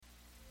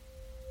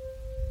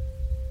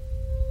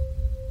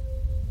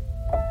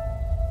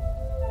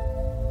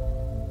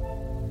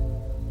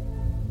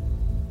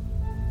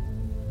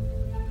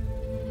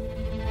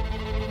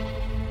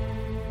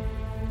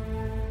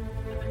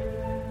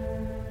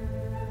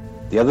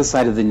The Other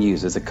Side of the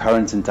News is a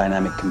current and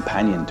dynamic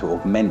companion to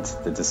augment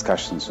the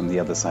discussions from the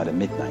other side of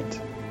midnight.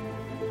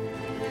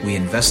 We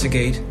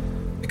investigate,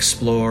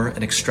 explore,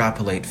 and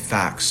extrapolate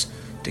facts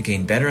to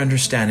gain better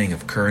understanding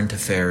of current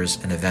affairs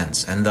and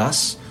events, and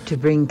thus to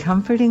bring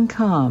comfort and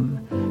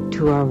calm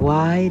to our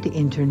wide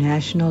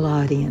international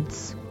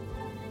audience.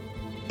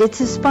 It's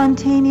a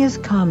spontaneous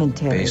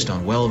commentary based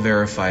on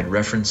well-verified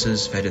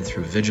references vetted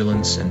through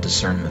vigilance and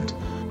discernment.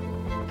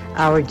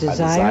 Our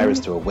desire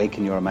is to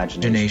awaken your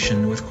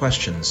imagination with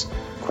questions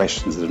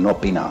that have not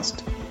been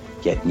asked,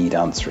 yet need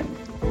answering.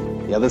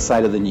 The Other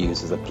Side of the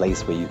News is a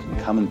place where you can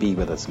come and be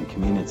with us in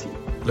community.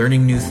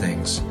 Learning new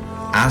things,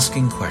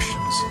 asking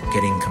questions,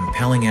 getting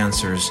compelling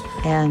answers,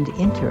 and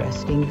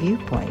interesting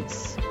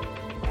viewpoints.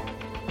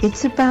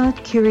 It's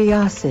about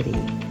curiosity.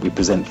 We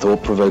present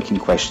thought-provoking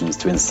questions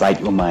to incite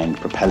your mind,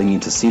 propelling you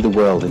to see the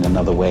world in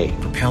another way.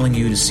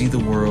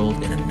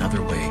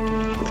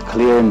 With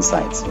clear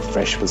insights and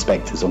fresh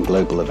perspectives on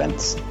global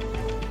events.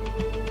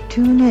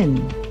 Tune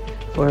in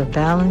for a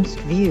balanced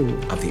view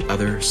of the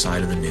other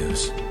side of the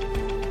news.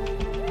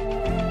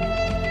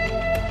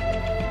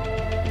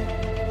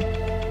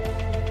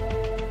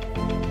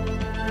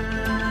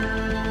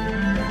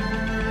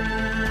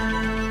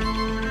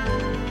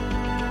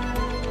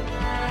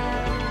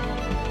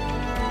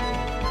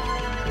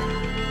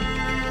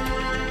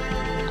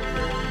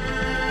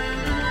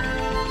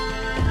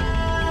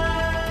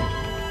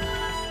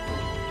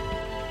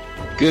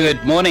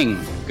 Good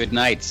morning, good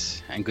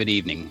night, and good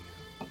evening.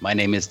 My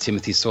name is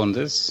Timothy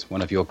Saunders,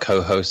 one of your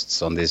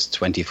co-hosts on this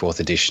 24th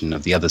edition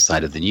of The Other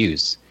Side of the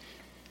News.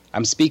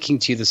 I'm speaking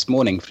to you this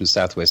morning from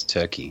southwest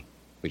Turkey,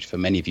 which for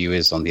many of you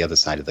is on the other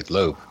side of the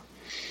globe.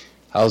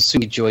 I'll soon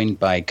be joined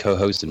by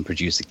co-host and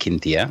producer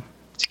Cynthia,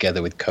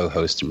 together with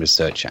co-host and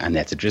researcher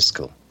Annette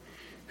Driscoll,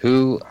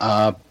 who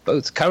are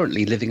both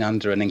currently living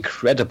under an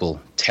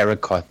incredible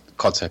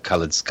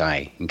terracotta-colored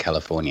sky in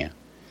California.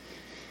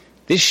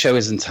 This show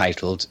is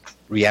entitled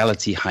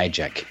Reality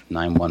Hijack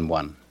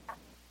 911.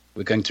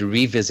 We're going to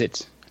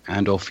revisit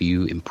and offer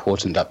you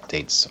important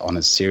updates on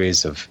a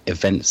series of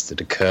events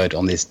that occurred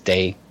on this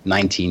day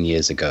 19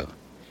 years ago.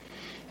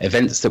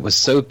 Events that were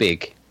so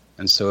big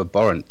and so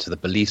abhorrent to the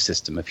belief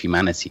system of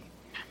humanity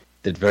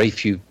that very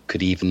few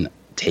could even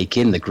take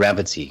in the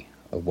gravity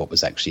of what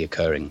was actually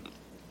occurring.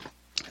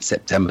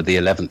 September the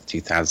 11th,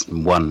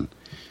 2001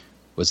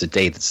 was a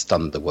day that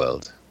stunned the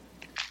world.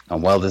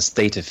 And while the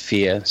state of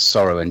fear,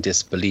 sorrow, and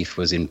disbelief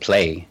was in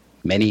play,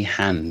 many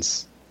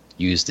hands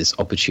used this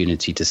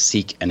opportunity to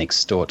seek and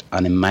extort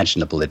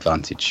unimaginable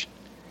advantage.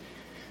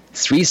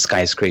 3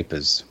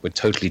 skyscrapers were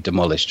totally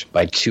demolished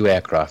by 2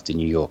 aircraft in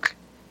New York.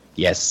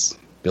 Yes,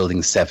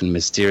 Building 7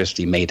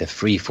 mysteriously made a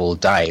free-fall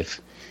dive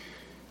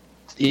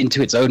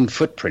into its own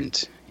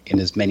footprint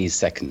in as many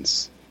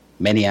seconds,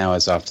 many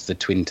hours after the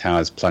Twin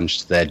Towers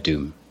plunged to their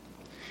doom,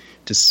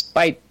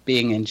 despite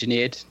being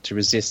engineered to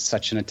resist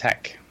such an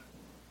attack.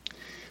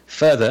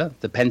 Further,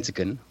 the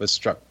Pentagon was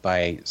struck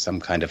by some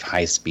kind of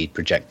high-speed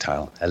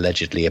projectile,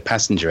 allegedly a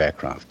passenger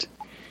aircraft,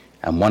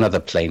 and one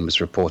other plane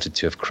was reported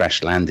to have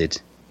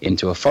crash-landed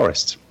into a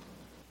forest.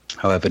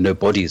 However, no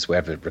bodies were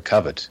ever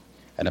recovered,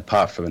 and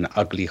apart from an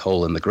ugly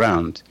hole in the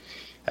ground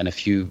and a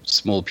few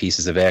small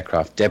pieces of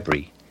aircraft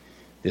debris,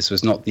 this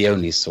was not the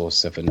only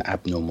source of an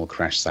abnormal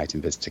crash site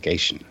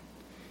investigation,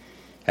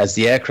 as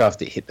the aircraft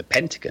that hit the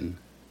Pentagon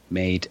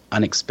made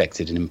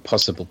unexpected and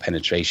impossible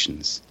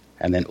penetrations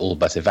and then all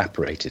but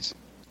evaporated.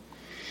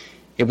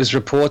 It was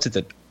reported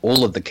that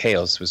all of the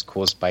chaos was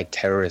caused by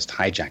terrorist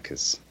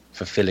hijackers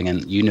fulfilling a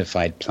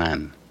unified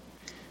plan,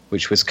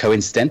 which was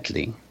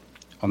coincidentally,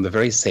 on the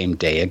very same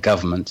day, a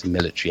government and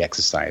military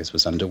exercise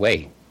was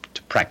underway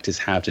to practice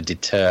how to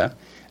deter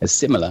a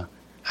similar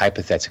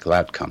hypothetical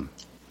outcome.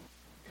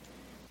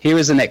 Here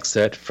is an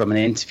excerpt from an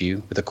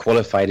interview with a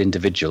qualified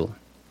individual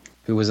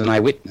who was an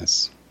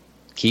eyewitness.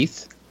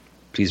 Keith,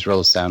 please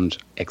roll sound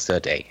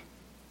excerpt A.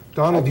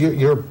 Donald,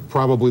 you're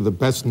probably the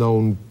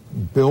best-known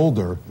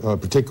builder,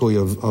 particularly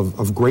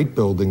of great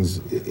buildings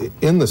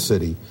in the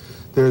city.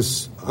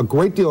 There's a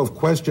great deal of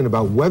question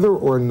about whether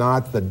or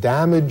not the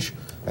damage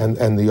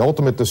and the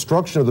ultimate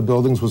destruction of the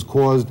buildings was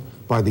caused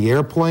by the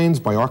airplanes,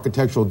 by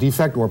architectural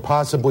defect, or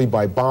possibly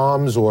by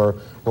bombs or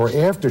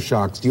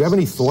aftershocks. Do you have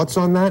any thoughts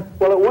on that?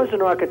 Well, it was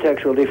an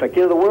architectural defect.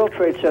 You know, the World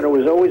Trade Center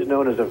was always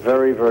known as a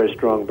very, very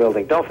strong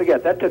building. Don't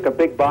forget, that took a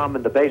big bomb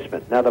in the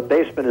basement. Now, the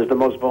basement is the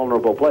most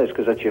vulnerable place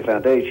because that's your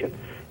foundation,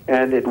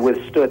 and it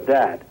withstood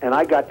that. And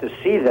I got to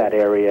see that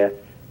area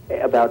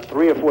about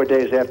 3 or 4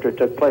 days after it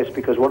took place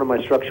because one of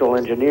my structural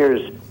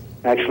engineers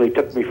actually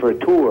took me for a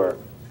tour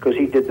because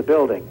he did the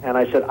building. And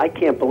I said, I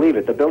can't believe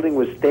it. The building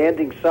was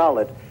standing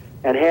solid,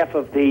 and half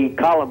of the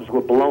columns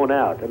were blown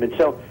out. I mean,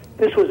 so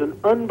this was an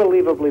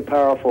unbelievably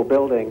powerful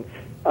building.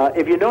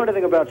 If you know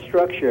anything about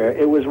structure,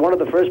 it was one of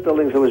the first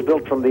buildings that was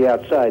built from the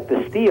outside.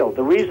 The steel,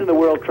 the reason the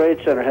World Trade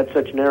Center had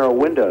such narrow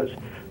windows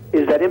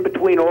is that in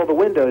between all the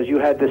windows, you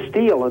had the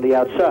steel on the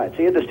outside. So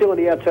you had the steel on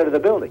the outside of the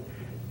building.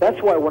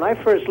 That's why when I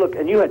first looked,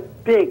 and you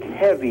had big,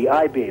 heavy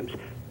I-beams.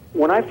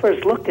 When I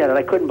first looked at it,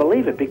 I couldn't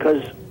believe it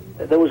because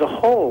there was a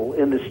hole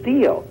in the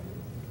steel.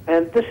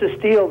 And this is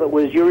steel that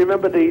was, you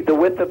remember the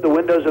width of the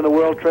windows in the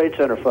World Trade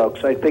Center,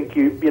 folks. I think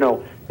you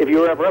know, if you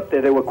were ever up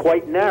there, they were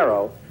quite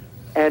narrow.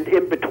 And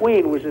in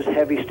between was this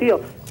heavy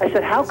steel. I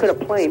said, how could a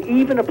plane,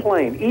 even a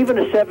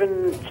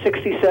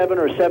 767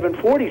 or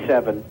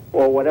 747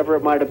 or whatever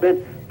it might have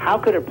been, how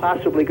could it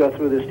possibly go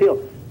through the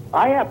steel?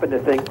 I happen to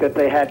think that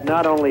they had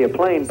not only a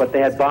plane, but they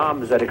had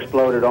bombs that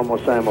exploded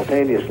almost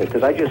simultaneously,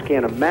 because I just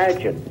can't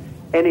imagine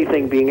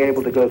anything being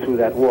able to go through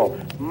that wall.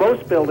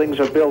 Most buildings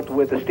are built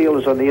with the steel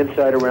is on the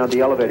inside around the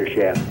elevator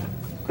shaft.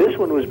 This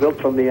one was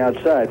built from the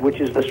outside, which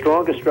is the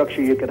strongest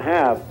structure you can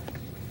have,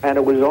 and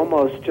it was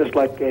almost just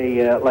like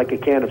a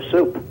can of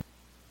soup.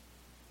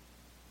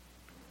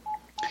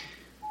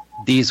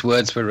 These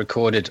words were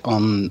recorded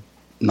on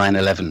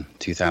 9/11,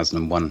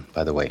 2001,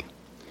 by the way.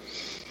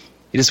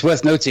 It is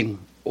worth noting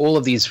all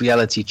of these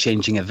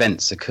reality-changing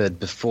events occurred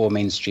before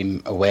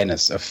mainstream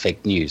awareness of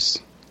fake news.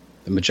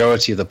 The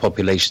majority of the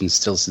population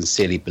still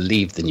sincerely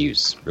believed the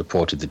news,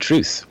 reported the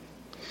truth,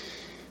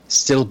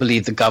 still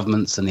believed the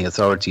governments and the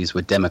authorities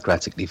were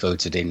democratically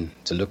voted in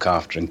to look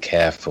after and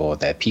care for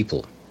their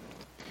people.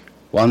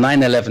 While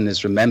 9/11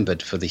 is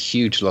remembered for the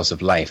huge loss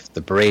of life,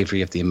 the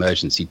bravery of the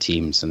emergency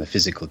teams and the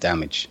physical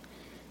damage,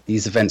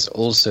 these events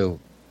also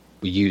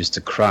were used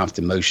to craft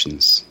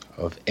emotions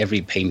of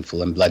every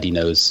painful and bloody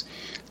nose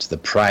to the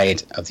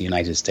pride of the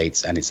United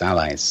States and its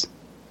allies.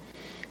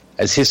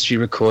 As history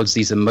records,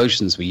 these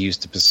emotions were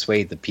used to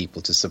persuade the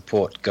people to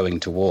support going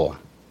to war.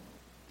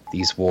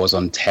 These wars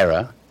on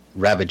terror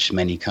ravaged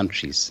many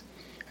countries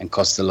and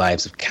cost the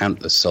lives of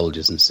countless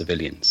soldiers and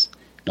civilians,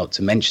 not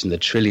to mention the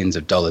trillions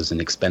of dollars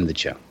in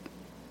expenditure.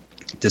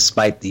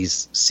 Despite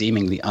these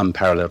seemingly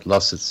unparalleled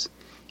losses,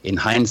 in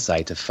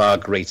hindsight, a far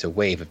greater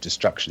wave of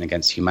destruction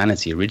against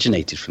humanity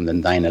originated from the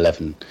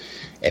 9/11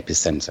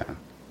 epicenter.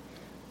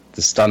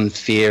 The stunned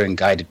fear and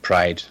guided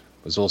pride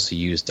was also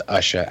used to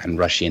usher and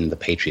rush in the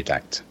Patriot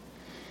Act.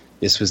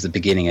 This was the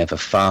beginning of a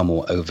far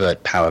more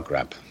overt power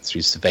grab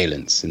through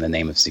surveillance in the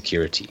name of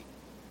security,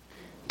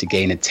 to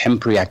gain a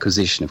temporary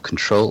acquisition of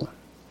control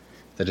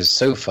that has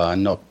so far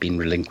not been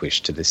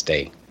relinquished to this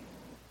day.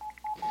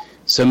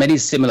 So many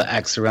similar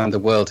acts around the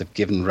world have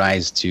given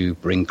rise to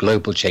bring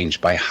global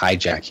change by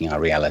hijacking our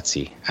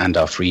reality and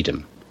our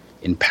freedom,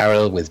 in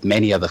parallel with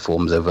many other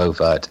forms of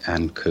overt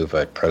and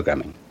covert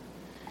programming,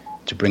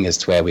 to bring us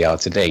to where we are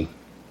today.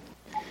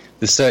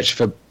 The search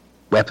for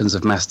weapons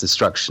of mass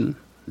destruction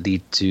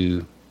lead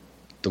to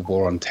the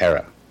war on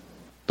terror,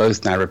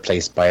 both now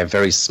replaced by a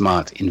very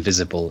smart,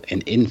 invisible,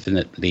 and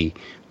infinitely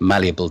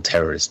malleable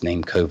terrorist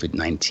named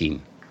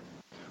COVID-19.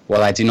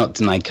 While I do not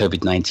deny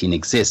COVID-19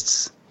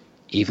 exists,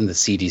 even the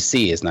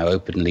CDC is now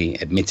openly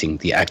admitting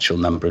the actual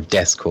number of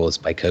deaths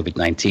caused by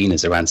COVID-19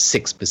 is around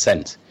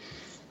 6%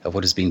 of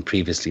what has been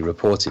previously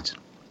reported.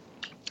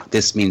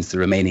 This means the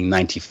remaining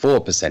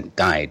 94%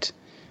 died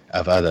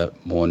of other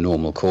more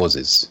normal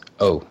causes.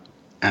 Oh,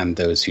 and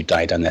those who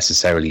died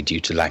unnecessarily due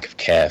to lack of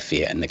care,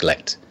 fear, and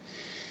neglect.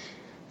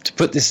 To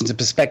put this into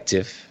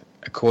perspective,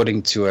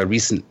 according to a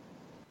recent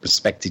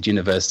respected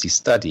university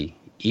study,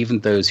 even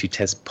those who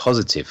test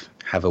positive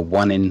have a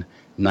 1 in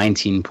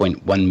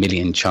 19.1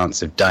 million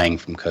chance of dying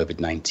from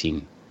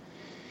COVID-19.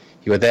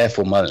 You are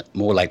therefore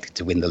more likely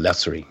to win the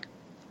lottery.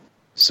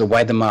 So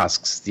why the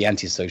masks, the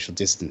anti-social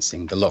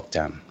distancing, the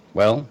lockdown?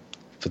 Well,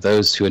 for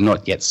those who are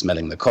not yet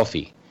smelling the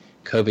coffee,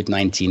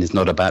 COVID-19 is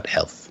not about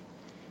health.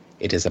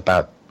 It is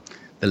about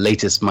the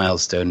latest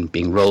milestone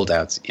being rolled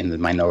out in the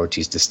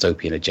minority's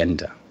dystopian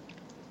agenda.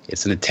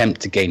 It's an attempt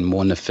to gain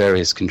more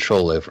nefarious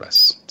control over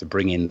us, to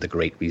bring in the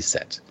Great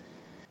Reset.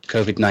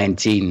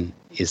 COVID-19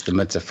 is the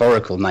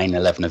metaphorical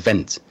 9/11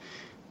 event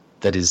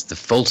that is the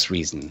false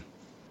reason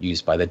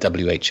used by the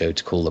WHO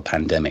to call the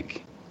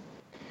pandemic.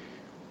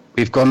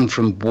 We've gone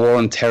from war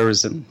on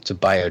terrorism to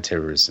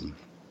bioterrorism,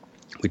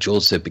 which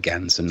also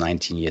began some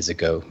 19 years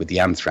ago with the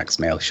anthrax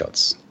mail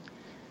shots.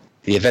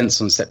 The events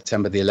on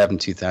September the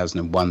 11th,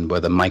 2001 were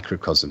the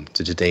microcosm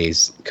to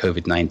today's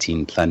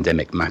COVID-19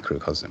 pandemic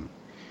macrocosm,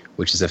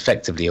 which is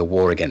effectively a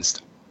war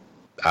against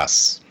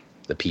us,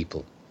 the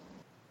people.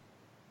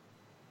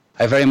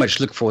 I very much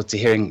look forward to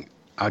hearing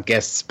our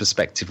guests'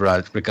 perspective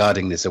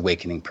regarding this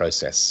awakening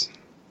process,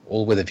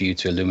 all with a view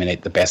to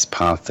illuminate the best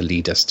path to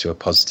lead us to a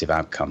positive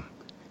outcome.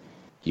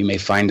 You may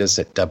find us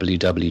at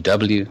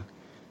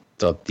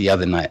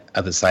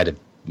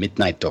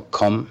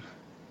www.theothersideofmidnight.com.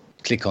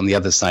 Click on the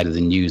other side of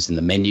the news in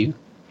the menu,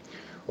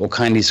 or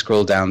kindly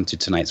scroll down to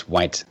tonight's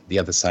white The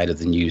Other Side of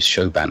the News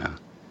show banner.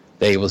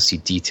 There you will see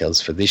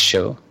details for this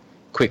show,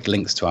 quick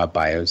links to our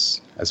bios,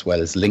 as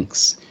well as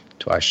links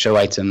to our show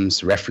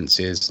items,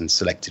 references, and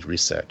selected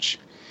research.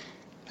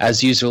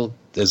 As usual,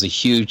 there's a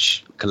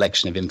huge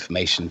collection of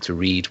information to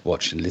read,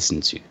 watch, and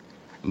listen to,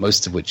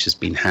 most of which has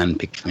been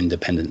handpicked from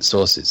independent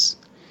sources.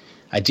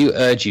 I do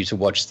urge you to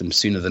watch them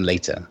sooner than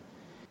later,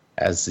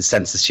 as the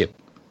censorship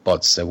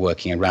bots are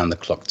working around the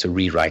clock to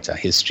rewrite our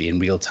history in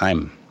real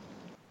time.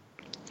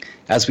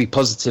 As we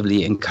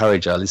positively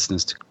encourage our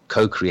listeners to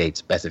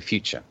co-create a better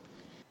future,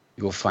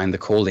 you will find the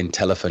call-in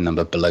telephone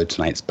number below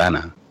tonight's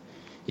banner.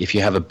 If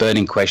you have a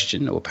burning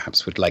question or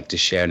perhaps would like to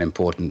share an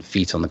important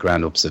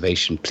feet-on-the-ground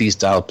observation, please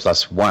dial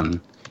 +1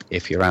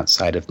 if you're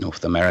outside of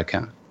North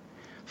America,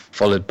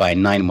 followed by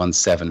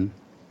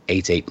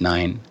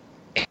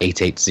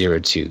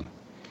 917-889-8802.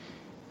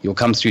 You'll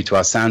come through to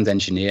our sound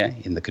engineer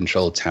in the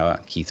control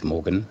tower, Keith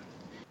Morgan,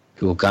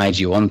 who will guide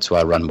you onto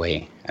our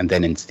runway and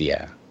then into the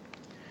air.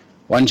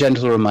 One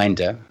gentle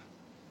reminder,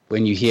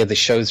 when you hear the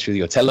show through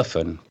your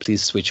telephone,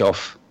 please switch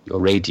off your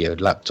radio,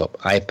 laptop,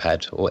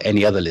 iPad, or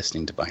any other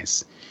listening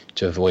device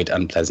to avoid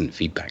unpleasant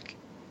feedback.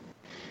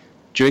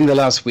 During the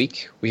last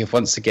week, we have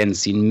once again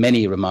seen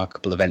many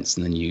remarkable events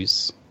in the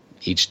news.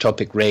 Each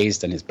topic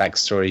raised and its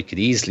backstory could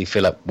easily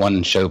fill up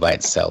one show by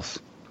itself.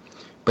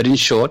 But in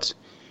short,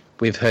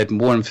 we've heard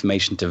more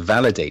information to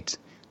validate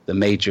the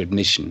major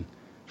admission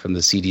from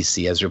the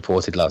CDC as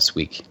reported last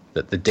week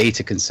that the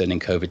data concerning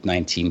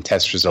COVID-19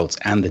 test results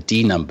and the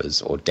D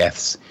numbers, or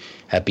deaths,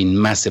 have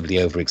been massively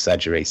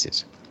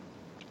over-exaggerated.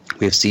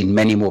 We have seen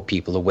many more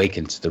people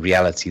awaken to the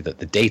reality that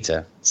the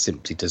data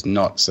simply does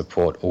not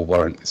support or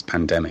warrant this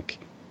pandemic.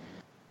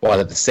 While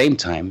at the same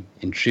time,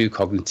 in true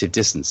cognitive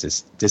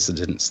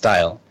dissident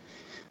style,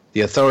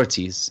 the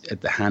authorities at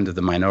the hand of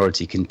the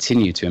minority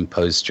continue to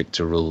impose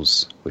stricter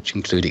rules, which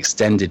include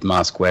extended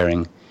mask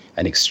wearing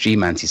and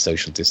extreme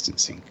antisocial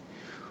distancing,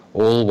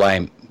 all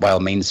while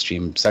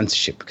mainstream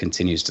censorship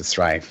continues to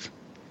thrive.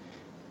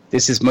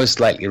 This is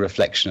most likely a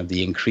reflection of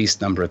the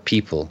increased number of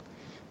people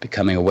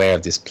becoming aware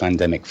of this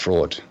pandemic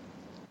fraud,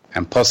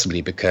 and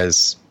possibly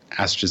because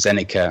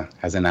AstraZeneca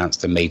has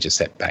announced a major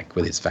setback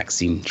with its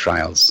vaccine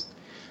trials.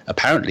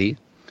 Apparently,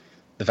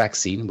 the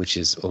vaccine, which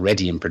is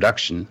already in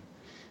production,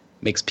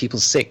 makes people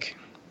sick.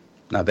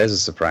 Now, there's a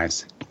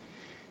surprise.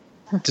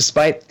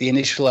 Despite the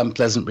initial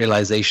unpleasant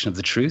realization of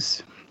the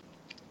truth,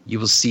 you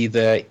will see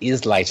there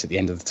is light at the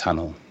end of the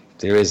tunnel.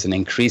 There is an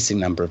increasing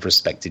number of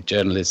respected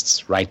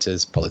journalists,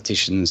 writers,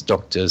 politicians,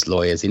 doctors,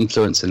 lawyers,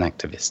 influencers, and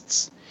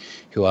activists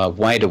who are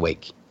wide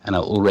awake and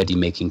are already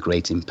making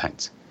great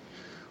impact.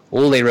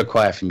 All they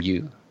require from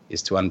you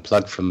is to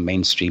unplug from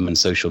mainstream and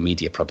social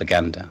media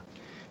propaganda,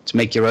 to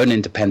make your own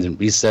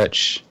independent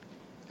research,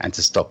 and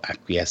to stop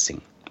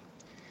acquiescing.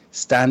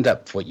 Stand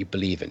up for what you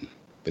believe in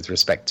with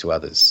respect to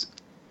others.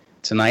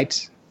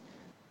 Tonight,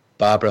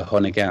 Barbara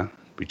Honegger,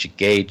 Richard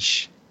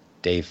Gage,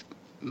 Dave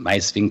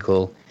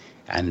Meiswinkel,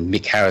 and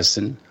Mick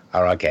Harrison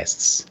are our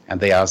guests, and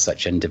they are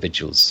such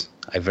individuals.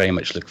 I very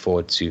much look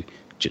forward to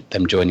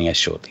them joining us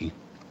shortly.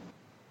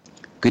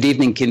 Good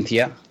evening,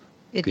 Cynthia.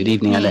 Good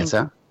evening,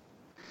 Aletta.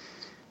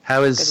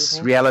 How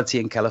is reality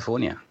in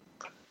California?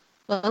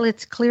 Well,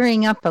 it's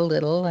clearing up a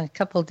little. A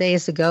couple of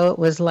days ago, it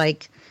was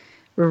like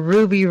a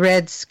ruby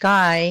red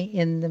sky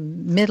in the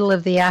middle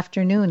of the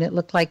afternoon. It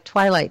looked like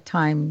twilight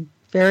time,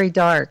 very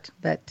dark.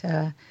 But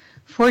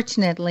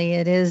fortunately,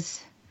 it is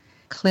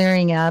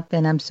clearing up,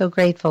 and I'm so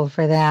grateful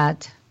for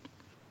that.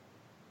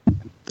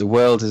 The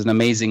world is an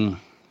amazing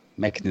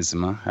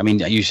mechanism. I mean,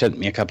 you showed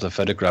me a couple of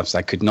photographs.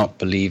 I could not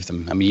believe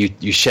them. I mean,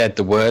 you shared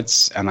the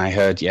words, and I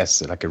heard,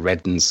 yes, like a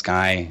reddened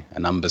sky,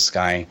 an umber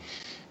sky.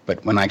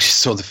 But when I actually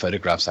saw the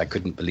photographs, I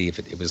couldn't believe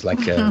it. It was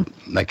like a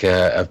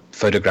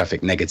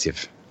photographic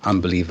negative.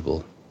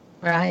 Unbelievable.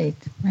 Right.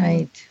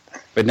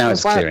 But now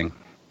it's clearing.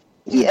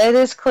 Yeah, it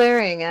is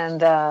clearing,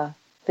 and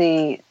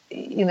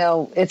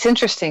it's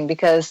interesting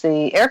because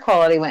the air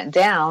quality went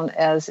down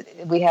as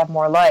we have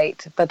more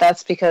light, but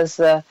that's because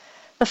the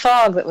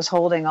fog that was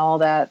holding all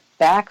that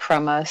back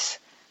from us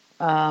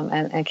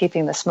and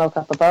keeping the smoke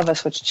up above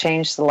us, which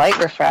changed the light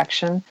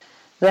refraction,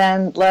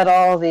 then let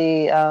all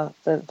the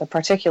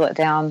particulate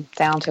down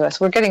to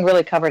us. We're getting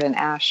really covered in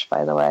ash,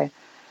 by the way.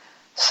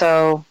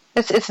 So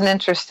it's an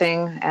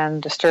interesting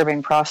and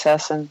disturbing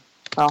process, and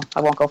well,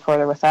 I won't go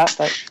further with that,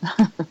 but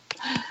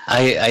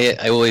I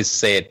always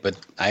say it, but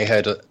I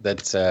heard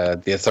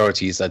that the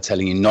authorities are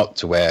telling you not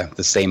to wear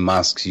the same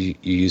masks you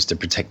use to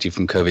protect you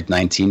from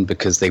COVID-19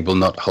 because they will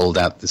not hold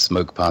out the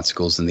smoke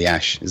particles and the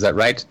ash. Is that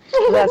right?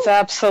 That's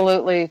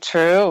absolutely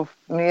true.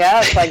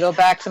 Yes, I go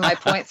back to my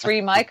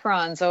 0.3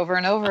 microns over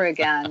and over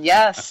again.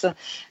 Yes,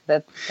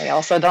 that they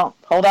also don't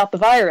hold out the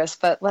virus,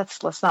 but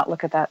let's not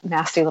look at that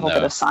nasty little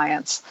bit of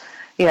science.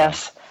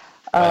 Yes.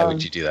 Why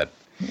would you do that?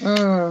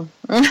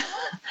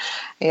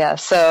 Yeah.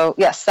 So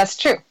yes, that's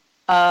true.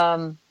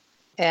 And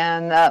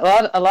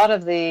a lot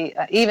of the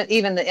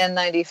even the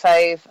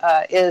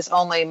N95 is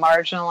only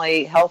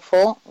marginally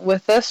helpful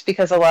with this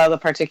because a lot of the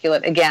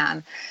particulate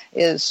again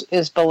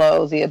is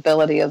below the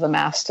ability of the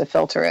mask to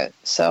filter it.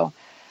 So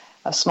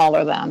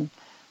smaller than.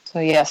 So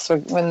yes,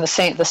 we're in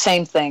the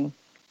same thing.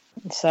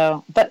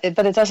 So but it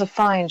does a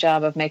fine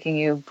job of making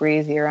you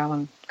breathe your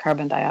own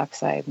carbon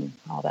dioxide and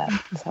all that.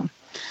 So.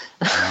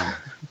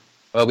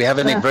 Well, we have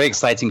a very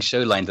exciting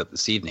show lined up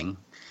this evening,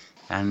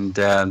 and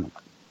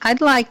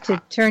I'd like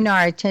to turn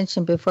our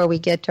attention before we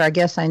get to our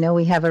guests. I know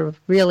we have a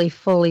really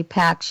fully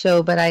packed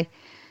show, but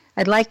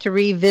I'd like to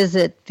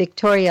revisit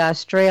Victoria,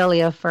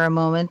 Australia for a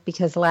moment,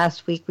 because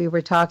last week we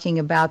were talking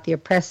about the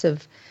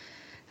oppressive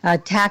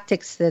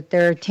tactics that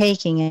they're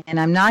taking, and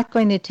I'm not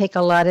going to take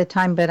a lot of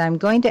time, but I'm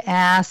going to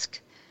ask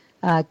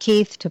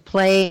Keith to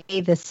play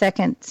the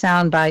second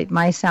soundbite,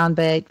 my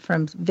soundbite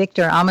from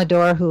Victor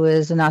Amador, who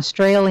is an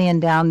Australian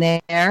down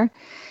there,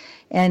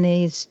 and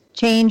he's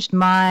changed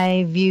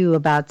my view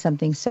about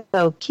something.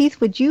 So,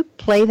 Keith, would you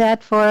play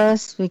that for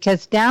us?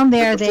 Because down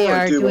there they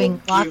are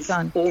doing lots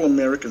on. All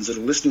Americans that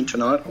are listening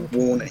tonight a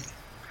warning,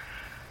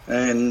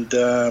 and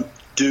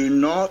do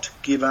not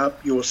give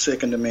up your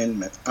Second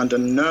Amendment. Under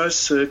no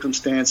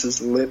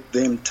circumstances let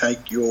them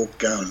take your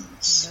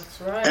guns.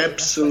 That's right.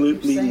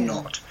 Absolutely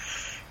not.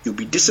 You'll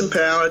be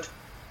disempowered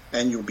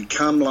and you'll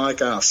become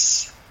like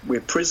us. We're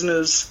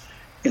prisoners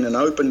in an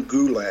open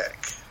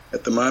gulag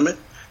at the moment,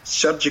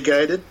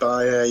 subjugated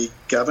by a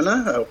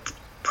governor, a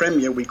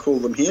premier we call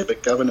them here,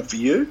 but governor for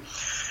you,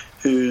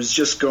 who's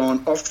just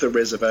gone off the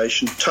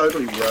reservation,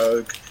 totally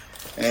rogue.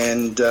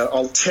 And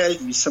I'll tell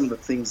you some of the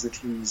things that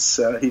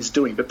he's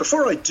doing. But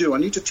before I do, I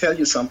need to tell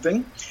you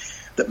something,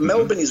 that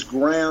Melbourne is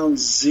ground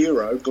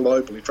zero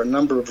globally for a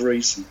number of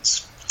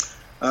reasons.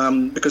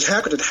 Because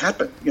how could it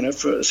happen,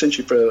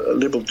 essentially for a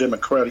liberal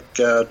democratic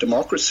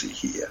democracy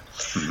here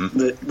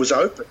that was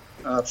open,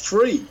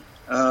 free,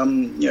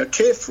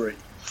 carefree.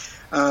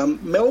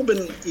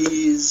 Melbourne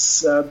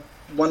is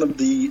one of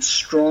the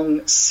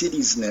strong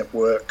cities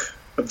network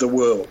of the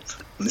world.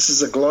 And this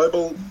is a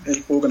global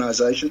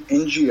organisation,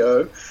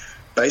 NGO,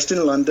 based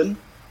in London,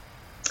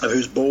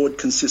 whose board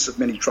consists of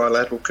many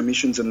trilateral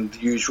commissions and the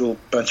usual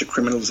bunch of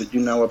criminals that you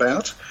know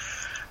about.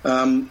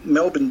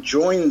 Melbourne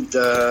joined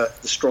the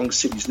Strong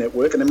Cities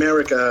Network, and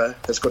America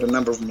has got a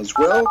number of them as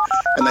well,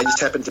 and they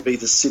just happen to be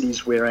the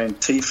cities where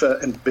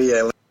Antifa and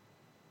BLM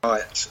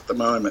riot at the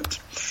moment.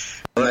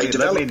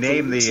 Let me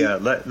name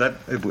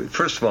the...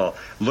 first of all,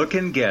 look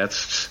in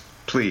guests,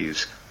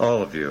 please,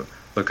 all of you.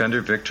 Look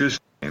under Victor's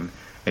name,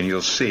 and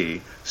you'll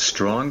see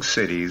Strong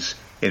Cities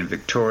in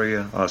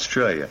Victoria,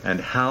 Australia,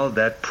 and how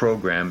that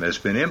program has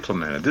been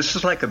implemented. This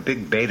is like a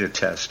big beta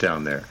test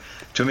down there,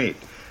 to me.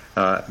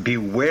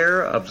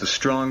 Beware of the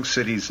Strong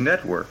Cities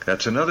Network.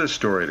 That's another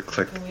story to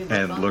click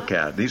and look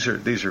at. These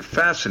are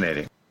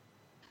fascinating.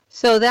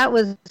 So that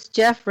was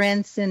Jeff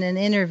Rentz in an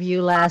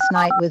interview last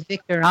night with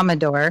Victor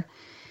Amador.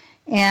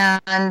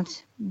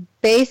 And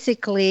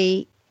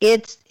basically,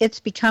 it's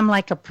become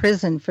like a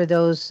prison for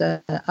those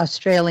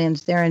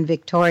Australians there in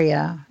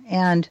Victoria.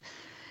 And,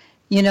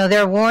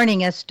 they're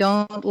warning us,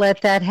 don't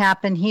let that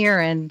happen here.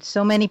 And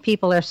so many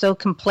people are so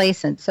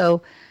complacent.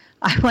 So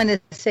I want to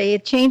say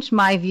it changed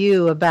my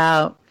view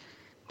about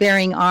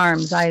bearing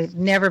arms. I've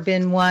never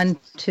been one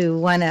to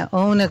want to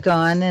own a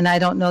gun, and I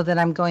don't know that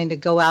I'm going to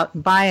go out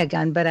and buy a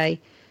gun, but I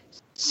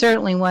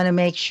certainly want to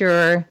make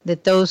sure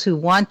that those who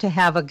want to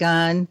have a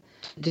gun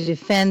to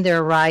defend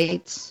their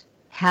rights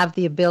have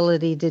the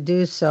ability to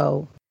do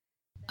so.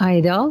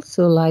 I'd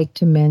also like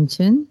to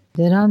mention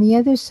that on the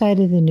other side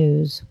of the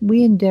news,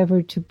 we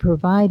endeavor to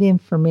provide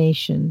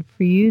information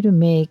for you to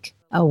make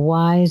a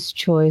wise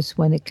choice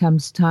when it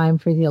comes time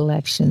for the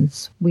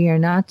elections. We are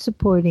not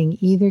supporting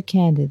either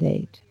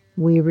candidate.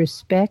 We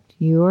respect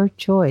your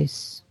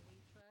choice.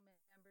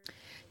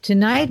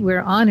 Tonight,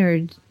 we're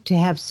honored to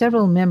have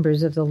several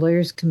members of the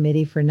Lawyers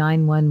Committee for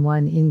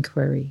 911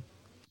 Inquiry.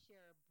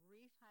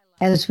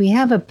 As we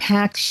have a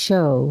packed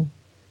show,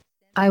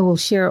 I will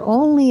share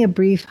only a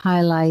brief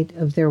highlight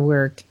of their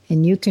work,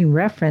 and you can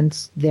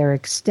reference their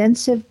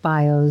extensive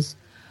bios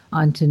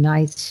on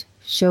tonight's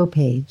show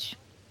page.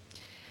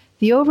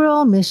 The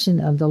overall mission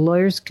of the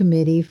Lawyers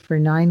Committee for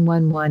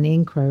 911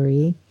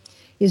 Inquiry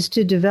is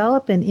to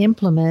develop and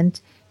implement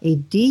a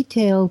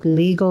detailed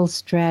legal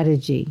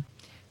strategy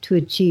to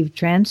achieve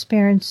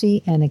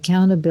transparency and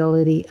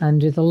accountability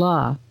under the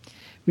law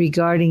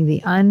regarding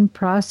the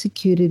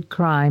unprosecuted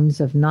crimes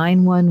of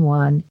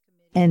 911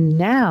 and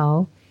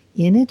now,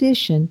 in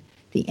addition,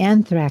 the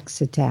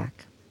anthrax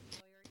attack.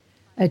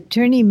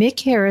 Attorney Mick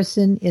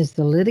Harrison is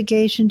the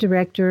litigation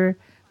director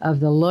of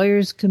the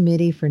Lawyers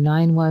Committee for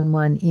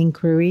 911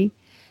 Inquiry,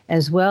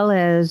 as well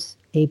as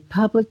a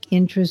public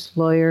interest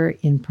lawyer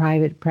in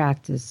private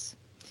practice.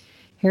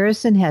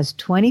 Harrison has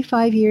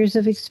 25 years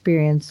of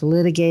experience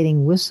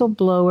litigating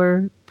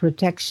whistleblower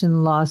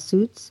protection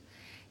lawsuits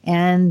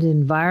and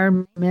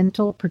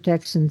environmental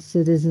protection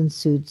citizen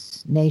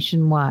suits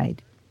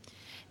nationwide.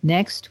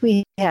 Next,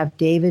 we have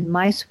David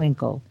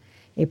Meiswinkle,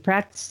 a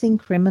practicing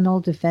criminal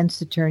defense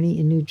attorney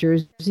in New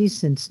Jersey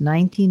since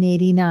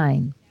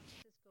 1989.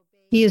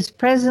 He is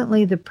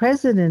presently the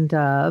president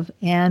of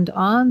and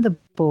on the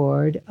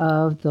board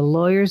of the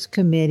Lawyers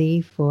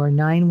Committee for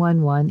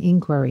 911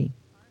 Inquiry.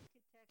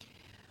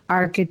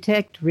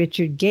 Architect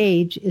Richard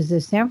Gage is a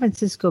San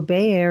Francisco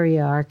Bay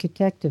Area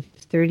architect of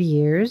 30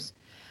 years,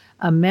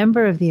 a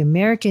member of the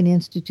American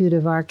Institute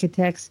of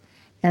Architects,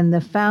 and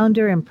the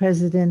founder and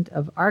president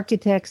of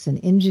Architects and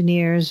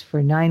Engineers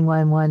for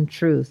 911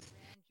 Truth.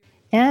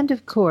 And,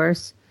 of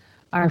course,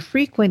 our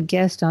frequent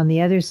guest on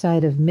the other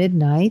side of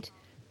midnight,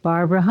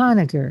 Barbara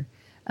Honegger,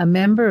 a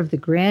member of the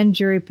Grand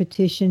Jury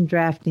Petition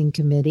Drafting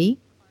Committee.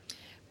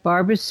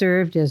 Barbara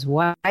served as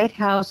White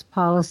House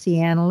policy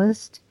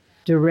analyst,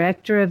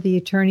 Director of the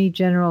Attorney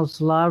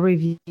General's Law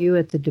Review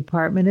at the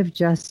Department of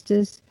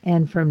Justice,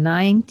 and from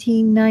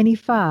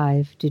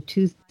 1995 to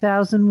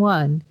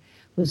 2001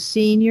 was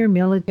Senior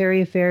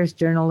Military Affairs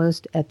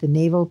Journalist at the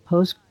Naval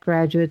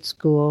Postgraduate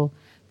School,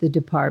 the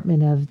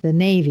Department of the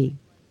Navy.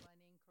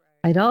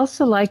 I'd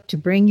also like to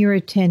bring your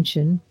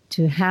attention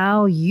to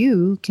how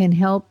you can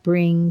help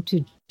bring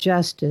to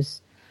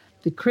justice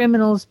the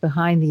criminals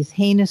behind these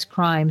heinous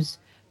crimes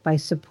by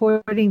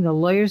supporting the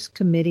Lawyers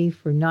Committee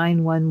for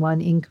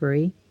 911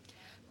 Inquiry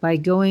by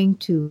going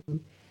to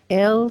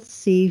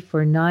lc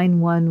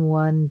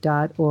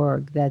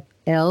for911.org. That's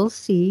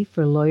LC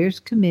for Lawyers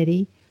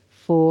Committee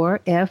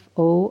for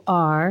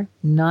FOR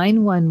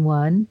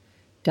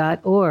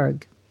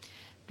 911.org.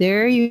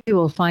 There you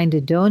will find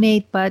a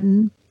donate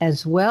button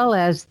as well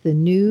as the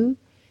new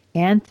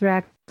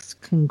anthrax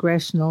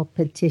congressional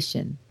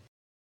petition.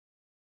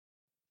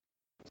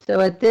 So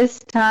at this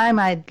time,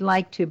 I'd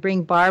like to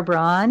bring Barbara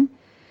on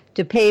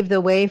to pave the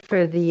way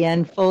for the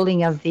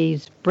unfolding of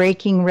these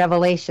breaking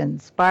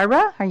revelations.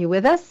 Barbara, are you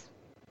with us?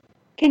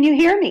 Can you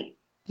hear me?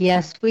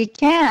 Yes, we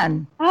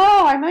can.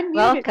 Oh, I'm unmuted.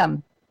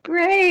 Welcome.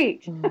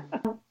 Great.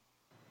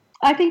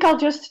 I think I'll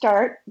just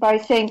start by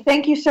saying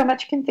thank you so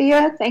much,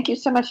 Cynthia. Thank you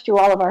so much to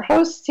all of our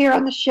hosts here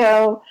on the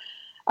show.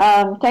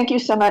 Thank you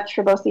so much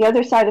for both The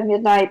Other Side of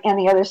Midnight and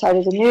The Other Side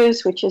of the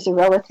News, which is a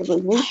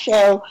relatively new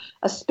show,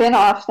 a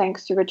spin-off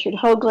thanks to Richard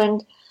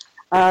Hoagland,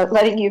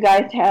 letting you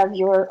guys have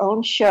your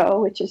own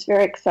show, which is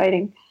very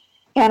exciting.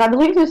 And I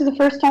believe this is the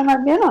first time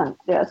I've been on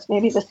this,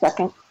 maybe the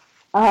second.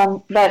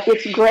 But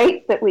it's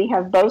great that we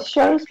have both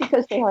shows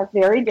because they are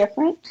very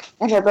different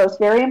and they're both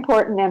very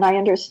important, and I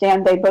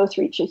understand they both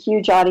reach a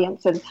huge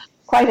audience and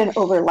quite an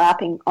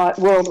overlapping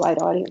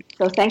worldwide audience.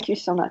 So thank you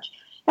so much.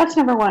 That's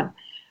number one.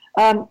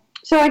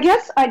 So I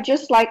guess I'd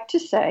just like to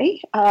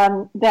say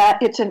that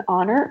it's an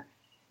honor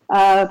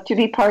to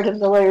be part of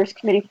the Lawyers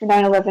Committee for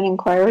 9/11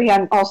 Inquiry.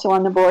 I'm also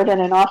on the board and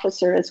an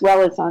officer as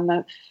well as on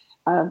the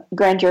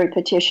grand jury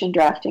petition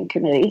drafting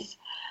committees.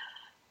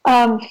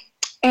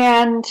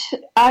 And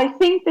I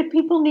think that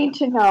people need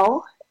to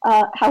know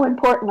how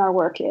important our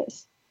work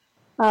is.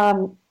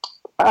 All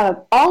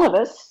of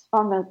us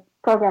on the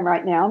program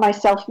right now,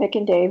 myself, Mick,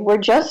 and Dave, we're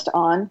just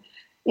on,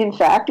 in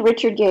fact,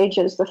 Richard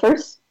Gage's, the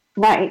first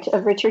night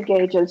of Richard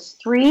Gage's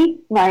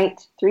 3-day,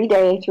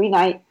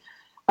 3-night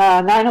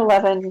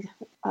 9/11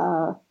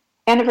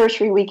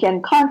 anniversary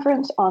weekend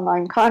conference,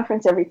 online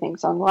conference.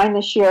 Everything's online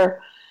this year.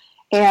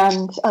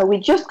 And we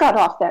just got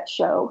off that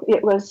show.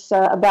 It was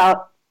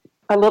about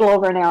a little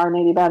over an hour,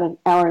 maybe about an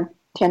hour and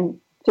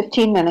 10,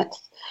 15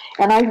 minutes.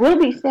 And I will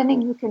be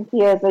sending you,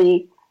 Cynthia,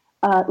 the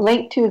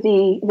link to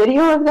the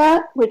video of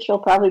that, which will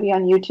probably be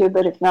on YouTube,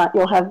 but if not,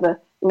 you'll have the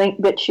link,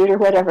 BitChute or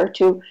whatever,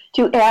 to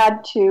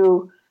add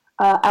to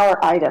our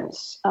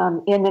items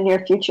in the near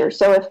future.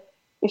 So if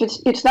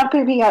it's not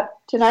going to be up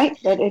tonight,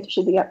 but it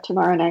should be up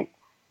tomorrow night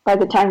by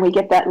the time we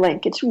get that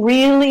link. It's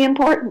really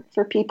important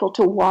for people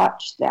to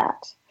watch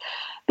that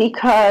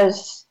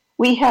because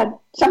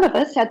some of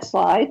us had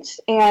slides,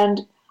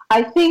 and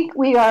I think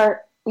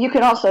you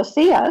can also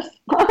see us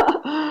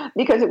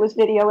because it was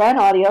video and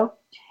audio,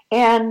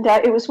 and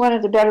it was one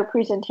of the better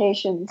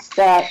presentations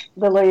that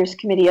the Lawyers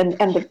Committee and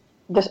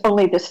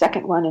only the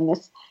second one in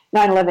this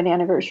 9/11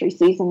 anniversary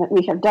season that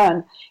we have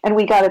done, and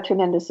we got a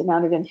tremendous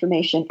amount of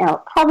information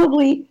out,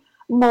 probably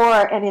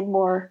more and in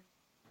more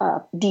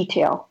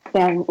detail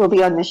than will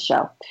be on this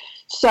show,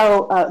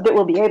 so that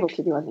we'll be able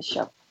to do on this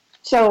show.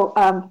 So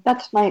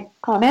that's my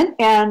comment,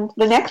 and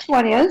the next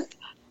one is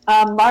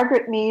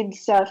Margaret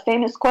Mead's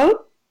famous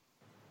quote.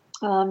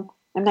 I'm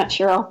not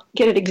sure I'll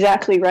get it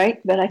exactly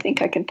right, but I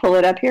think I can pull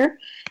it up here.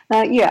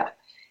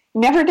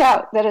 Never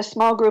doubt that a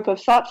small group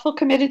of thoughtful,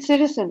 committed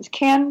citizens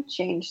can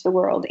change the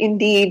world.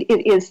 Indeed,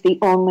 it is the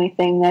only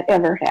thing that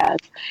ever has.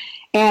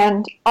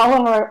 And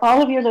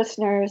all of your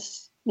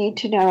listeners need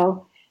to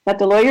know that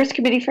the Lawyers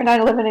Committee for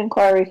 9/11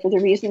 Inquiry, for the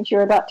reasons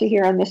you're about to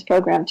hear on this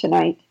program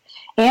tonight,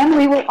 and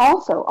we will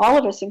also, all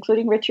of us,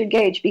 including Richard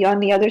Gage, be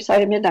on The Other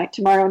Side of Midnight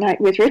tomorrow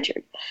night with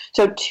Richard.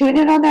 So tune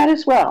in on that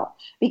as well,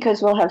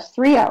 because we'll have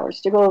 3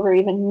 hours to go over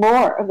even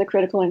more of the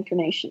critical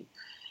information.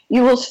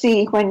 You will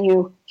see when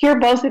you hear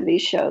both of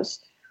these shows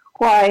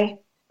why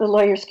the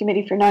Lawyers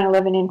Committee for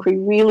 9/11 Inquiry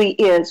really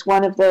is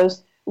one of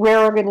those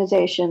rare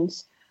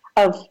organizations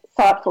of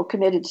thoughtful,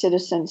 committed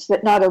citizens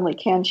that not only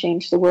can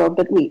change the world,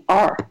 but we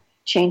are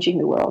changing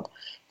the world.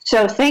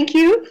 So thank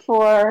you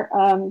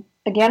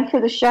again for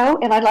the show,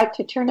 and I'd like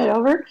to turn it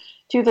over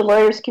to the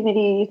Lawyers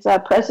Committee's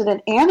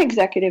President and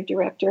Executive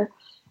Director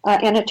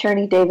and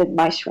Attorney David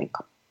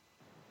Meiswinkle.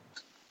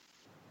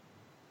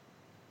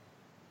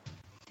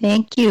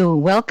 Thank you.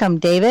 Welcome,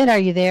 David. Are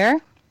you there?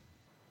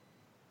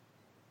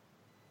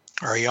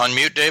 Are you on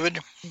mute, David?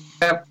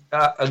 Yep,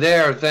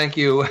 there. Thank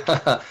you.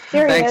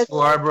 Thanks,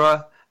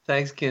 Barbara.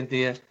 Thanks,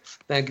 Cynthia.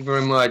 Thank you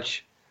very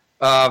much.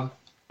 The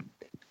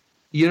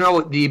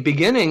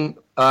beginning,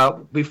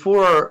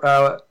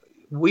 before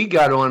we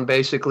got on,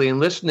 basically, and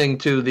listening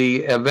to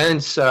the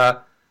events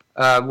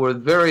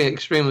were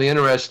extremely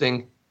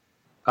interesting.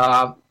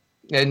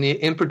 and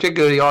in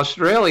particular the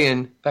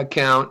Australian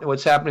account,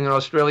 what's happening in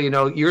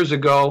Australia. Years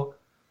ago,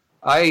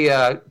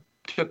 I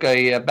took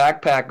a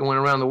backpack and went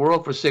around the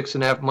world for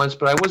 6.5 months,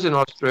 but I was in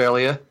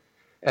Australia,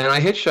 and I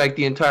hitchhiked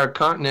the entire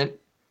continent,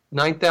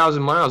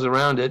 9,000 miles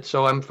around it,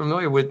 so I'm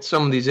familiar with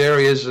some of these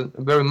areas, and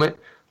a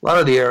lot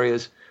of the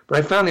areas. But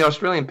I found the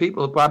Australian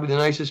people are probably the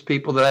nicest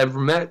people that I've ever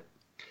met.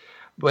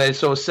 But it's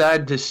so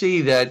sad to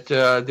see that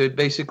they're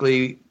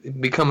basically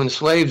becoming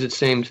slaves, it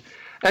seems.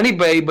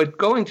 Anyway, but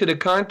going to the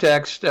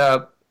context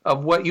of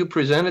what you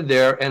presented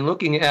there and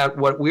looking at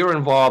what we're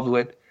involved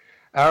with,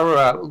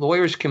 our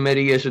Lawyers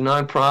Committee is a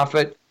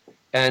nonprofit,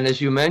 and as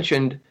you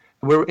mentioned,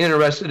 we're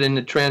interested in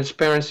the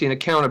transparency and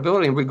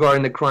accountability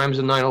regarding the crimes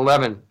of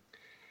 9/11.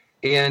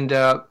 And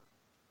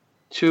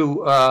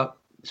to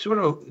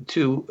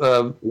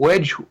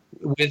wedge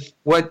with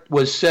what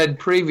was said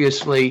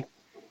previously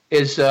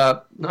is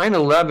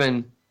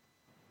 9/11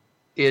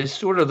 is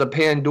sort of the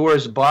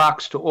Pandora's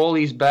box to all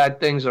these bad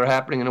things that are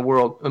happening in the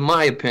world, in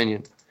my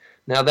opinion.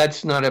 Now,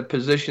 that's not a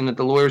position that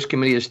the Lawyers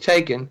Committee has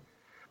taken,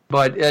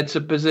 but it's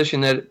a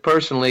position that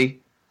personally,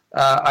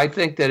 I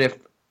think that if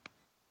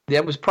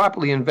that was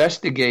properly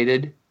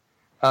investigated,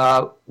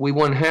 we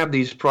wouldn't have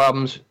these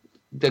problems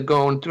that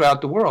go on throughout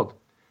the world,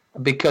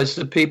 because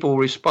the people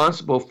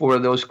responsible for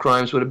those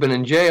crimes would have been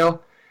in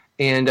jail.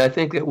 And I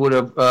think it would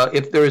have,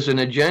 if there is an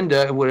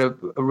agenda, it would have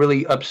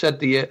really upset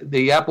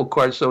the apple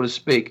cart, so to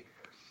speak.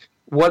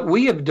 What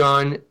we have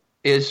done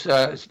is,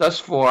 thus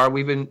far,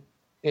 we've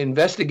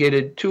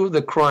investigated 2 of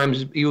the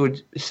crimes you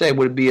would say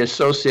would be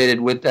associated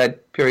with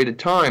that period of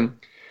time.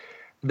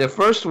 The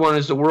first one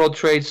is the World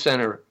Trade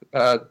Center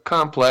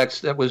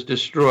complex that was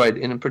destroyed,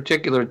 and in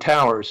particular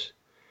towers.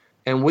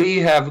 And we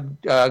have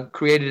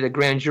created a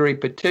grand jury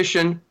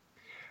petition,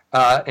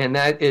 and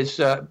that is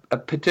a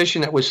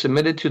petition that was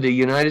submitted to the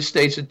United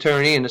States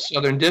Attorney in the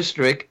Southern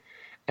District.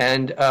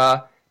 And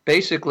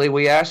basically,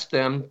 we asked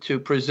them to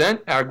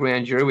present our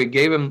grand jury. We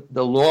gave them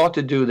the law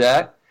to do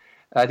that.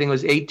 I think it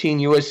was 18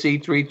 U.S.C.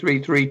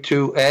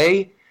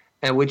 3332A,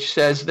 and which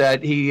says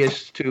that he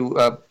is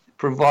to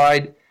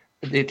provide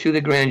to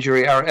the grand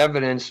jury our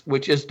evidence,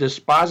 which is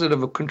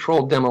dispositive of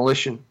controlled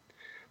demolition.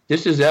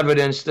 This is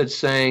evidence that's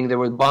saying there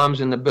were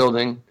bombs in the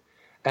building,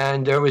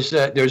 and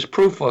there's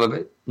proof of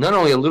it. Not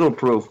only a little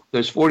proof.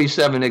 There's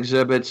 47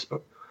 exhibits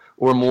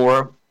or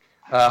more,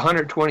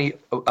 120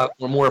 or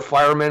more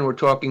firemen. We're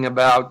talking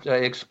about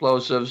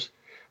explosives.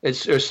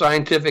 There's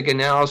scientific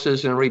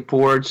analysis and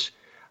reports.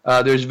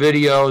 There's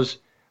videos.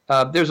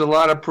 There's a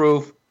lot of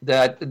proof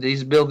that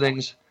these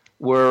buildings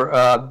were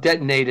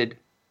detonated,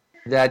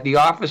 that the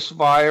office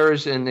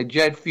fires and the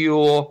jet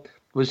fuel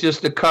was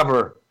just a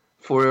cover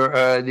for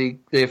the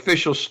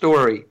official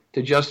story,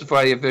 to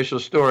justify the official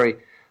story.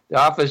 The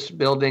office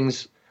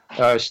buildings,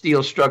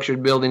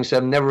 steel-structured buildings,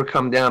 have never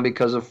come down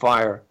because of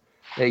fire.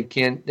 They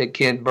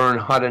can't burn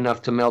hot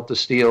enough to melt the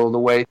steel the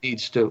way it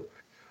needs to.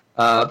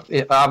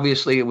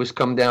 Obviously, it was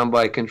come down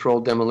by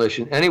controlled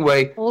demolition.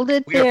 Anyway, hold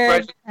it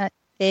there,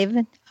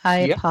 David. I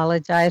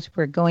apologize.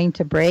 We're going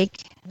to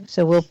break,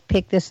 so we'll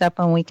pick this up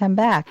when we come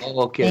back.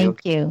 Oh, okay.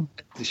 Thank you.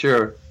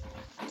 Sure.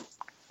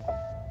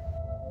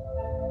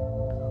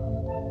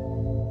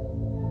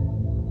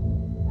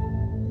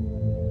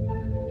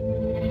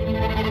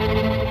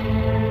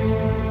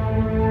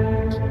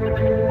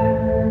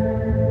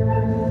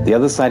 The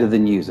Other Side of the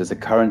News is a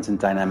current and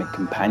dynamic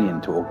companion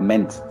to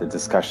augment the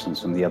discussions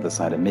from the other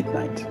side of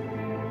midnight.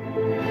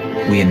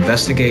 We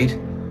investigate,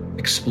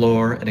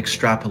 explore, and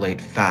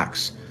extrapolate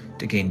facts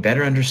to gain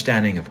better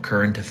understanding of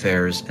current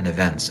affairs and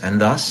events, and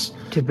thus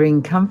to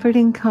bring comfort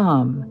and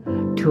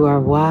calm to our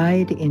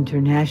wide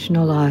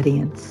international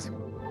audience.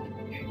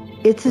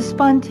 It's a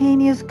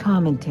spontaneous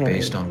commentary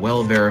based on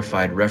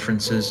well-verified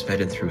references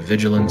vetted through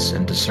vigilance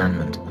and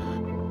discernment.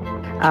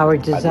 Our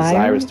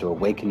desire is to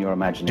awaken your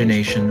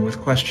imagination with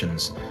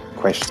questions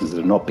that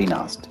have not been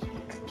asked,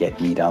 yet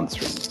need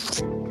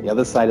answering. The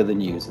Other Side of the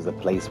News is a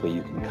place where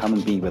you can come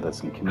and be with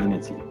us in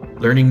community.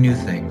 Learning new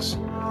things,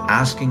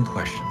 asking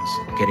questions,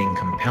 getting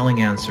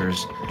compelling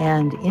answers,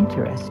 and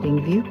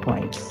interesting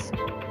viewpoints.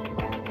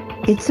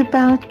 It's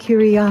about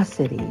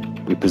curiosity.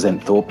 We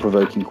present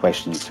thought-provoking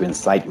questions to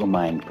incite your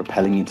mind,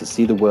 propelling you to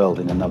see the world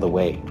in another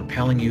way.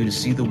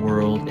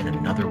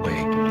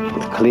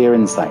 With clear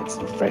insights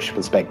and fresh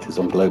perspectives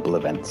on global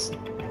events.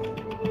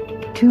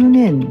 Tune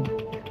in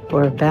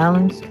for a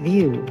balanced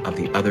view of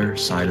the other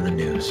side of the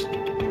news.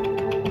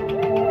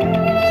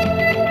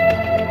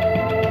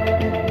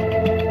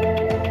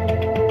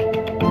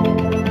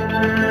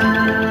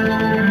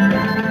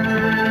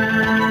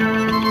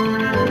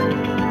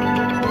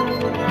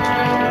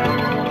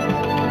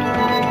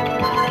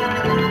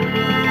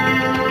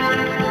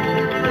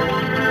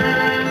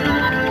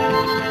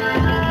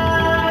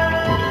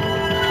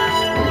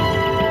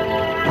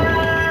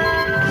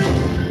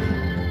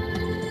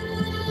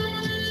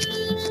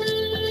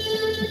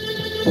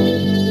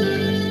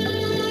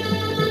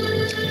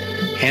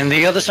 And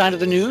the other side of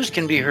the news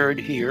can be heard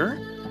here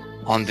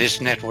on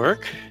this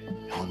network,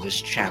 on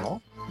this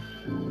channel,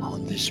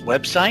 on this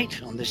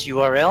website, on this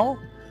URL,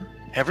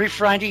 every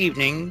Friday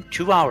evening,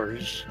 2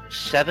 hours,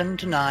 7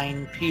 to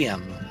 9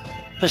 p.m.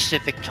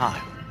 Pacific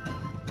Time.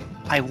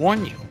 I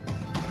warn you,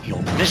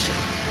 you'll miss it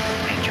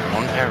at your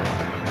own peril.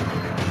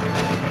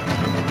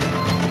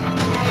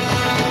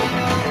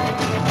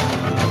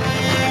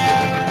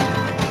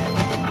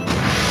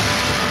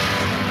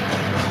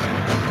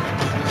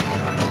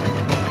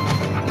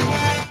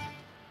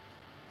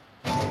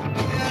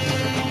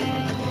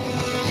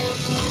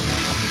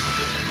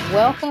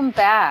 Welcome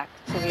back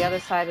to the other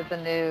side of the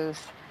news.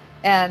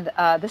 And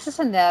this is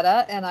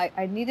Annetta, and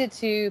I needed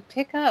to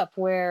pick up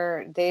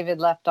where David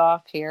left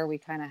off here. We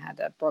kind of had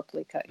to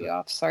abruptly cut you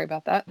off. Sorry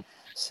about that.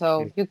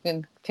 So you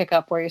can pick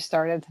up where you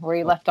started, where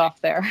you left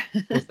off there.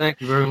 Well,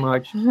 thank you very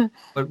much.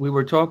 What we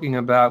were talking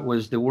about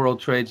was the World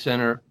Trade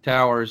Center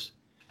towers,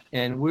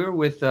 and we're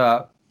with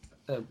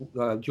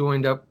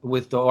joined up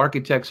with the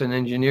architects and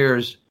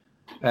engineers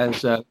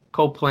as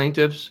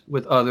co-plaintiffs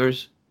with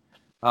others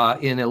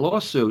in a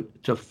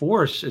lawsuit to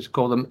force, it's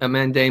called a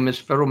mandamus,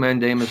 federal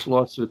mandamus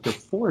lawsuit, to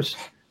force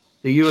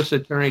the U.S.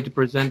 attorney to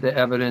present the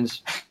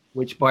evidence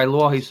which by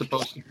law he's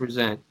supposed to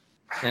present.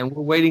 And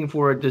we're waiting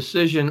for a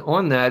decision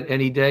on that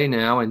any day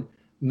now. And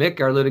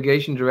Mick, our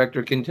litigation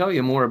director, can tell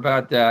you more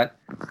about that.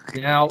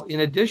 Now,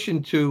 in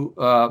addition to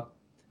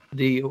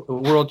the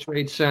World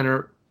Trade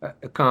Center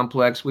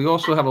complex, we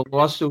also have a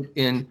lawsuit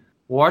in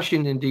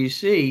Washington,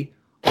 D.C.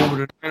 over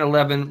the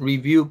 9/11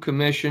 Review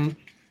Commission,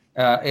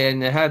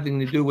 and having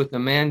to do with the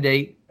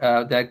mandate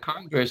that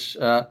Congress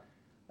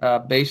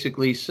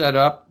basically set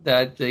up,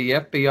 that the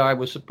FBI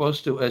was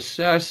supposed to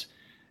assess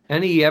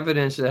any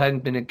evidence that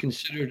hadn't been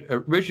considered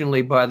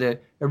originally by the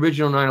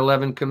original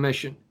 9/11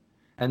 Commission.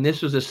 And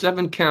this was a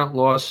 7-count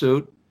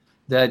lawsuit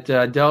that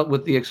dealt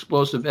with the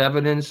explosive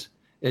evidence.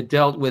 It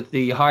dealt with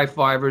the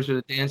high-fivers or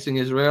the dancing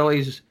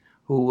Israelis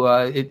who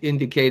it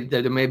indicated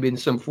that there may have been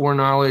some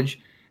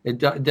foreknowledge. It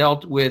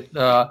dealt with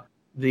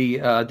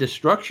the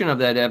destruction of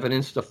that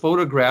evidence, the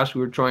photographs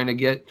we were trying to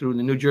get through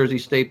the New Jersey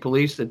State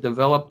Police that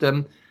developed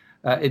them.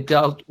 It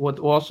dealt with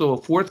also a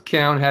 4th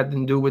count had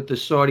to do with the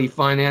Saudi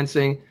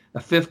financing, a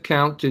 5th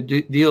count to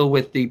deal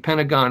with the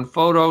Pentagon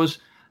photos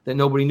that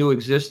nobody knew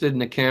existed,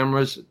 and the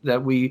cameras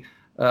that we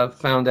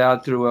found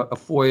out through a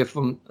FOIA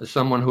from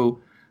someone who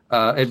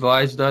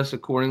advised us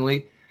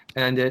accordingly.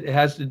 And it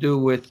has to do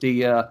with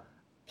the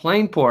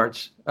plane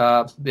parts.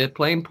 The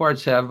plane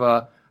parts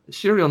have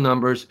serial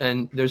numbers,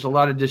 and there's a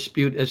lot of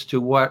dispute as to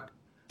what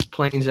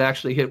planes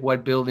actually hit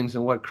what buildings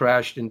and what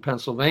crashed in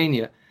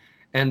Pennsylvania.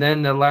 And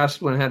then the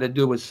last one had to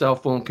do with cell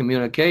phone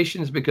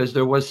communications, because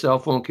there was cell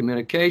phone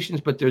communications,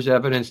 but there's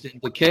evidence to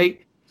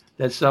indicate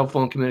that cell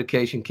phone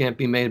communication can't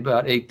be made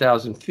about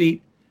 8,000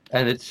 feet.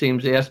 And it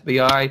seems the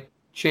FBI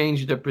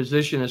changed their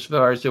position as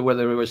far as to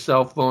whether it was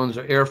cell phones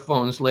or air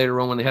phones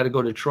later on when they had to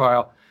go to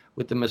trial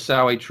with the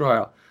Moussaoui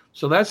trial.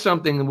 So that's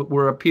something that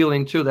we're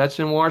appealing to. That's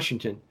in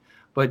Washington.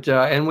 But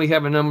and we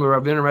have a number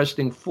of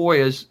interesting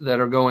FOIAs that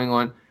are going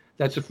on.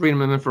 That's the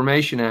Freedom of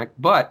Information Act.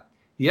 But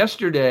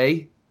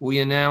yesterday, we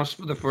announced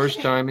for the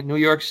first time in New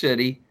York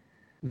City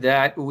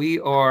that we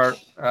are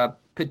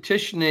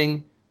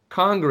petitioning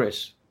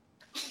Congress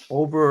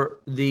over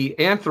the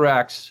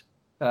anthrax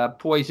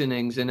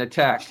poisonings and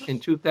attack. In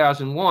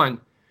 2001,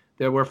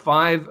 there were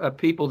 5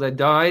 people that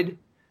died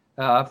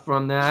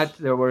from that.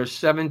 There were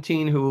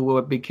 17 who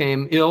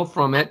became ill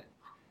from it.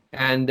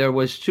 And there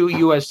was 2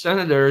 U.S.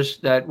 senators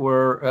that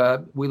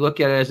were, we look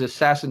at it as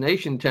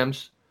assassination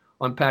attempts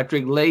on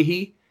Patrick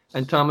Leahy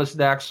and Thomas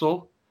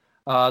Daxel.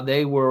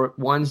 They were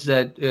ones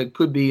that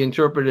could be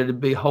interpreted to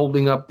be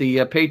holding up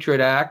the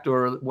Patriot Act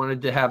or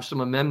wanted to have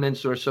some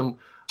amendments or some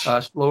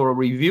slower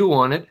review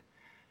on it.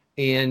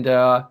 And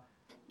at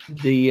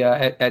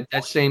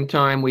that same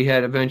time, we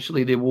had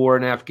eventually the war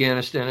in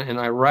Afghanistan and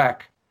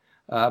Iraq.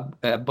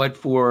 But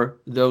for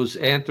those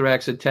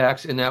anthrax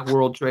attacks in that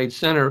World Trade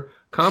Center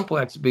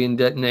complex being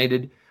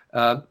detonated,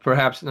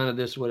 perhaps none of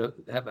this would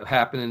have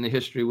happened, and the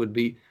history would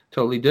be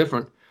totally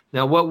different.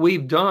 Now, what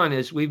we've done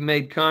is we've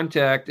made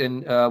contact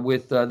and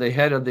with the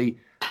head of the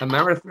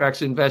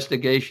Amerithrax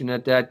investigation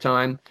at that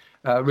time,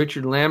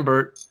 Richard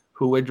Lambert,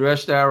 who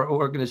addressed our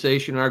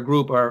organization, our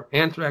group, our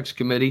anthrax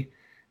committee,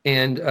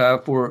 and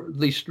for at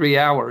least 3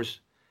 hours.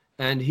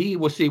 And he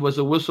was a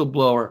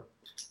whistleblower,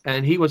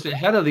 and he was the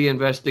head of the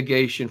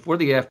investigation for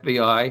the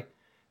FBI,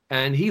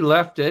 and he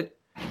left it.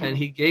 And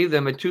he gave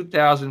them a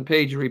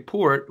 2,000-page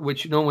report,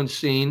 which no one's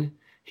seen.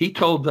 He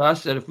told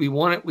us that if we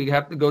want it, we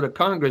have to go to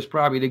Congress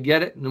probably to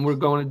get it, and we're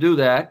going to do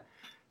that.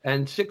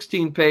 And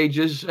 16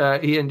 pages,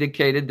 he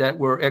indicated that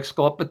were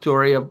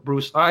exculpatory of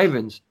Bruce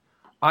Ivins.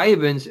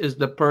 Ivins is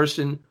the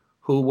person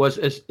who was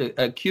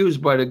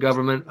accused by the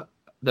government,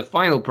 the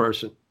final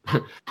person,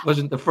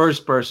 wasn't the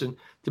first person,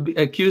 to be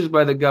accused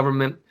by the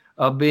government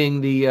of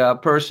being the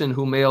person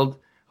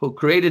who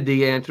created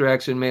the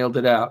anthrax and mailed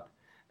it out.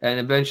 And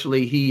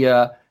eventually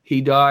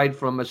he died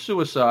from a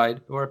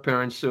suicide or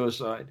apparent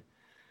suicide.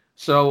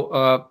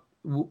 So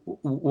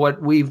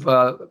what we've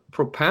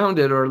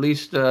propounded, or at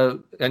least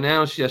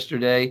announced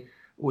yesterday,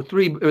 were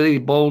 3 really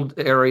bold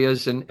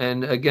areas. And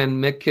again,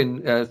 Mick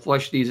can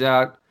flesh these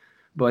out.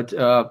 But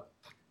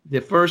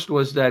The first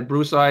was that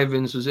Bruce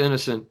Ivins was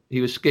innocent.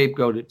 He was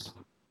scapegoated.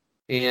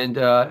 And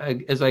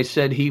as I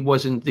said, he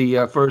wasn't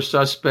the first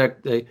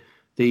suspect.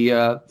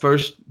 The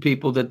first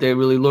people that they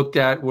really looked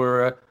at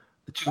were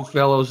the two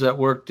fellows that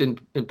worked in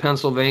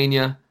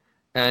Pennsylvania.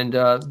 And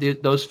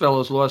those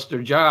fellows lost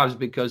their jobs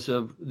because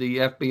of the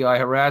FBI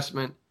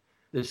harassment.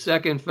 The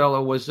second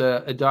fellow was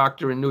a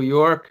doctor in New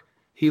York.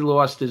 He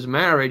lost his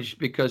marriage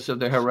because of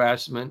the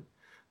harassment.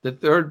 The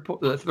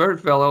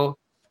third fellow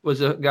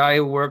was a guy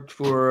who worked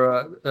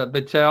for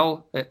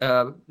Battelle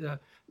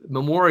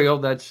Memorial.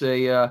 That's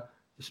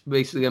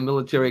basically a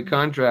military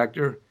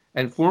contractor,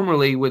 and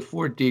formerly with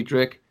Fort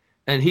Detrick.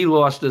 And he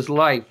lost his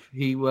life.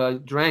 He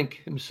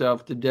drank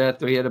himself to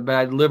death, or he had a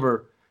bad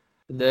liver.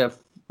 The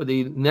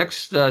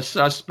next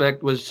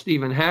suspect was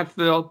Stephen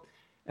Hatfield.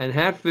 And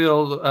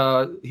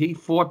Hatfield, he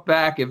fought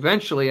back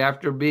eventually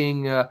after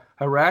being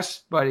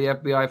harassed by the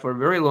FBI for a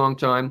very long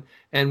time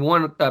and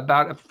won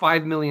about a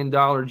 $5 million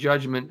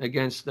judgment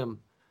against them,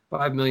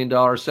 $5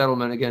 million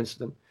settlement against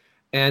them.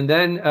 And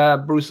then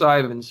Bruce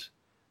Ivins.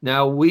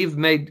 Now, we've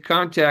made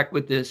contact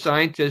with the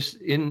scientists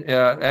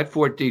at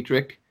Fort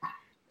Detrick,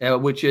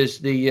 which is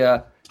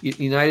the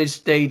United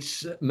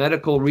States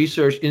Medical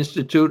Research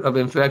Institute of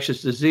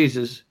Infectious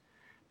Diseases.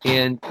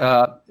 And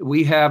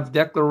we have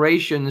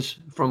declarations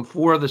from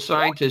 4 of the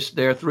scientists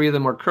there. 3 of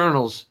them are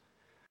colonels.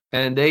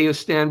 And they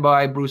stand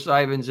by Bruce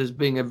Ivins as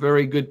being a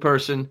very good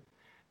person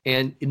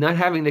and not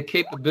having the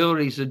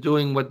capabilities of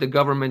doing what the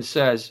government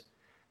says.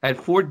 At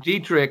Fort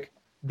Detrick,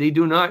 they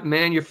do not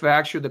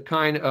manufacture the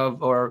kind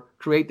of or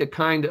create the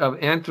kind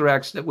of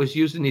anthrax that was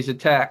used in these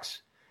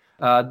attacks.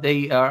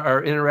 They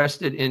are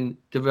interested in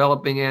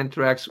developing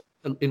anthrax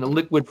in a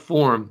liquid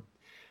form.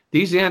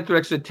 These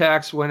anthrax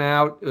attacks went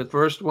out. The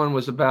first one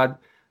was about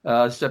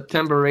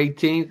September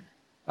 18th,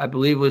 I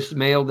believe, was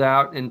mailed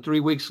out. And 3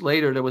 weeks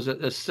later, there was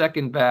a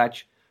second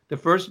batch. The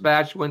first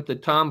batch went to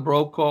Tom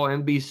Brokaw,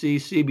 NBC,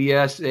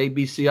 CBS,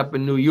 ABC up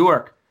in New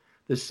York.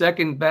 The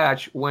second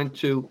batch went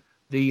to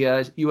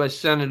the U.S.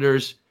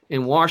 senators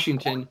in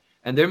Washington.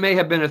 And there may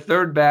have been a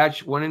third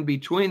batch, one in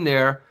between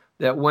there,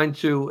 that went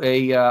to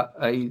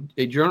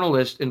a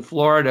journalist in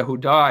Florida who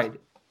died.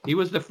 He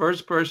was the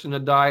first person to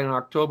die on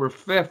October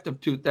 5th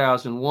of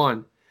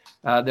 2001.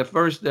 The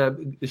first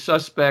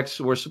suspects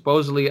were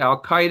supposedly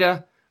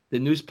Al-Qaeda. The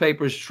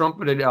newspapers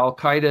trumpeted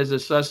Al-Qaeda as the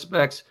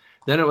suspects.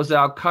 Then it was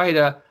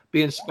Al-Qaeda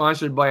being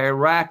sponsored by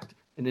Iraq,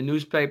 and the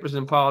newspapers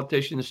and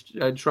politicians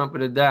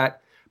trumpeted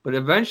that. But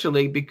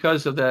eventually,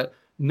 because of the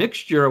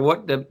mixture of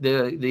what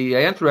the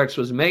anthrax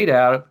was made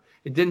out of,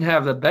 it didn't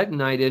have the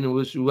bentonite in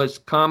it. It was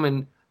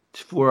common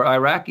for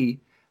Iraqi,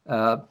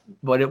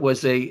 but it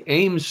was a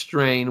Ames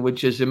strain,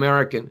 which is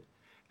American.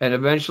 And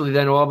eventually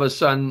then all of a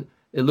sudden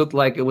it looked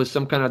like it was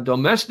some kind of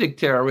domestic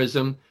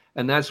terrorism,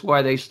 and that's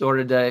why they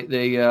started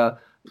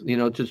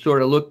to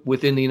sort of look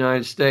within the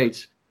United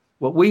States.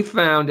 What we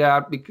found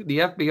out, the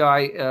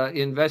FBI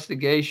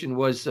investigation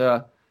was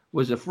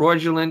a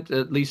fraudulent,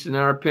 at least in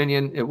our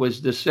opinion. It was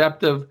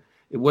deceptive.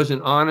 It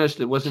wasn't honest.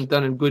 It wasn't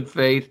done in good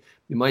faith.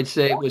 You might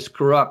say it was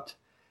corrupt.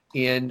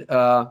 And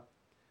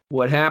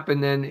what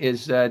happened then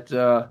is that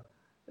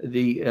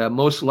the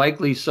most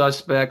likely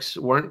suspects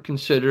weren't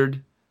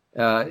considered,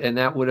 and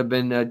that would have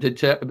been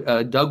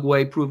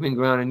Dugway Proving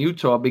Ground in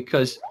Utah,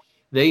 because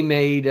they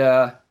made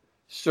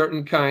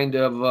certain kind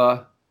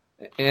of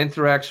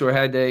anthrax, or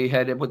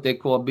had what they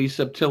call B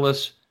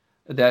subtilis,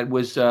 that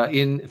was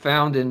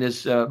found in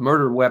this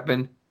murder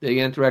weapon, the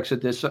anthrax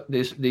that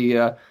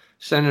the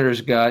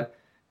senators got,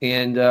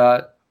 and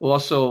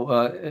also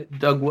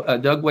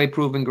Dugway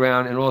Proving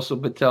Ground, and also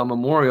Battelle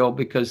Memorial,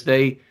 because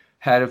they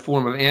had a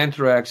form of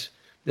anthrax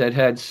that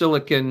had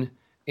silicon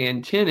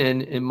and tin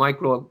in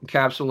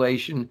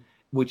microencapsulation,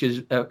 which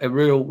is a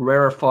real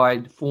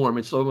rarefied form.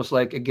 It's almost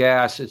like a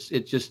gas.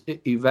 It just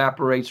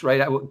evaporates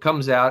right out. It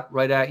comes out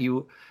right at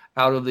you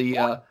out of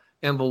the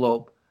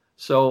envelope.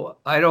 So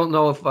I don't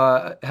know if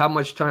how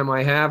much time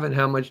I have and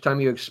how much time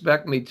you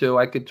expect me to.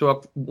 I could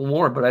talk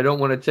more, but I don't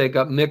want to take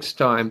up Mick's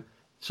time.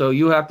 So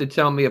you have to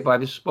tell me if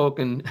I've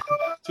spoken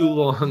too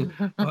long.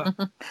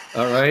 All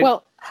right.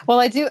 Well,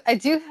 I do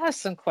have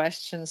some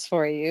questions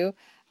for you.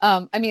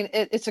 I mean,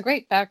 it's a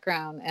great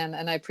background,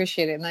 and I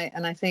appreciate it.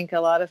 And I think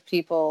a lot of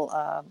people,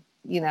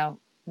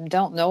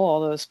 don't know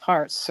all those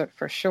parts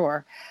for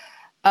sure.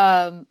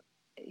 There's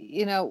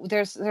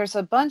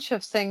a bunch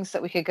of things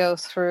that we could go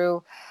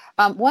through.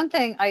 One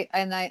thing,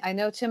 I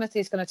know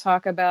Timothy's going to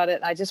talk about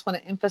it. I just want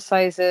to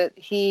emphasize it.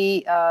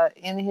 He,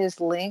 in his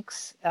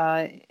links,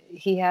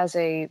 he has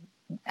a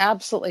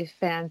absolutely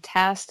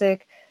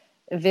fantastic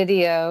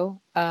video.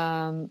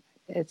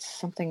 It's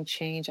something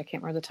changed. I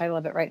can't remember the title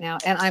of it right now.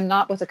 And I'm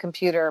not with a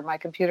computer. My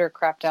computer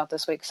crapped out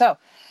this week, so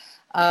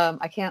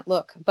I can't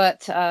look.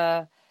 But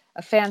a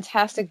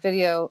fantastic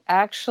video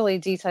actually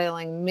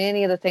detailing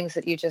many of the things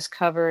that you just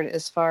covered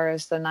as far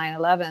as the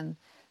 9/11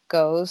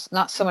 goes.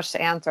 Not so much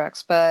the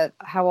anthrax, but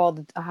how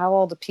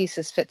all the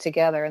pieces fit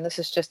together. And this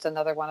is just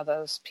another one of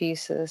those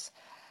pieces.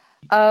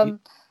 I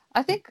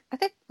think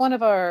one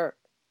of our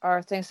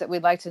are things that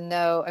we'd like to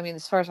know. I mean,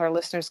 as far as our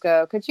listeners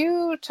go, could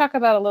you talk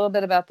about a little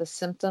bit about the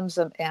symptoms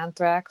of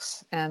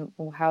anthrax and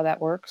how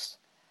that works?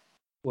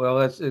 Well,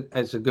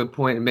 that's a good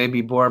point, and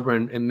maybe Barbara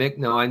and Mick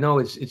know. I know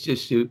it's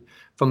just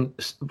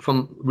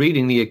from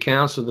reading the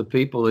accounts of the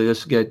people, they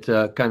just get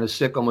kind of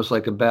sick, almost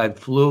like a bad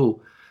flu,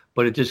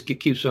 but it just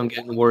keeps on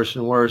getting worse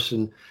and worse.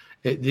 And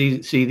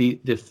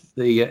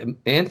the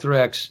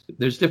anthrax,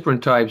 there's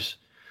different types.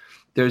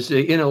 There's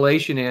the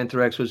inhalation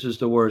anthrax, which is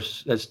the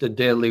worst. That's the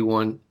deadly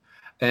one,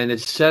 and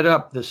it's set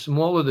up. The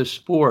smaller the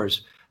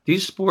spores,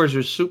 these spores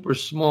are super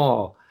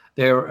small.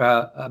 They're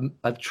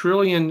a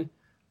trillion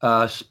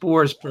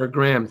spores per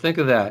gram. Think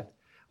of that.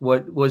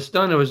 What was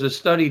done, there was a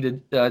study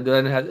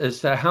done as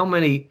to how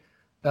many,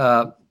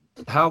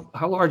 how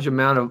large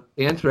amount of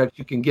anthrax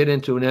you can get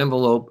into an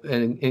envelope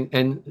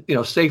and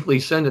safely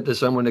send it to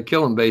someone to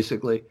kill them,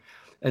 basically.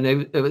 And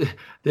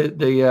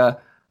the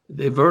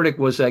verdict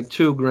was like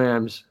 2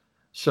 grams.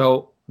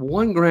 So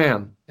 1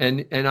 gram,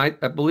 and I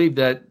believe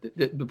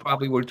that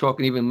probably we're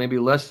talking even maybe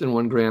less than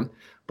 1 gram,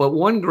 but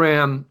 1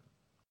 gram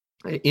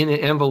in an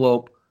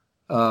envelope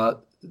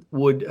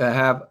would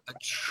have a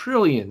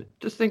trillion.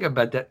 Just think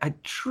about that, a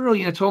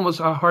trillion. It's almost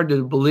hard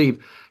to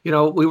believe. We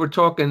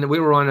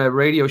were on a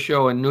radio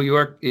show in New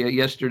York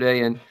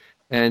yesterday,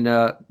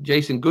 and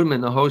Jason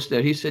Goodman, the host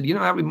there, he said,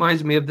 that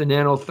reminds me of the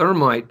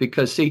nanothermite,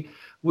 because see,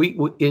 we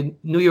in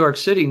New York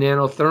City,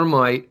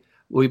 nanothermite,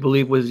 we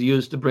believe, was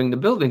used to bring the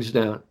buildings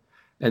down.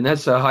 And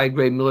that's a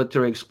high-grade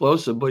military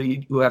explosive, but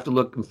you have to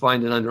look and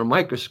find it under a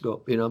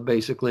microscope.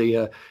 Basically,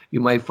 you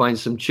might find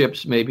some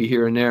chips maybe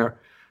here and there.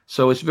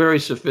 So it's very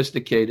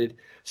sophisticated.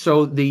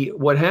 So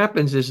what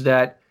happens is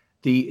that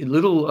the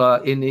little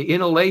in the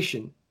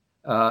inhalation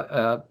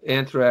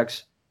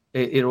anthrax,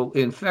 it'll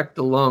infect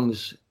the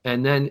lungs,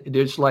 and then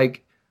there's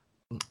like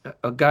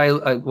a guy,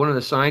 one of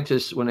the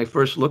scientists, when they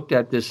first looked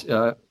at this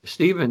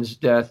Stevens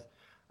death,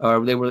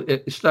 they were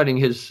studying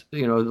his,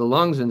 the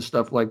lungs and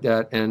stuff like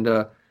that, and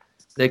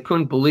they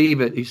couldn't believe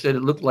it. He said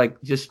it looked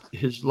like just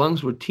his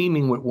lungs were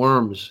teeming with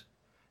worms.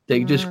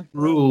 They just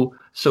grew,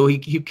 so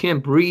you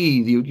can't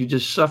breathe. You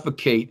just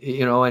suffocate,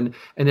 and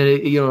then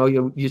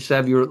you just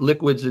have your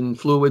liquids and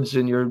fluids,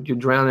 and you're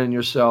drowning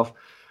yourself.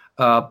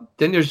 Then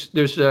there's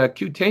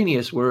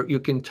cutaneous, where you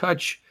can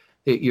touch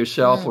it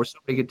yourself, or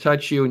somebody can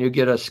touch you, and you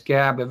get a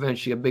scab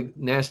eventually, a big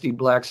nasty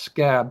black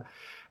scab.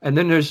 And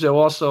then there's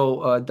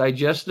also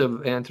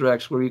digestive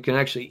anthrax, where you can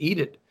actually eat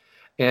it.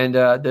 And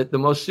the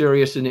most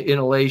serious in the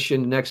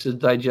inhalation, next is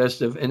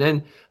digestive. And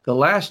then the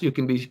last, you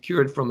can be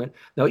cured from it.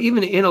 Now,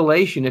 even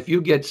inhalation, if you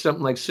get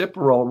something like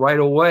Ciparol right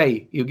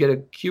away, you get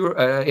a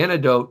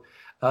antidote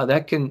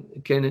that can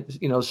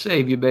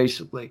save you,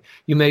 basically.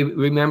 You may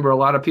remember a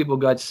lot of people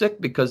got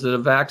sick because of the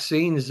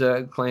vaccines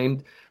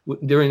claimed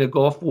during the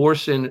Gulf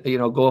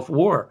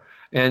War,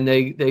 and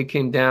they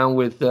came down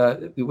with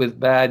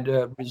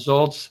bad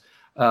results.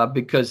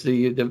 Because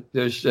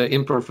there's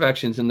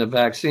imperfections in the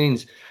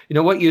vaccines.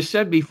 What you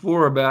said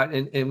before about,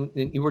 and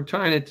you were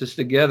tying it just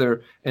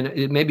together, and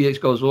maybe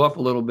it goes off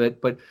a little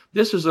bit, but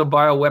this is a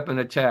bioweapon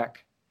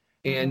attack.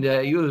 And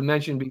you had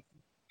mentioned before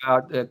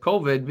about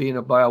COVID being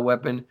a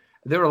bioweapon.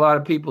 There are a lot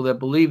of people that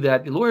believe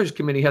that. The Lawyers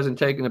Committee hasn't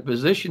taken a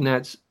position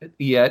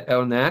yet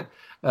on that,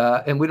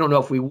 and we don't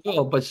know if we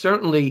will, but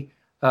certainly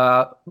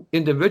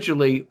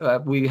individually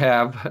we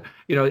have,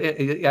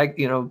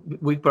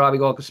 we probably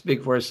all can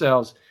speak for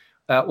ourselves.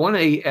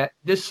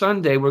 This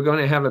Sunday, we're going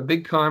to have a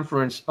big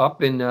conference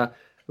up in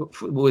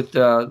with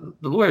the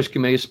Lawyers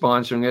Committee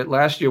sponsoring it.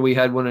 Last year, we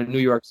had one in New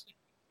York City.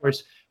 Of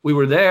course, we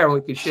were there and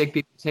we could shake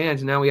people's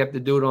hands. Now we have to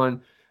do it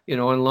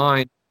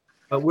online.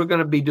 But we're going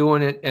to be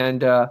doing it,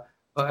 and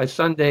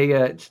Sunday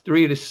it's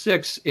 3 to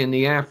 6 in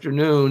the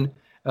afternoon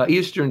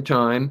Eastern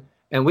time.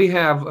 And we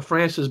have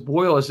Francis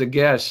Boyle as a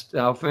guest.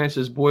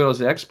 Francis Boyle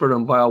is an expert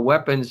on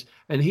bioweapons,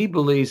 and he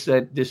believes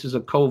that this is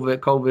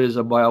COVID is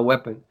a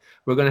bioweapon.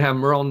 We're going to have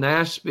Merle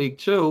Nash speak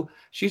too.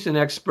 She's an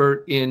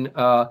expert in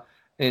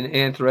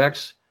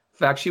anthrax. In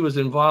fact, she was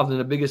involved in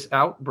the biggest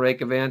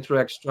outbreak of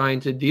anthrax, trying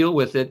to deal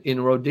with it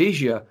in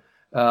Rhodesia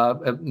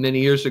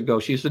many years ago.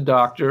 She's a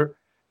doctor,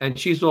 and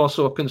she's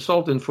also a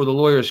consultant for the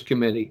Lawyers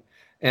Committee.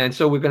 And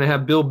so we're going to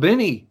have Bill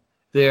Binney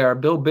there.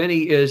 Bill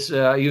Binney is,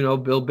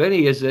 Bill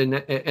Binney is an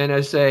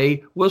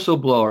NSA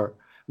whistleblower.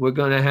 We're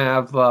going to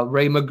have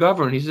Ray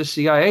McGovern. He's a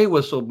CIA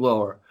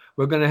whistleblower.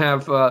 We're going to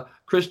have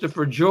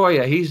Christopher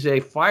Gioia. He's a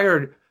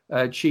fire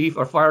chief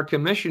or fire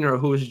commissioner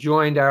who has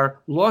joined our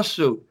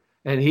lawsuit,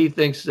 and he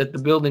thinks that the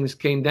buildings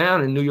came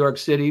down in New York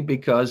City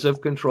because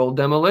of controlled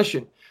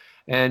demolition.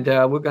 And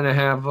we're going to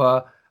have,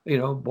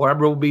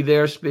 Barbara will be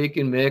there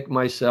speaking, Mick,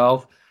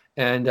 myself,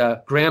 and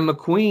Graham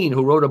McQueen,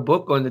 who wrote a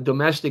book on the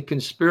domestic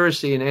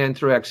conspiracy in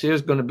anthrax,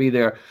 is going to be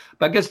there.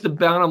 But I guess the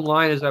bottom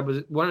line is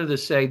wanted to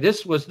say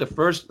this was the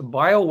first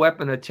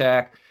bioweapon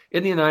attack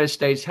in the United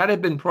States. Had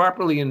it been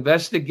properly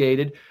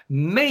investigated,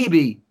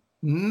 maybe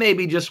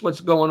just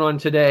what's going on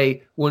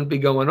today wouldn't be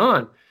going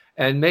on.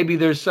 And maybe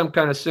there's some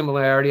kind of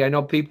similarity. I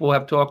know people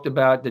have talked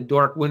about the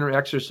dark winter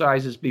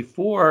exercises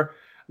before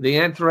the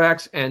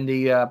anthrax and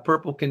the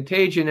purple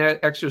contagion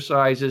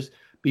exercises,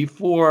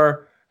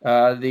 before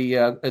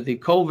the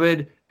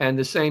COVID, and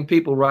the same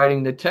people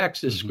writing the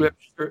text, the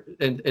scripture,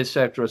 and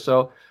etc.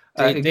 So,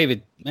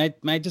 David, may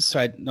I just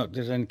try not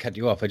to cut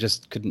you off? I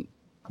just couldn't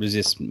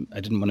resist.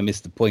 I didn't want to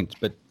miss the point,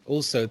 but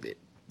also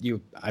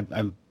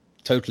I'm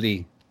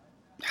totally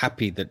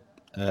happy that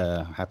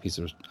happy is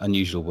an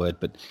unusual word,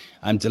 but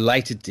I'm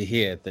delighted to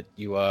hear that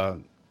you are,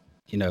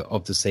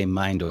 of the same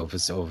mind, or of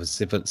a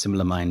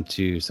similar mind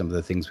to some of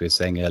the things we were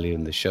saying earlier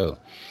in the show.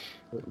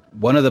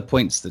 One of the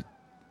points that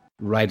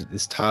right at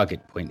this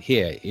target point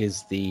here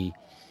is the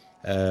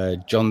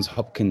Johns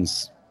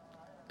Hopkins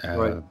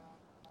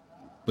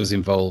was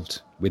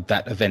involved with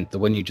that event, the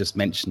one you just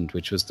mentioned,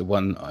 which was the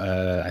one,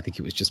 I think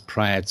it was just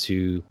prior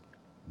to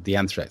the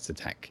anthrax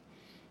attack.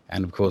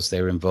 And of course,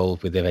 they were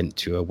involved with Event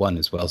 201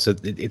 as well. So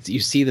you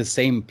see the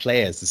same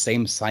players, the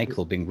same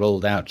cycle being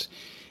rolled out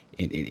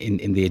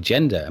in the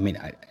agenda. I mean,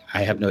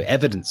 I have no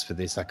evidence for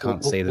this. I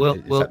can't say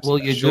that. Well,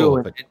 you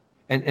sure, do.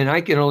 And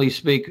I can only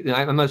speak.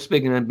 I'm not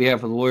speaking on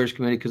behalf of the Lawyers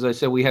Committee, because I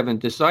said we haven't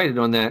decided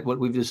on that. What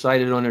we've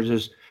decided on is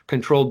this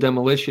controlled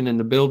demolition in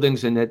the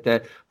buildings, and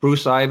that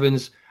Bruce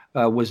Ivans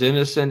was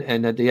innocent,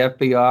 and that the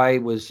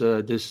FBI was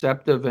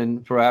deceptive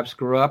and perhaps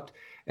corrupt,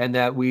 and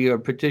that we are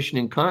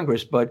petitioning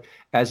Congress. But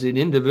as an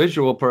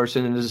individual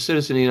person and as a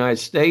citizen of the United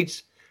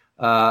States,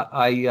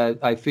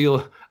 I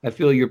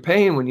feel your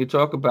pain when you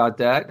talk about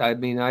that. I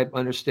mean, I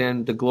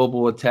understand the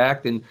global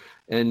attack and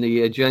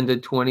the Agenda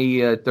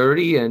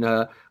 2030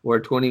 and or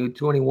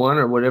 2021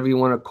 or whatever you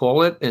want to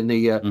call it, and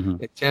the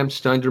attempts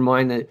to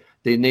undermine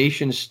the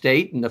nation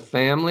state and the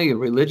family and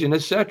religion,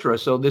 etc.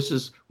 So this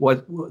is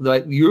what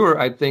you're,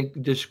 I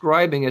think,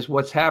 describing as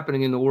what's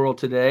happening in the world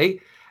today.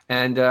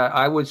 And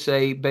I would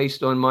say,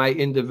 based on my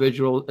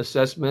individual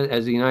assessment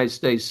as a United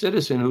States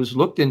citizen who's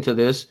looked into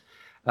this,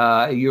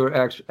 you're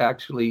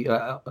actually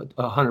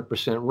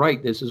 100%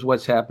 right. This is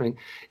what's happening.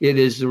 It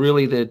is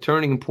really the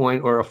turning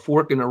point or a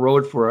fork in the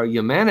road for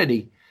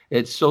humanity.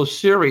 It's so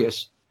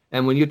serious.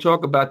 And when you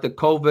talk about the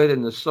COVID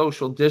and the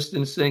social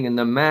distancing and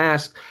the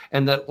mask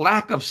and the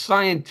lack of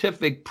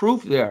scientific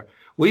proof there,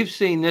 we've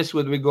seen this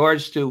with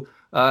regards to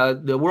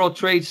the World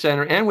Trade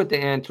Center and with the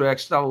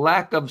anthrax, the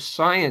lack of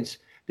science.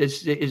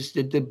 This is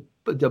the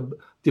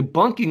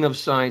debunking of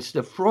science,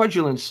 the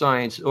fraudulent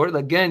science, or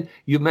again,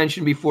 you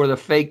mentioned before, the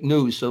fake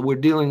news. So we're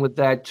dealing with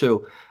that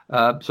too.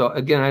 So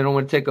again, I don't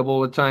want to take up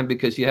all the time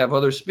because you have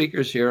other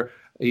speakers here.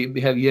 You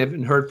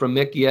haven't heard from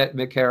Mick yet,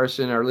 Mick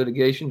Harrison, our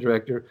litigation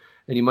director,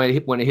 and you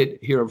might want to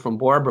hear from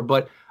Barbara.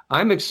 But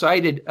I'm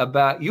excited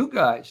about you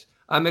guys.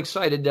 I'm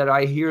excited that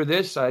I hear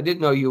this. I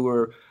didn't know you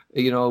were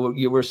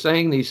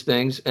saying these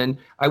things, and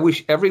I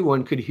wish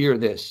everyone could hear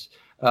this.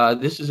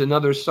 This is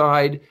another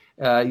side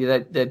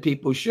that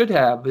people should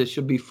have. This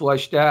should be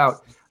fleshed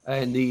out,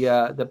 and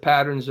the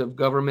patterns of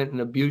government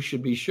and abuse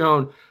should be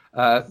shown.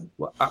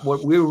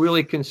 What we're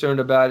really concerned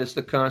about is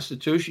the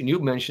Constitution. You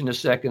mentioned the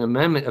Second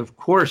Amendment. Of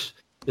course,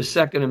 the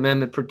Second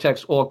Amendment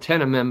protects all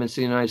 10 amendments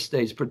in the United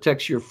States,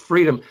 protects your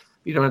freedom. If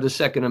you don't have the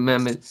Second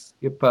Amendment,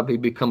 you probably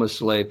become a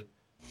slave.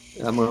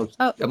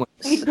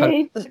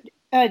 Hey,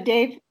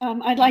 Dave,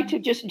 I'd like to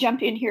just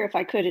jump in here if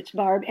I could. It's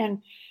Barb.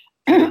 And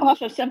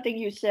also something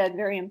you said,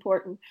 very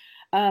important.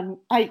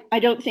 I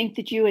don't think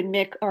that you and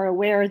Mick are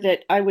aware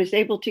that I was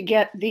able to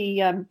get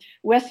the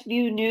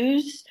Westview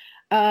News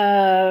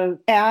ad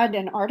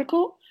and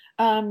article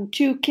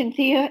to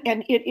Cynthia,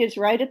 and it is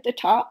right at the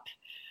top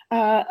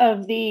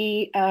of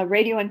the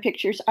radio and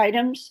pictures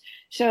items.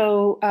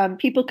 So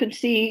people can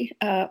see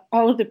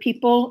all of the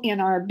people in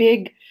our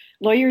big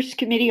Lawyers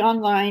Committee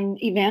online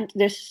event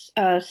this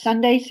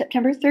Sunday,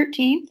 September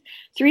 13th,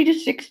 3 to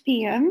 6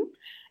 p.m.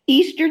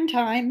 Eastern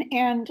Time.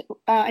 And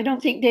I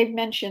don't think Dave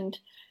mentioned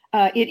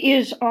it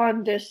is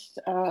on this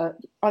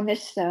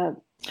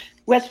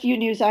Westview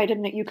News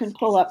item that you can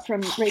pull up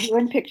from radio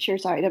and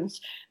pictures items.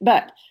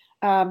 But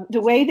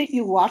the way that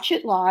you watch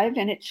it live,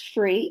 and it's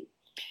free,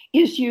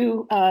 is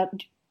you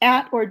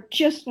at or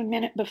just a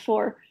minute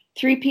before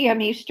 3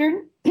 p.m.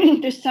 Eastern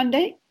this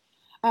Sunday,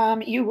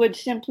 you would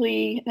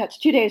simply, that's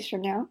 2 days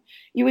from now,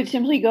 you would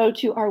simply go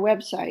to our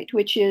website,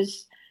 which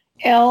is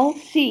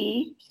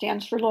LC,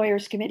 stands for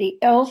Lawyers Committee,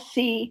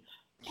 LC4,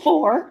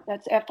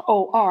 that's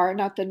FOR,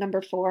 not the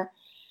number 4,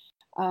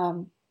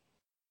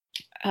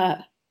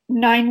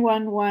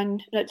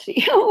 911, let's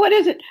see, what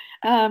is it?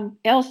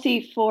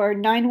 LC4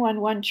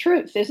 911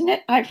 Truth, isn't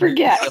it? I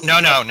forget.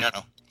 No.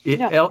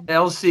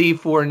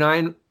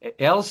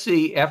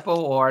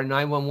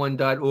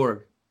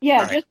 LCFOR911.org.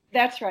 Yeah, right.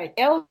 That's right.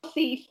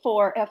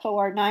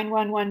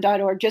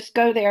 LC4FOR911.org. Just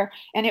go there,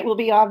 and it will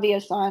be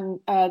obvious on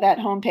that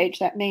homepage,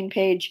 that main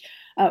page,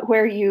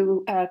 where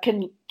you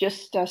can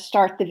just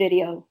start the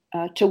video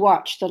to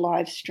watch the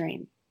live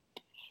stream.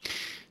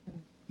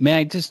 May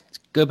I just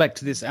go back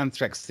to this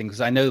anthrax thing,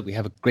 because I know that we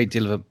have a great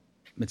deal of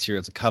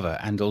material to cover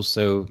and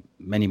also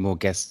many more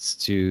guests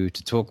to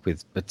talk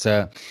with. But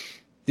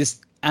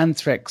this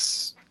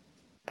anthrax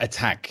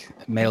attack,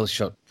 mail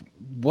shot,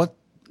 what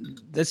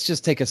let's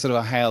just take a sort of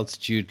a high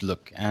altitude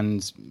look,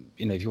 and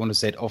if you want to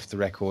say it off the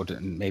record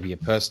and maybe a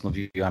personal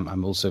view,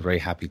 I'm also very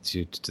happy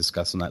to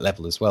discuss on that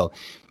level as well.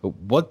 But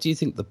what do you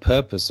think the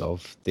purpose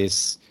of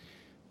this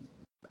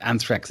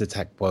anthrax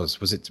attack was?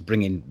 Was it to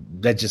bring in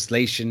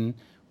legislation?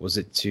 Was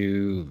it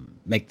to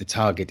make the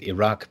target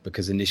Iraq?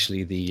 Because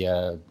initially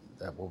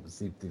what was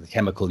the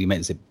chemical you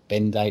meant? Is it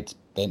bentonite?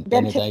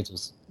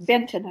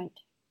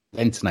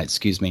 Bentonite,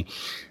 excuse me.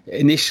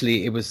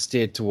 Initially, it was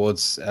steered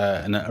towards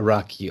an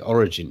Iraqi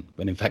origin,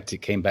 when in fact it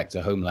came back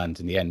to homeland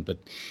in the end. But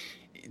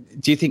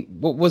do you think,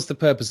 what was the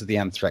purpose of the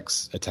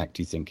anthrax attack,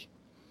 do you think?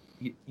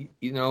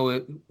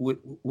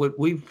 What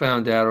we've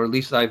found out, or at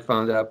least I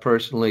found out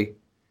personally,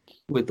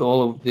 with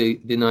all of the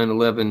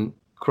 9/11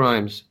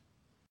 crimes,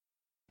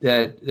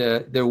 that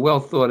they're well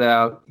thought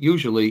out,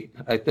 usually,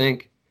 I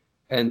think,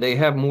 and they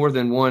have more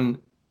than one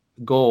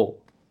goal.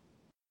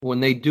 When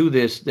they do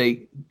this,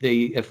 they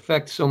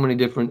affect so many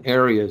different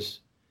areas.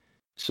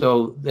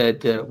 So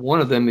that one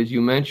of them, as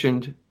you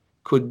mentioned,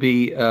 could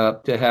be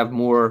to have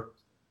more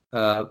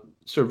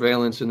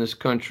surveillance in this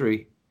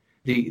country.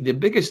 The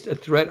biggest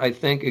threat, I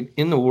think,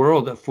 in the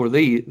world for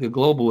the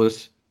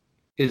globalists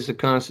is the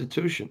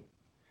Constitution.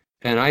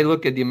 And I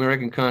look at the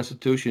American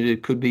Constitution,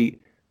 it could be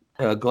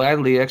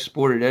gladly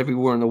exported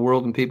everywhere in the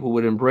world and people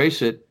would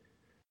embrace it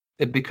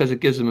because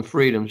it gives them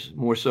freedoms,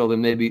 more so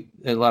than maybe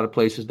in a lot of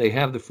places they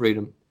have the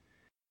freedom.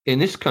 In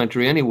this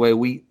country,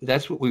 anyway,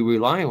 that's what we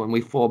rely on.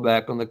 We fall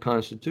back on the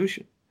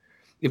Constitution.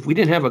 If we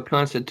didn't have a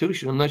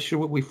Constitution, I'm not sure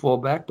what we fall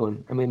back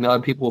on. I mean, a lot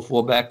of people will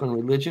fall back on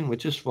religion,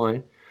 which is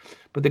fine.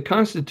 But the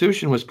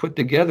Constitution was put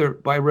together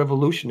by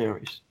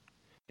revolutionaries.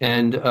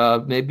 And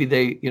maybe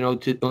they,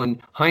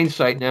 on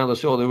hindsight now, they'll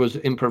say, there was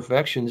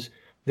imperfections.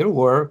 There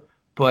were.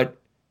 But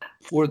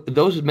for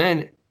those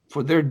men,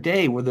 for their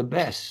day, were the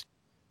best.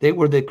 They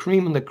were the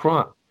cream of the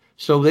crop.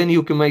 So then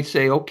you might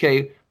say,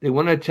 okay, they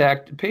want to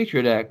attack the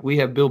Patriot Act. We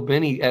have Bill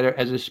Binney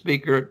as a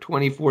speaker,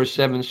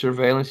 24/7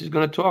 surveillance. He's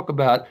going to talk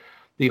about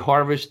the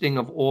harvesting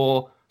of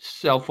all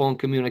cell phone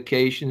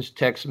communications,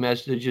 text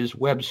messages,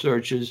 web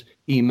searches,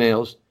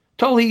 emails.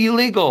 Totally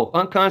illegal,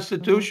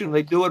 unconstitutional.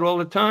 They do it all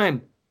the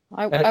time.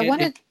 I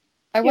wanted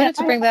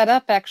to bring that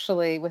up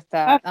actually with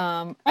that.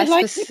 I'd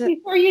like to,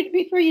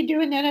 before you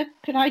do, Annette,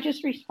 could I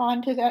just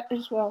respond to that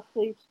as well,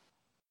 please?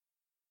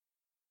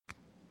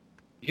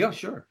 Yeah,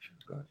 sure.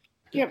 Go ahead.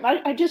 Yeah,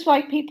 I'd just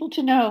like people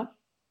to know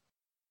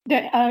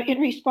that in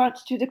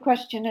response to the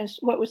question as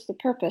what was the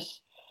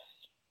purpose,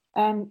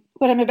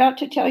 what I'm about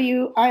to tell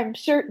you, I'm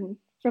certain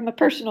from a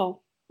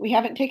personal, we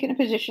haven't taken a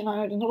position on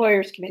it in the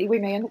Lawyers Committee. We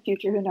may in the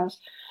future, who knows.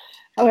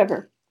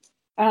 However,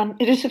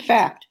 it is a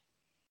fact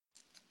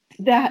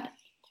that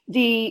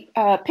the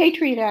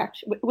Patriot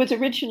Act was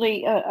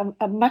originally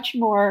a much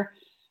more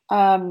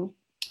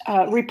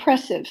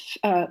repressive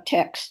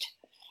text.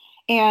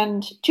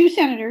 And two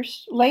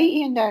senators,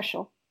 Leahy and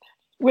Daschle,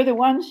 were the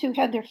ones who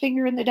had their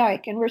finger in the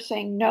dike and were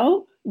saying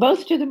no,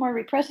 both to the more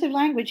repressive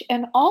language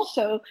and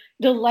also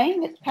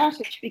delaying its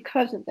passage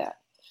because of that.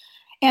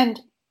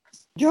 And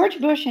George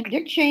Bush and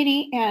Dick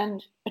Cheney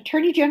and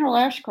Attorney General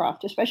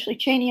Ashcroft, especially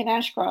Cheney and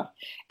Ashcroft,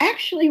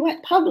 actually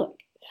went public.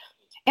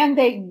 And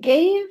they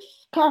gave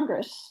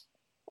Congress,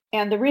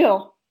 and the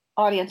real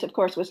audience, of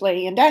course, was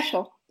Leahy and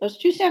Daschle, those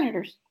two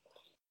senators.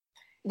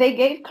 They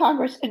gave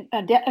Congress an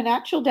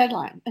actual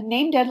deadline, a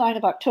named deadline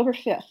of October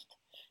 5th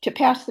to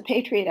pass the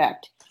Patriot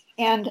Act,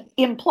 and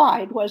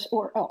implied was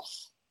or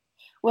else.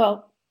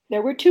 Well,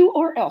 there were two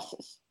or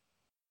elses.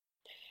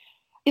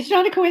 It's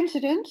not a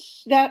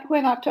coincidence that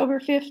when October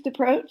 5th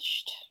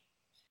approached,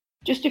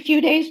 just a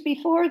few days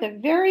before, the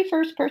very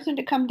first person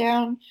to come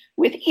down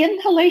with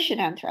inhalation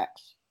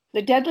anthrax,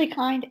 the deadly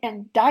kind,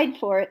 and died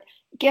for it,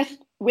 guess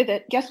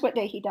what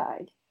day he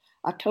died?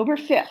 October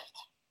 5th.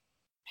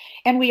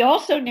 And we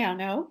also now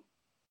know,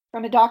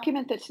 from a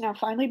document that's now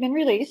finally been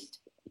released,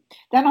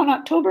 that on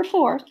October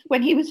 4th,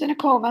 when he was in a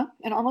coma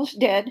and almost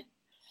dead,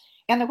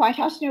 and the White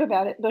House knew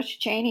about it, Bush,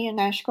 Cheney, and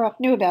Ashcroft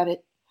knew about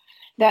it,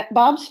 that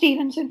Bob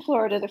Stevens in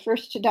Florida, the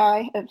first to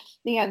die of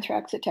the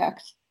anthrax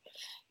attacks,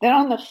 that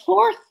on the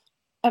 4th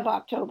of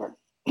October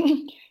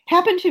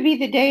happened to be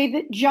the day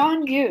that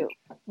John Yoo,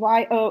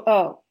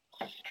 Y-O-O,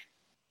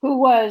 who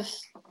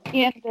was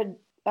in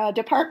the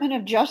Department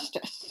of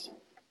Justice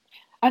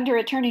under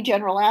Attorney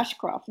General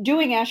Ashcroft,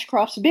 doing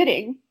Ashcroft's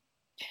bidding,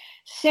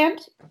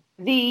 sent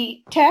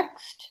the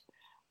text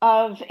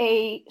of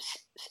a,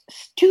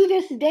 to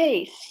this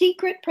day,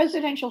 secret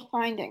presidential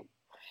finding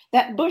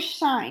that Bush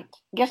signed.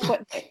 Guess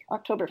what day?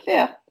 October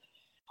 5th.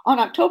 On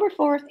October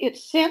 4th,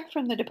 it's sent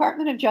from the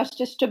Department of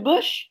Justice to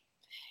Bush,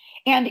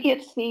 and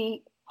it's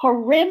the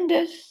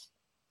horrendous,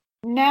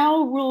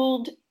 now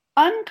ruled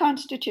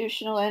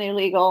unconstitutional and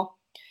illegal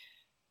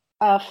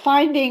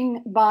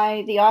finding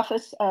by the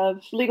Office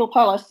of Legal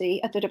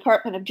Policy at the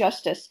Department of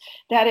Justice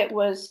that it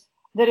was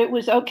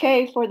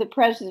okay for the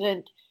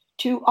president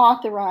to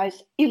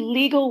authorize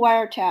illegal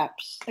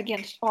wiretaps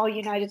against all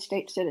United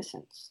States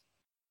citizens.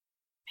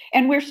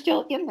 And we're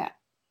still in that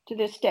to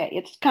this day.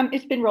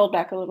 It's been rolled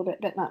back a little bit,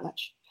 but not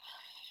much.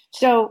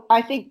 So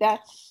I think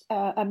that's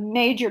a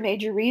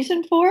major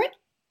reason for it.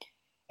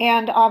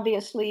 And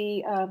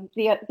obviously,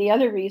 the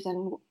other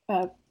reason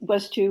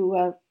was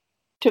to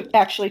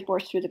actually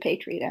force through the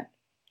Patriot Act,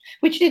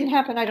 which didn't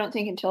happen, I don't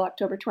think, until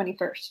October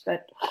 21st.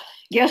 But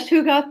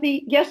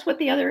guess what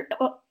the other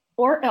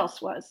or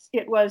else was?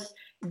 It was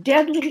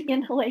deadly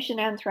inhalation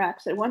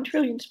anthrax at 1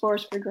 trillion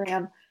spores per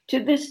gram.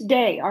 To this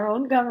day, our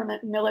own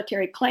government and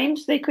military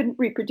claims they couldn't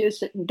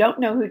reproduce it and don't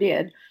know who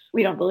did.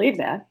 We don't believe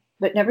that.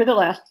 But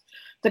nevertheless,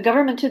 the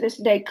government to this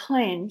day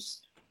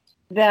claims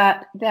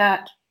that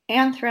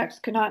anthrax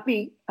cannot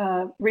be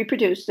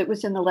reproduced. That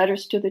was in the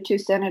letters to the 2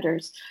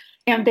 senators.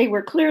 And they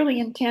were clearly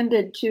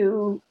intended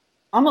to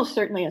almost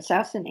certainly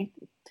assassinate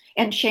them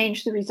and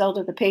change the result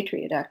of the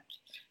Patriot Act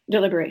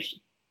deliberation.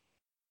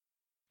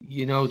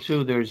 You know,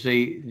 too, there's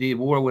the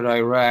war with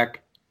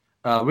Iraq.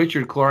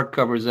 Richard Clark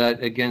covers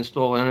that, Against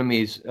All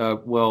Enemies.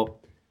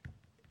 Well,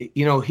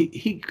 you know,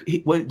 he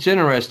what's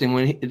interesting,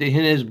 in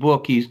his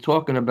book, he's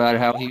talking about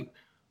how he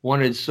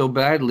wanted so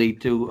badly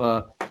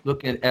to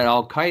look at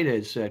Al-Qaeda,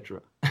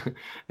 etc.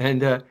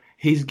 And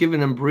he's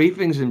giving them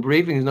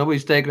briefings.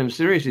 Nobody's taking him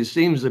seriously,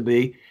 seems to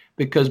be,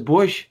 because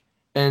Bush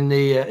and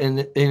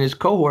his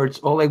cohorts,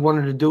 all they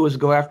wanted to do was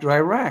go after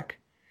Iraq.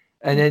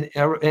 And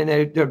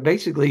they're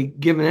basically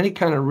given any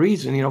kind of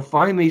reason, you know,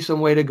 find me some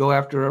way to go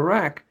after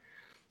Iraq.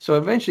 So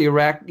eventually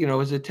Iraq, you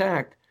know, is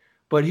attacked.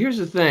 But here's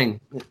the thing.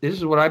 This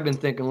is what I've been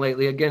thinking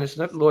lately. Again, it's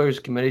not the lawyers'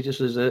 committee,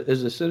 just as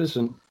a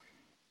citizen,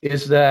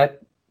 is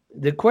that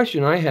the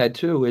question I had,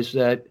 too, is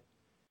that,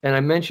 and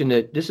I mentioned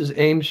it, this is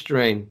AIM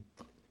strain.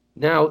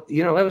 Now,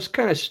 you know, that was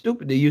kind of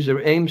stupid to use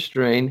an AIM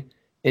strain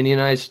in the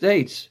United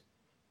States,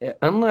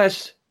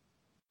 unless,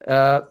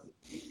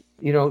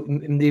 you know,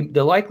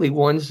 the likely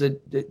ones that,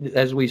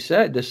 as we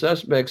said, the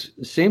suspects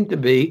seem to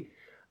be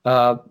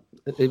a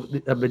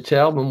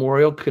Battelle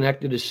Memorial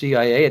connected to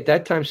CIA. At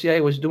that time,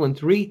 CIA was doing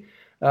 3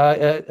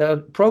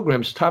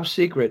 programs, top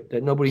secret,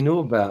 that nobody knew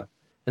about,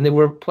 and they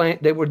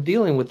were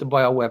dealing with the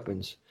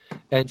bioweapons.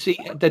 And see,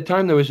 at that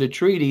time, there was a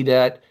treaty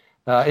that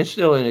is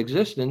still in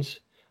existence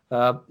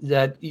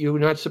that you're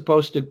not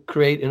supposed to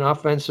create an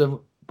offensive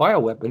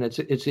bioweapon.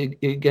 It's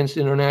against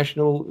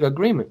international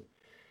agreement.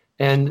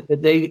 And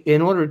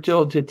in order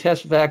to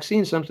test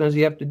vaccines, sometimes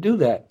you have to do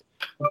that.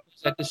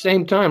 At the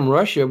same time,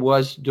 Russia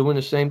was doing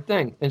the same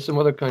thing, and some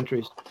other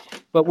countries.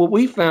 But what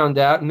we found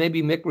out, and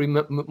maybe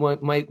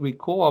Mick might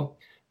recall,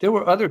 there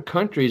were other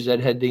countries that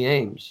had the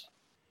aims.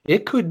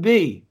 It could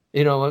be,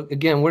 you know,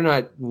 again, we're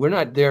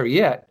not there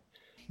yet,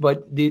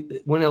 but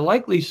when a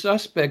likely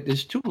suspect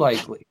is too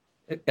likely,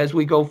 as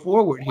we go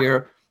forward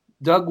here,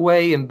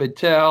 Dugway and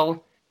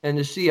Battelle and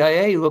the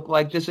CIA look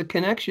like there's a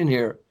connection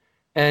here.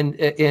 And,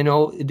 you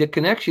know, the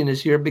connection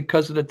is here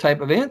because of the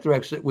type of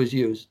anthrax that was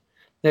used.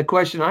 The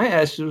question I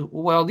asked is,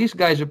 well, these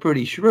guys are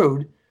pretty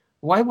shrewd.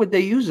 Why would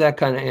they use that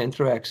kind of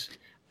anthrax?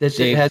 That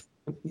has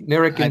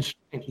American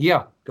strength?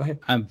 Yeah, go ahead.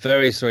 I'm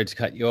very sorry to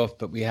cut you off,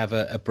 but we have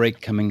a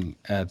break coming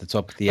at the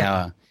top of the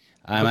hour.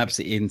 I'm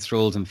absolutely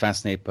enthralled and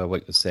fascinated by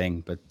what you're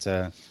saying, but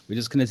we're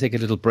just going to take a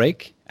little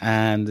break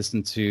and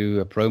listen to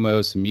a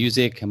promo, some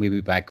music, and we'll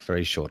be back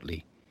very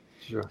shortly.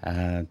 Sure.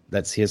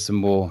 Let's hear some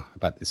more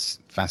about this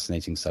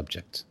fascinating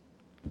subject.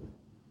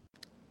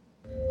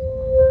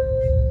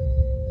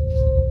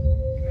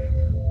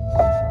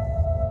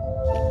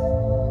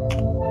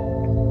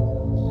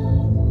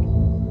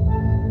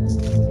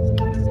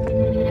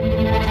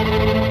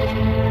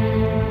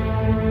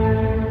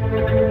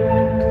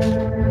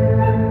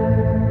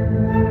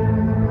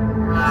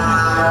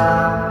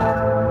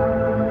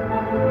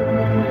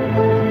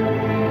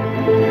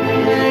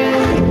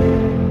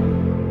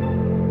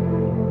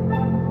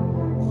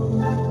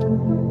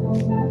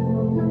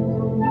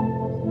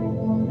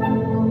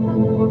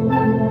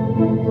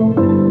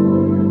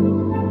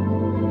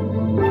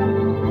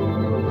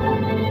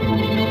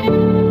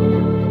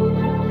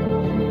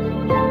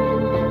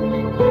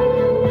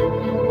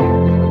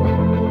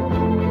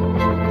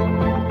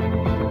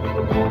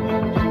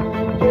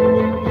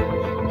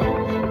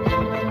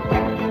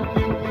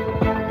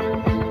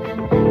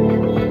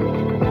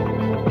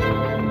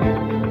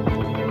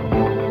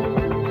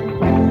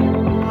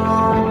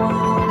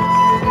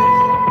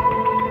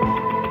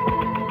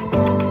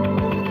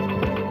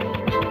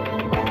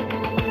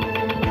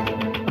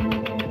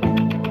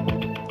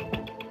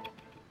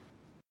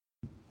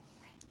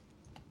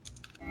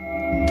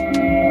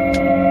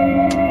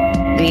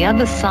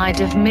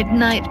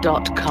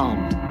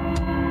 othersideofmidnight.com.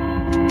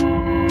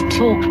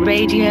 Talk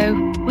radio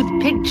with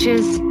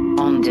pictures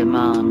on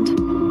demand.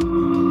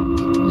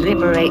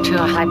 Liberate your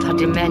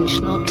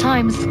hyperdimensional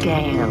time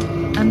scale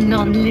and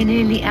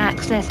non-linearly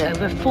access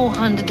over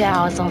 400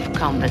 hours of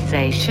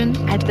conversation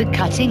at the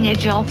cutting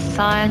edge of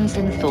science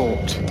and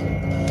thought.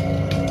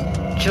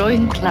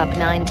 Join Club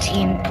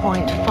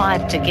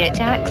 19.5 to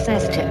get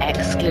access to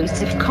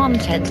exclusive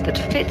content that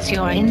fits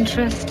your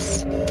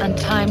interests and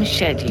time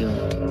schedule.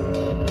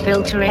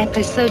 Filter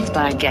episodes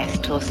by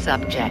guest or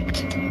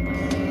subject.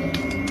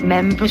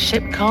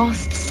 Membership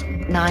costs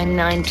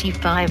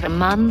 $9.95 a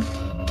month,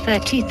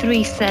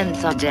 33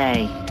 cents a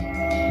day.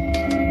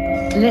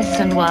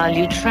 Listen while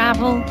you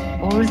travel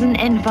or as an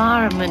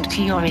environment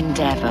to your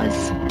endeavors.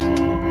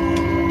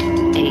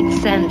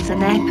 8 cents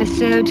an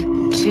episode,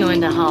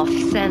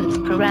 2.5 cents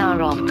per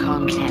hour of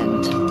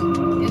content.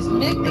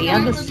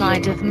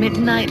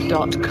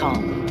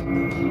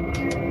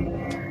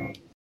 TheOtherSideOfMidnight.com.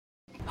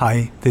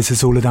 Hi, this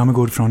is Ola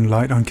Damagod from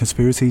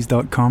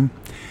lightonconspiracies.com.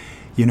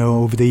 You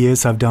know, over the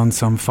years I've done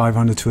some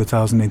 500 to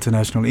 1,000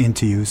 international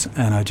interviews,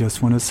 and I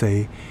just want to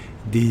say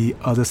The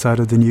Other Side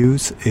of the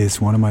News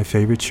is one of my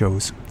favorite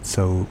shows,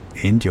 so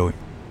enjoy.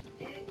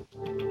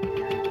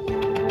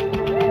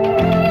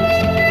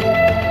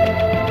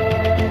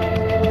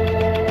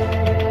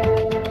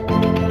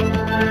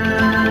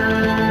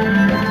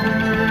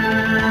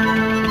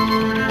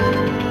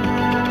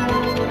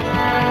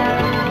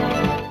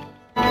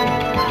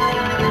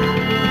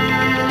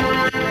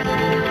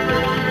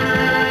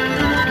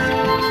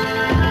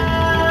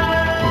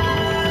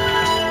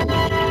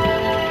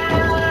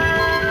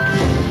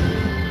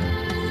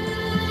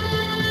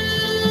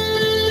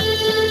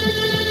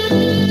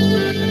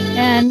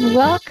 And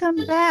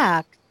welcome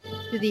back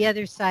to The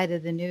Other Side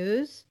of the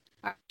News.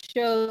 Our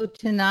show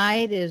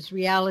tonight is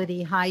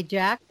Reality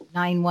Hijack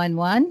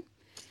 911.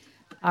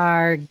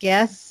 Our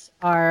guests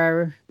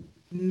are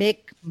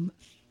Mick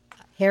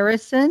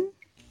Harrison,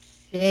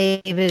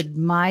 David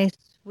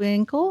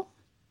Meiswinkle,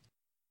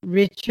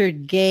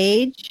 Richard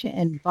Gage,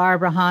 and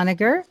Barbara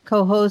Honegger,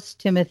 co-hosts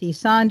Timothy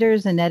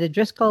Saunders, Annetta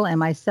Driscoll, and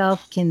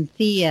myself,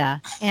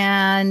 Cynthia.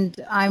 And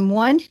I'm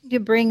wanting to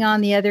bring on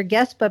the other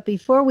guests, but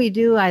before we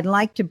do, I'd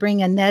like to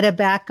bring Annetta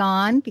back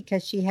on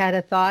because she had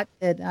a thought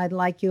that I'd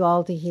like you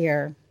all to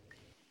hear.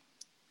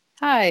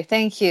 Hi,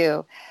 thank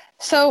you.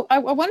 So I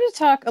wanted to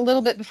talk a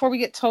little bit before we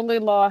get totally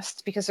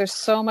lost because there's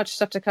so much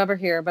stuff to cover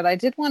here, but I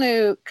did want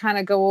to kind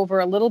of go over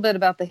a little bit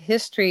about the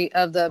history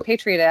of the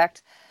Patriot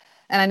Act.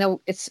 And I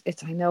know it's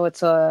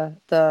a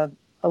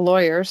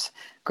lawyers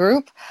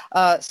group,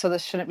 so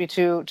this shouldn't be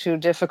too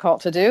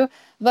difficult to do.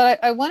 But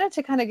I wanted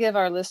to kind of give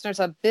our listeners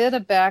a bit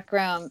of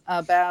background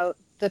about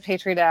the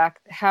Patriot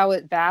Act, how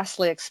it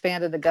vastly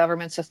expanded the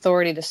government's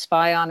authority to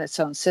spy on its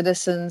own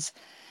citizens,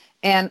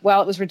 and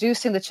while it was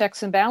reducing the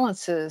checks and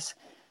balances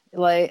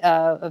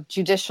of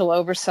judicial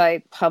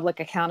oversight, public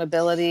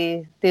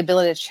accountability, the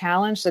ability to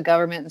challenge the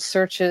government in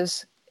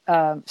searches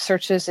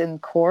in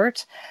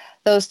court.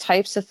 Those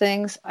types of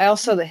things.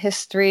 The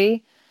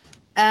history.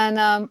 And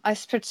I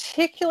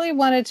particularly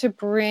wanted to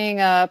bring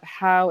up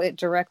how it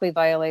directly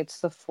violates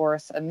the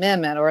Fourth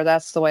Amendment, or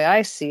that's the way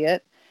I see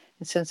it.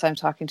 And since I'm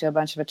talking to a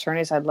bunch of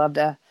attorneys, I'd love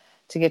to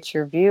get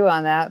your view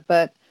on that.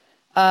 But,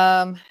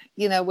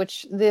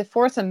 which the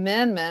Fourth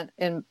Amendment,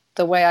 in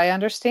the way I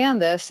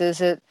understand this, is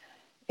it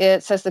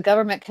says the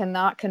government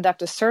cannot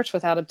conduct a search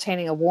without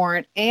obtaining a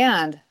warrant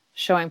and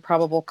showing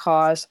probable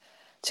cause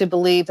to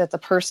believe that the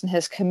person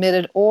has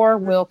committed or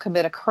will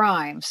commit a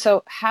crime.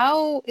 So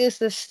how is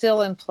this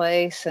still in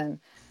place? And,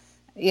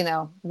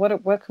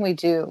 what can we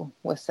do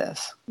with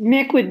this?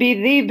 Mick would be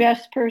the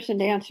best person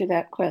to answer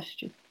that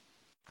question.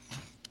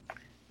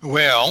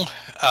 Well,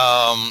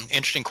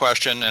 interesting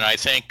question. And I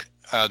think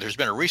there's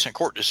been a recent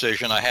court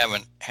decision. I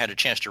haven't had a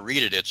chance to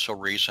read it. It's so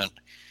recent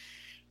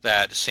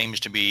that seems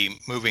to be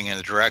moving in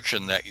the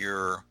direction that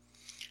you're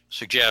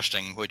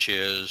suggesting, which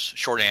is,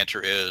 short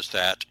answer is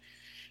that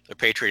the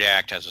Patriot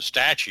Act as a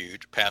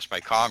statute passed by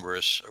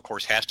Congress, of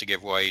course, has to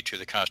give way to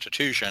the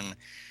Constitution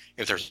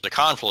if there's a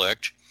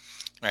conflict.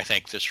 And I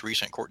think this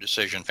recent court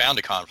decision found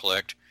a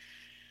conflict.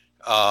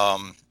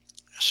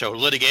 So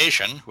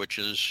litigation, which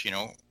is,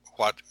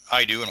 what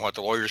I do and what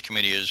the Lawyers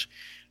Committee is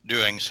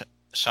doing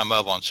some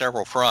of on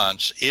several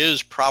fronts,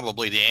 is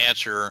probably the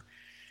answer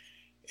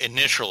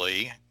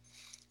initially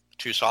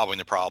to solving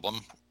the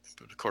problem.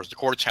 Of course, the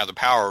courts have the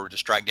power to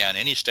strike down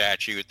any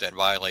statute that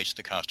violates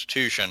the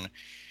Constitution.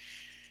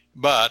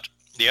 But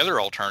the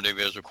other alternative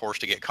is, of course,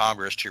 to get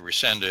Congress to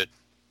rescind it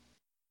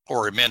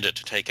or amend it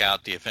to take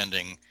out the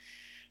offending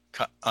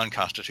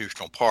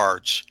unconstitutional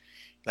parts.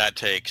 That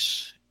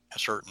takes a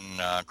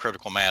certain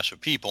critical mass of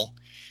people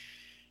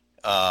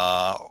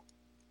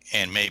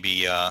and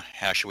maybe,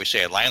 how should we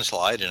say, a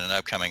landslide in an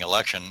upcoming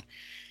election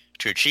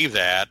to achieve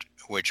that,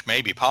 which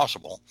may be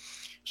possible.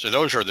 So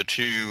those are the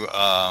two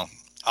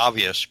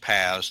obvious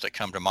paths that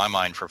come to my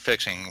mind for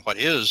fixing what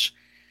is,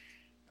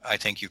 I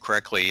think you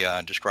correctly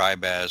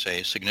describe as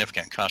a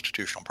significant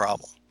constitutional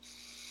problem.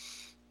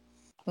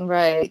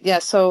 Right. Yeah.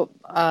 So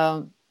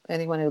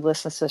anyone who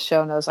listens to the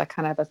show knows I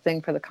kind of have a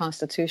thing for the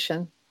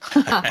Constitution.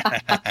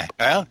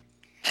 Well.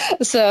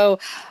 So,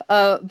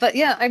 but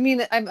yeah, I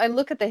mean, I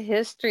look at the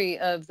history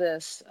of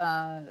this,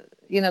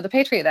 the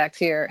Patriot Act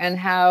here and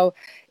how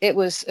it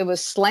was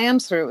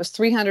slammed through. It was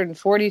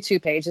 342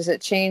 pages. It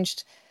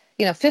changed,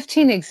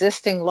 15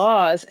 existing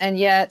laws, and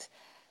yet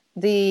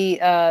the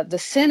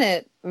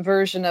Senate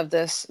version of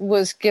this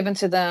was given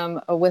to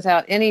them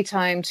without any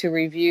time to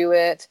review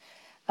it.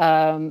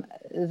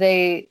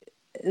 They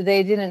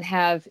didn't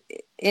have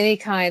any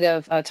kind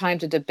of time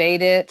to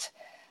debate it.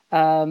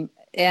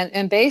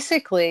 And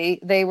basically,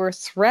 they were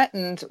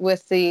threatened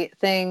with the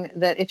thing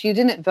that if you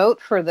didn't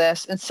vote for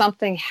this and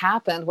something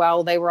happened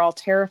while they were all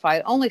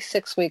terrified, only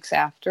 6 weeks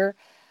after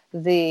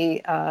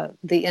the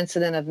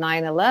incident of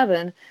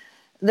 9/11,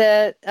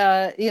 that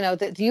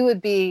that you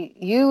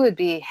would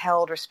be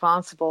held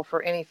responsible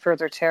for any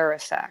further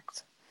terrorist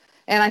acts.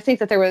 And I think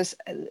that there was,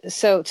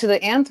 so to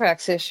the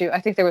anthrax issue, I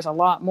think there was a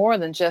lot more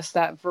than just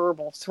that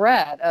verbal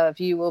threat of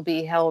you will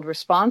be held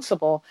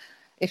responsible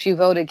if you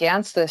vote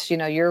against this.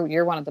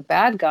 You're one of the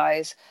bad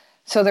guys.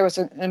 So there was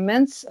an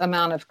immense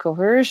amount of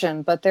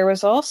coercion, but there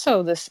was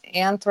also this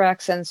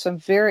anthrax and some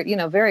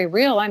very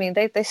real. I mean,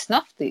 they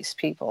snuffed these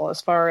people,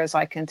 as far as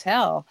I can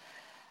tell.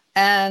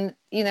 And,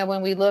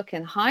 when we look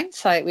in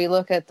hindsight, we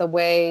look at the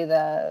way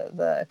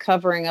the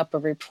covering up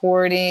of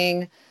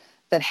reporting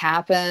that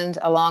happened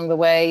along the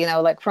way,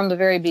 like from the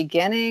very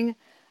beginning,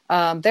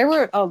 there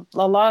were a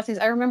lot of things.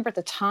 I remember at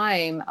the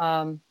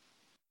time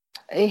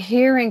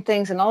hearing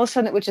things, and all of a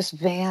sudden it would just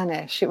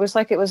vanish. It was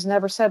like it was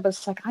never said, but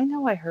it's like, I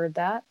know I heard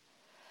that.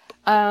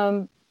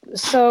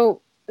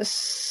 So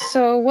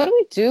what do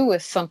we do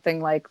with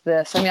something like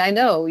this? I mean, I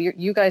know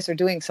you guys are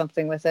doing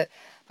something with it,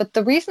 but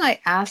the reason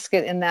I ask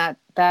it in that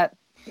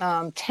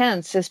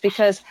tense is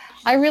because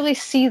I really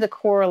see the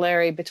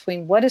corollary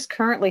between what is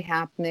currently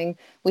happening.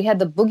 We had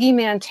the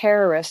boogeyman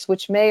terrorists,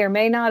 which may or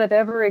may not have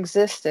ever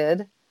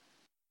existed,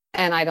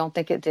 and I don't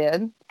think it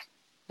did.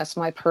 That's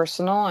my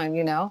personal, and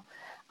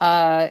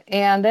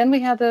then we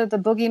had the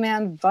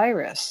boogeyman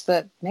virus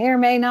that may or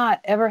may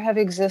not ever have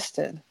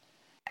existed.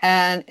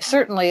 And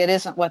certainly it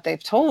isn't what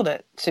they've told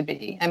it to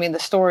be. I mean, the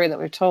story that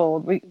we're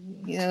told,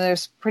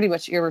 there's pretty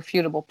much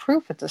irrefutable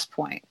proof at this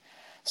point.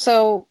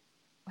 So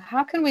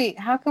how can we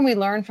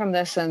learn from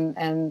this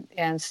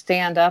and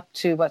stand up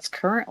to what's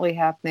currently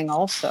happening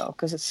also?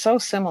 Because it's so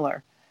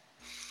similar.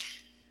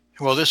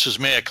 Well, this is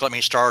Mick. Let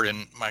me start,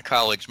 and my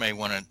colleagues may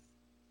want to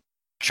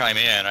chime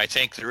in. I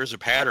think there is a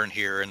pattern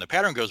here, and the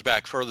pattern goes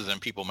back further than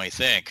people may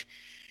think.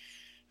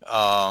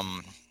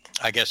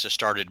 I guess it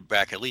started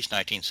back at least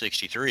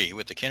 1963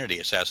 with the Kennedy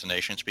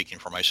assassination, speaking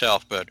for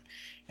myself. But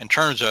in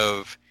terms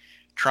of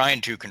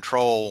trying to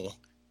control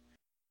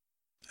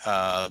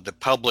the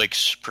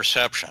public's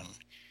perception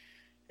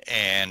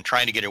and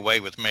trying to get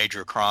away with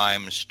major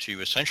crimes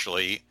to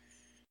essentially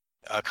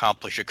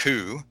accomplish a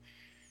coup,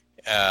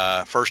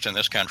 first in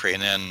this country,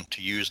 and then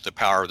to use the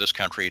power of this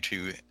country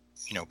to,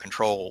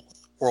 control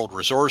world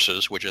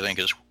resources, which I think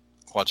is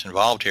what's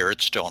involved here.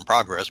 It's still in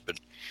progress,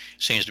 but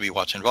seems to be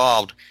what's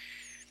involved.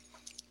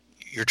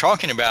 You're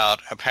talking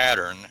about a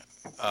pattern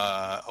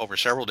over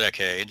several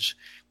decades.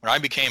 When I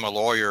became a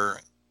lawyer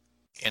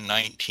in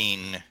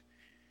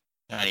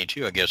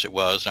 1992, I guess it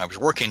was, and I was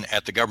working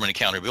at the Government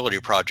Accountability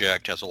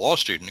Project as a law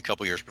student a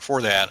couple years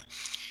before that.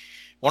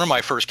 One of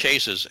my first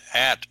cases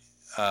at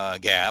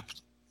GAP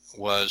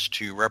was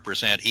to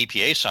represent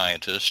EPA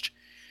scientists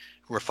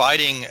who were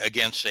fighting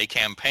against a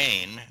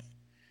campaign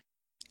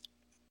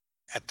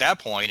at that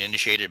point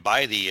initiated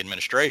by the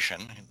administration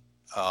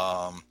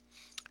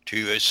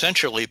to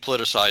essentially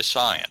politicize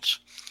science.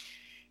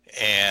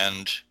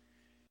 And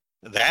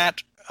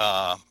that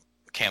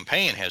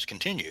campaign has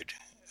continued.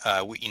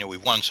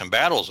 We've won some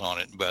battles on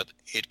it, but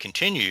it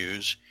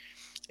continues.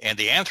 And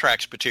the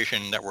anthrax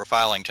petition that we're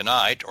filing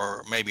tonight,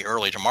 or maybe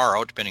early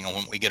tomorrow, depending on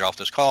when we get off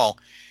this call,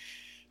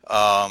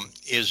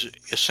 is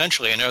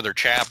essentially another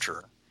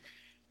chapter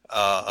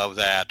of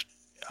that,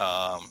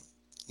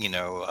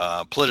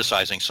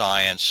 politicizing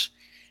science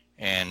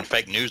and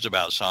fake news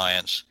about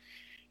science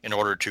in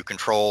order to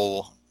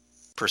control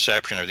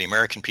perception of the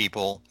American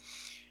people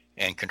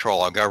and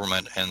control our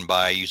government, and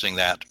by using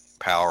that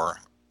power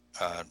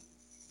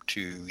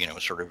to,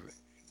 sort of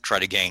try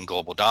to gain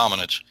global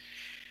dominance.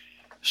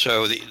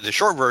 So the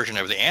short version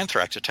of the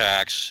anthrax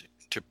attacks,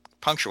 to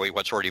punctuate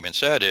what's already been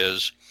said,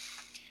 is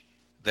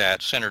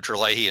that Senator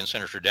Leahy and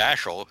Senator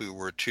Daschle, who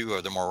were two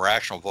of the more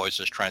rational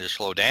voices trying to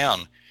slow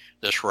down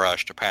this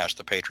rush to pass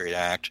the Patriot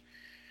Act,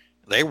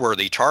 they were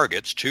the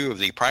targets, two of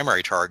the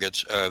primary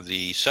targets of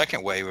the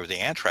second wave of the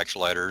anthrax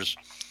letters.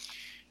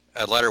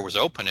 A letter was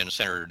opened in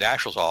Senator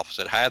Daschle's office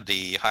that had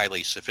the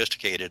highly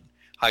sophisticated,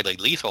 highly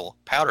lethal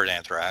powdered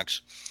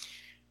anthrax.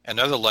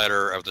 Another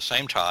letter of the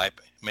same type,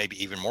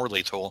 maybe even more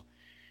lethal,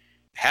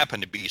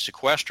 happened to be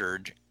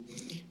sequestered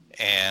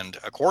and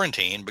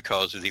quarantined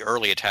because of the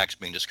early attacks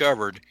being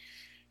discovered.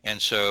 And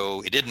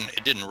so it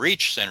didn't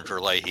reach Senator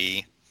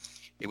Leahy.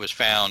 It was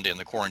found in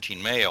the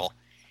quarantine mail.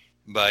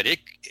 But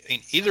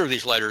either of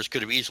these letters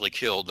could have easily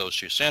killed those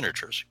two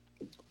senators.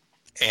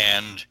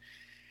 And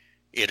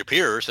it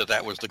appears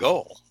that was the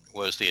goal,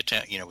 was the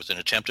attempt, was an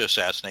attempt to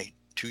assassinate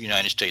two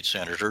United States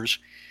senators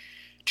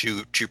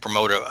to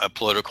promote a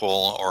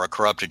political or a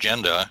corrupt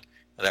agenda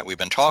that we've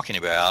been talking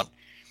about.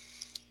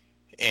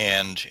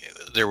 And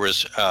there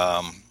was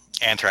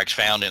anthrax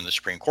found in the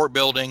Supreme Court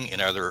building, in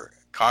other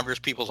Congress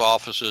people's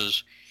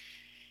offices.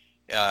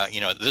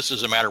 This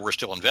is a matter we're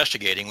still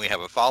investigating. We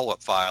have a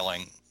follow-up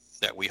filing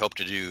that we hope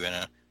to do in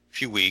a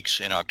few weeks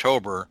in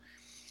October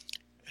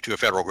to a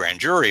federal grand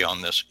jury on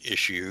this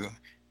issue,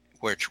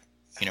 which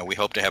we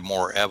hope to have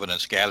more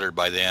evidence gathered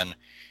by then.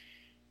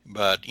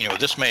 But,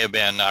 this may have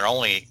been not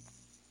only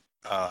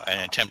an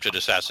attempted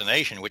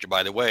assassination, which,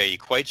 by the way,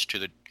 equates to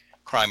the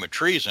crime of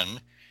treason,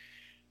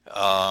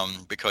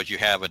 because you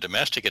have a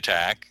domestic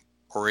attack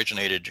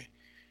originated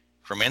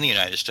from in the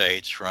United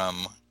States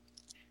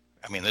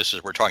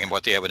we're talking about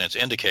what the evidence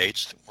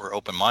indicates. We're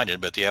open-minded,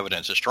 but the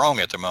evidence is strong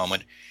at the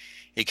moment.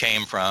 It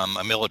came from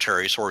a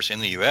military source in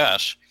the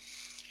U.S.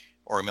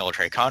 or a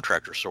military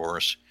contractor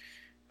source,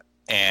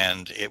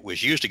 and it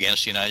was used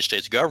against the United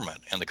States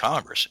government and the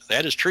Congress.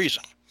 That is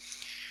treason.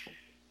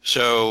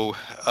 So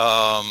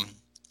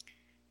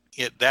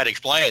that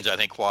explains, I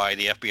think, why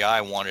the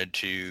FBI wanted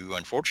to,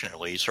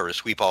 unfortunately, sort of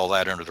sweep all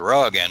that under the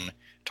rug and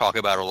talk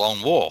about a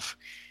lone wolf,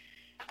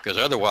 because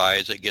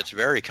otherwise it gets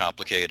very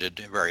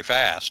complicated very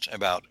fast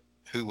about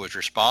who was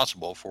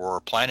responsible for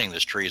planning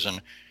this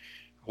treason,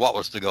 what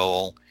was the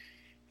goal.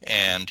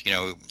 And,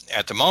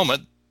 at the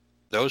moment,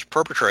 those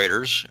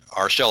perpetrators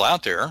are still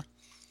out there,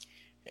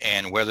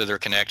 and whether they're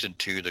connected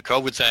to the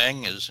COVID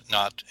thing is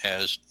not,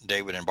 as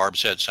David and Barb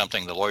said,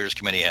 something the Lawyers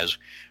Committee has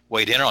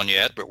weighed in on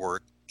yet, but we're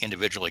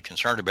individually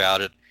concerned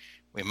about it.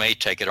 We may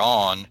take it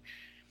on,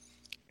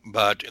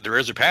 but there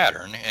is a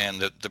pattern,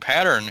 and the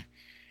pattern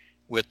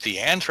with the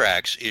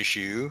anthrax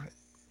issue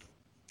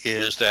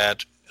is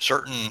that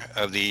certain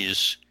of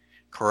these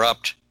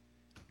corrupt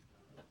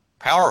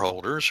power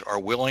holders are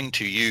willing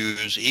to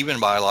use even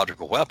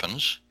biological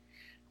weapons,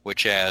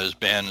 which has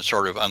been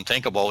sort of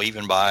unthinkable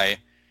even by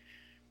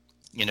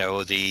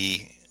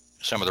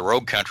some of the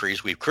rogue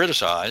countries we've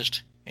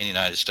criticized in the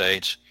United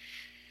States.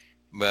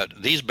 But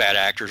these bad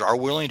actors are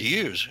willing to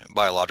use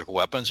biological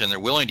weapons, and they're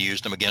willing to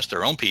use them against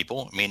their own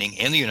people, meaning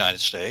in the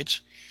United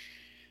States,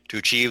 to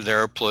achieve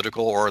their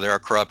political or their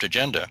corrupt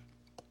agenda.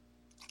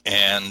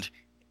 And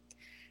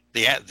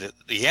the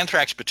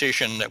anthrax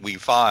petition that we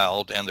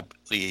filed and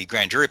the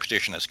grand jury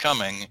petition that's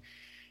coming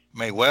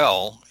may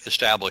well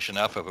establish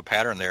enough of a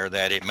pattern there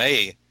that it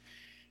may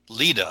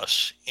lead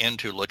us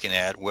into looking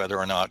at whether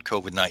or not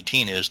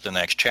COVID-19 is the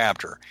next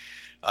chapter.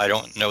 I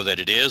don't know that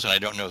it is, and I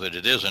don't know that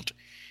it isn't.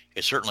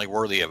 It's certainly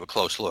worthy of a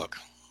close look.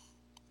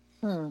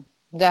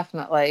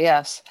 Definitely,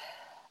 yes.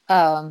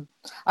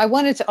 I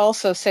wanted to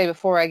also say,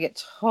 before I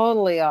get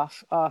totally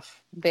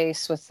off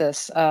base with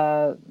this,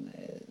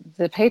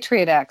 the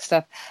Patriot Act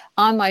stuff,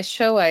 on my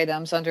show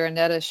items, under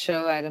Annetta's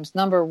show items,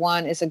 number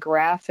 1 is a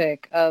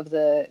graphic of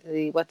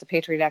the what the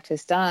Patriot Act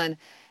has done.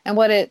 And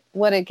what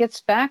it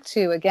gets back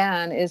to,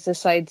 again, is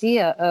this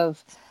idea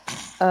of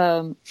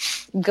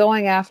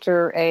going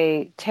after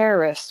a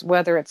terrorist,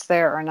 whether it's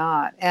there or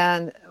not.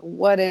 And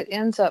what it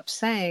ends up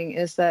saying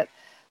is that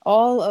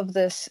all of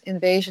this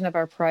invasion of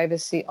our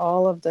privacy,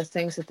 all of the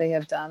things that they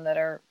have done that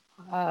are,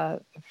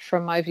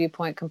 from my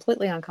viewpoint,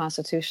 completely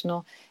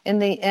unconstitutional, in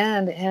the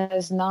end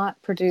has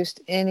not produced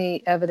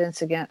any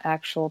evidence against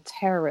actual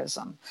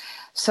terrorism.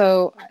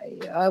 So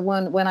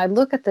when I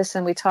look at this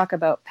and we talk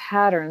about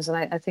patterns, and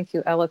I think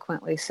you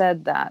eloquently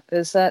said that,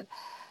 is that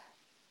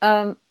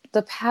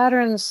the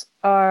patterns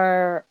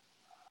are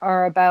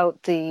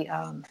about the,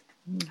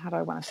 how do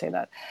I want to say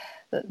that?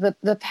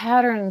 The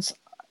patterns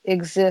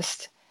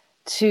exist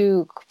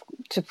to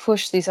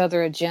push these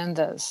other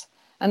agendas.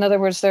 In other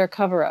words, they're a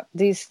cover-up.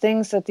 These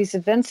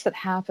events that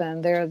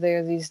happen,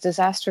 they're these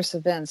disastrous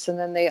events, and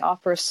then they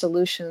offer a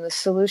solution. The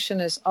solution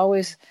is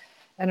always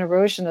an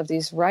erosion of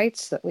these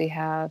rights that we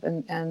have,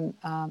 and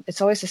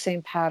it's always the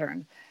same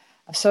pattern.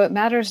 So it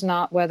matters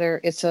not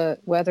whether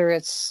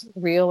it's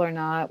real or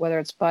not, whether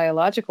it's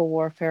biological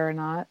warfare or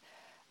not,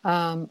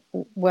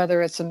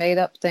 whether it's a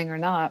made-up thing or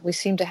not. We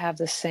seem to have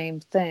the same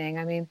thing.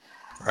 I mean,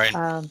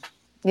 right?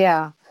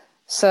 Yeah.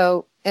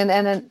 So, and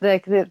then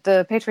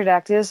the Patriot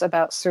Act is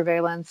about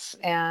surveillance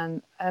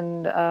and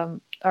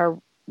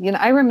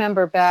I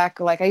remember back,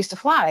 like, I used to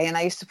fly and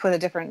I used to put a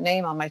different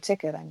name on my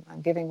ticket.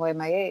 I'm giving away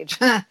my age,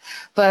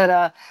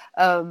 but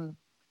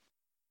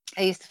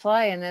I used to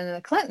fly, and then in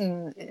the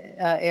Clinton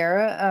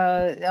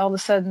era, all of a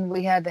sudden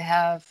we had to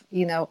have,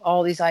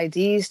 all these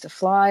IDs to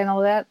fly and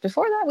all that.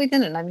 Before that, we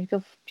didn't. I mean,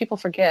 people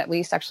forget. We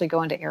used to actually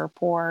go into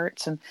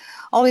airports, and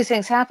all these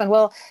things happen.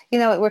 Well,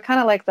 we're kind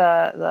of like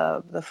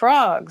the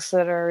frogs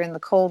that are in the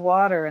cold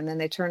water, and then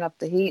they turn up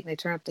the heat,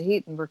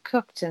 and we're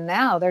cooked. And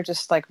now they're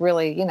just like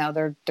really,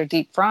 they're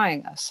deep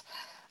frying us.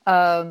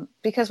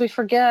 Because we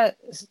forget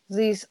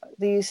these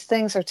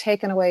things are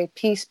taken away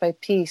piece by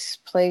piece,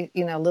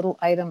 little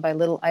item by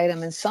little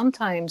item. And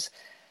sometimes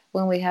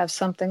when we have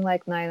something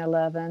like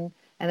 9/11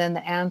 and then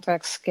the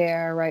anthrax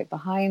scare right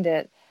behind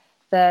it,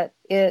 that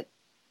they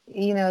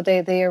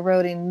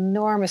erode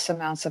enormous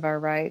amounts of our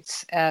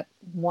rights at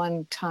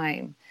one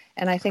time.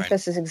 And I think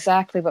this is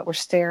exactly what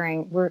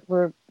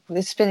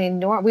it's been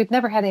enormous. We've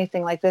never had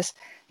anything like this.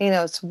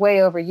 It's way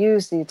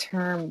overused, the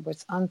term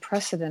was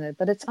unprecedented,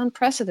 but it's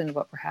unprecedented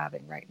what we're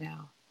having right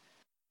now.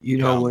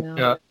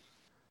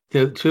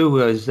 Too,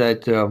 is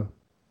that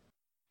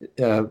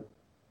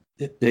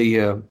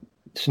the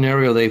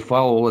scenario they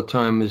follow all the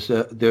time is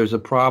there's a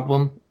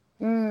problem,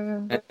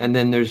 and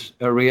then there's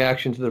a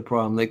reaction to the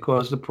problem. They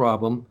cause the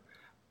problem,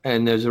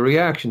 and there's a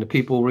reaction. The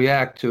people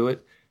react to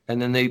it,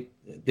 and then they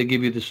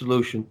give you the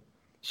solution.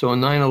 So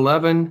on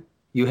 9/11,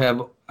 you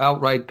have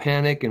outright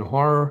panic and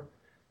horror,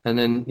 and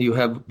then you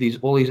have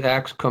all these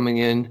acts coming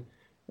in,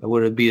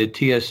 whether it be the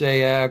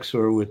TSA acts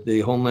or with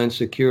the Homeland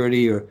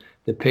Security or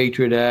the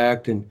Patriot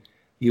Act, and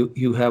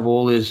you have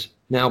all these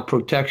now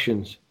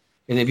protections.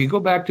 And if you go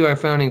back to our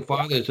founding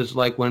fathers, it's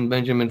like when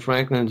Benjamin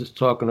Franklin is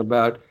talking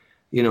about,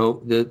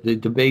 the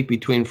debate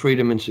between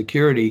freedom and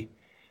security.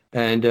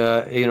 And,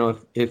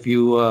 if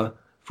you,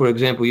 for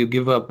example, you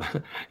give up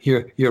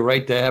your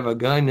right to have a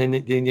gun, then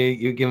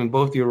you're giving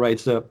both your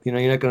rights up. You're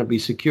not going to be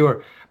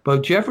secure.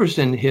 But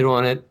Jefferson hit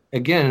on it,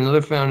 again,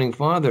 another founding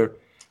father.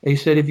 He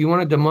said, if you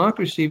want a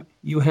democracy,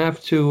 you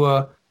have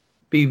to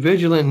be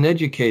vigilant and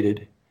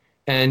educated.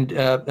 And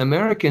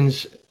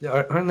Americans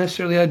aren't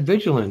necessarily that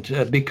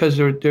vigilant because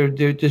they're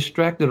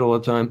distracted all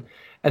the time,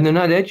 and they're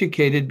not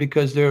educated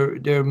because they're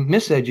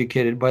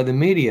miseducated by the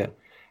media,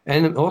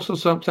 and also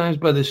sometimes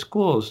by the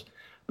schools.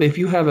 But if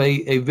you have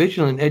a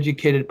vigilant,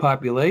 educated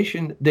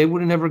population, they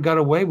would have never got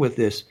away with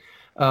this.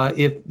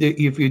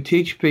 If you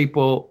teach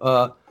people,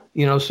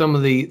 some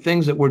of the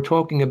things that we're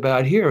talking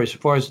about here, as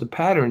far as the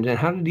patterns and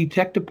how to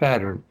detect a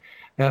pattern.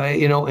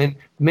 And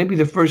maybe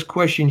the first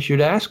question you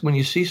should ask when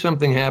you see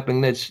something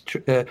happening that's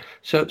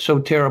so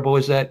terrible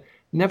is that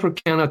never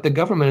count out the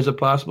government as a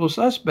possible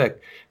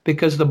suspect,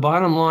 because the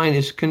bottom line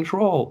is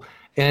control,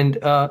 and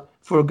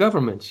for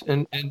governments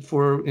and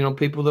for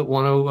people that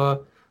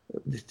want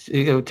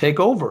to take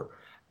over,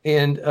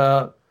 and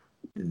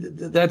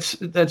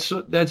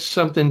that's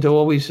something to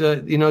always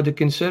to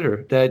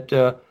consider, that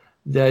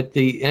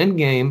the end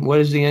game. What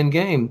is the end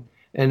game?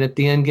 And if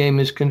the end game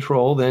is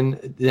control, then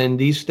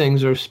these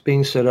things are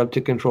being set up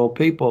to control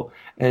people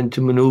and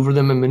to maneuver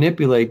them and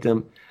manipulate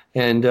them,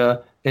 and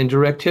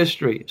direct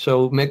history.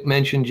 So Mick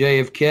mentioned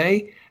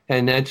JFK,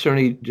 and that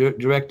certainly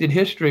directed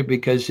history,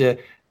 because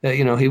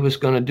he was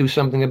going to do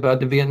something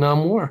about the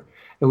Vietnam War.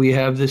 And we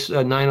have this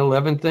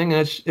 9/11 thing,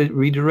 that's it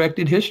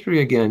redirected history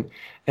again.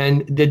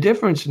 And the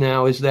difference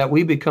now is that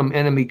we become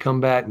enemy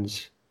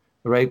combatants,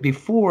 right?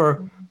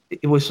 Before,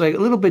 it was like a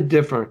little bit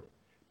different.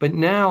 But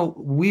now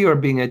we are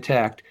being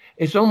attacked.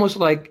 It's almost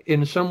like,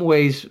 in some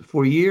ways,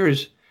 for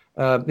years,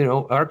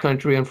 our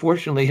country,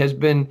 unfortunately, has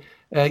been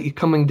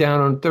coming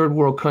down on third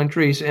world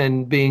countries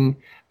and being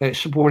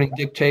supporting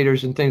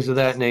dictators and things of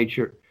that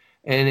nature,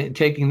 and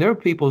taking their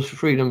people's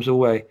freedoms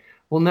away.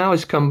 Well, now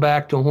it's come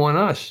back to haunt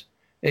us,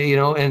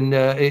 and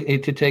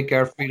to take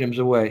our freedoms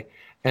away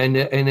and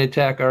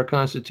attack our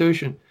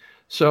Constitution.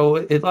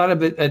 So a lot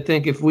of it, I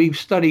think, if we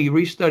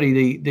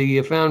restudy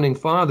the founding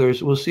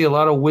fathers, we'll see a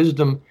lot of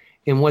wisdom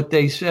in what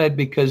they said,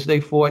 because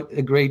they fought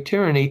a great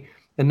tyranny,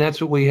 and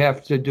that's what we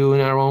have to do in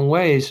our own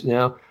ways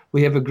now.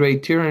 We have a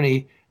great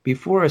tyranny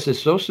before us that's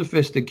so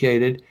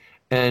sophisticated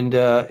and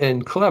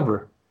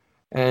clever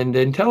and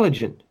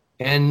intelligent,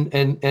 and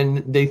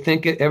they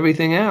think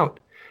everything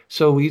out.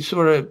 So we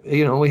sort of,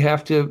 we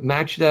have to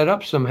match that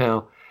up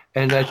somehow.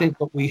 And I think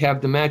what we have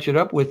to match it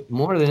up with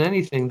more than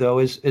anything, though,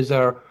 is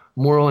our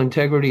moral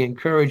integrity and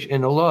courage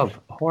and the love,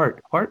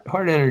 heart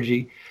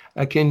energy.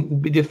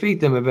 Can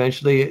defeat them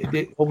eventually.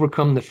 They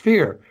overcome the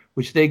fear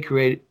which they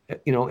create,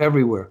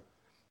 everywhere,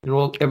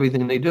 in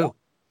everything they do.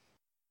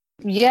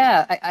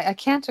 Yeah, I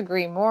can't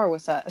agree more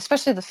with that,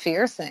 especially the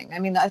fear thing. I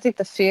mean, I think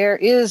the fear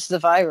is the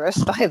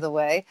virus, by the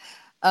way.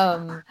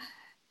 And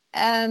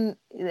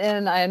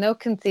I know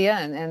Cynthia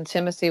and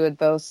Timothy would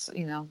both,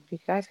 you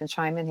guys can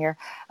chime in here,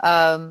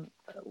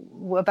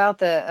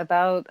 about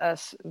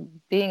us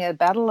being a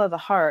battle of the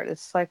heart.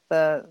 It's like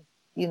there's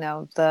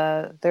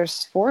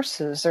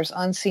forces, there's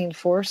unseen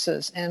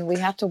forces, and we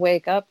have to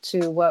wake up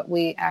to what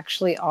we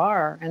actually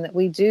are, and that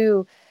we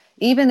do,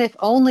 even if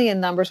only in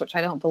numbers, which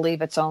I don't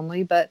believe it's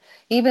only, but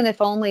even if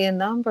only in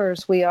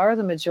numbers, we are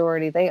the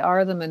majority, they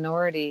are the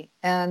minority.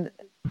 And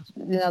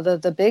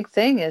the big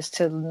thing is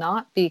to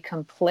not be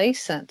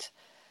complacent.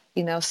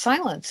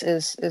 Silence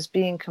is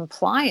being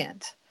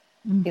compliant.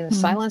 Mm-hmm.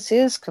 Silence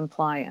is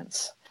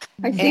compliance.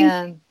 I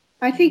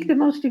think the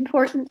most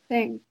important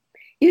thing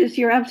is,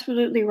 you're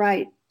absolutely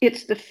right.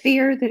 It's the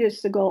fear that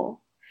is the goal,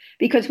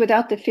 because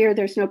without the fear,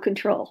 there's no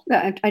control.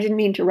 I didn't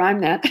mean to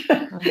rhyme that,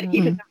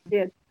 even though I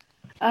did.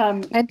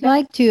 I'd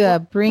like to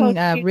bring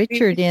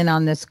Richard in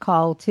on this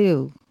call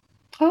too.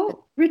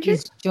 Oh, Richard?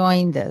 He's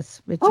joined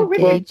us. Richard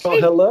Gage.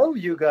 Well, hello,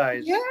 you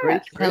guys. Yeah.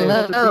 Great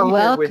hello.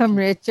 Welcome,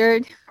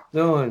 Richard.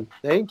 Doing.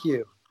 Thank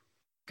you.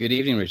 Good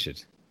evening,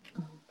 Richard.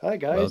 Hi,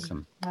 guys.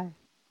 Welcome. Hi.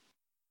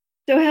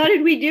 So how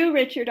did we do,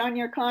 Richard, on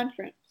your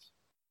conference?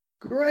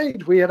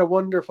 Great. We had a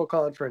wonderful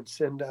conference.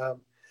 And it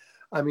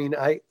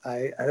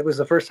was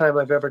the first time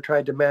I've ever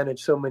tried to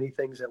manage so many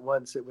things at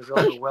once. It was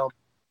overwhelming.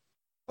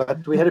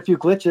 But we had a few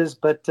glitches,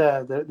 but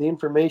the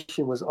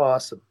information was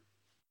awesome.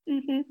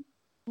 Mm-hmm.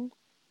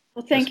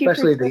 Well, thank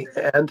Especially you. Especially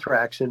the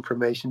anthrax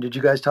information. Did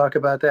you guys talk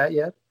about that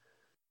yet?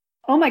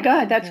 Oh, my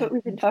God. That's what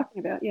we've been talking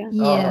about. Yeah.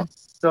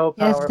 Yes. So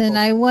powerful. Yes, and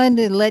I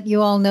wanted to let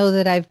you all know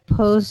that I've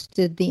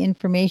posted the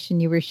information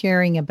you were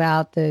sharing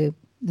about the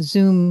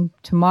Zoom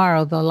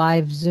tomorrow, the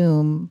live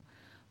Zoom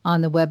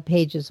on the web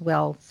page as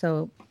well.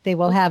 So they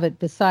will have it,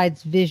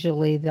 besides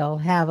visually, they'll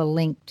have a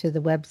link to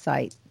the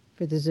website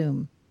for the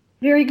Zoom.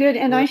 Very good.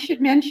 And I should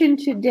mention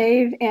to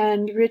Dave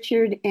and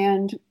Richard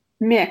and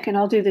Mick, and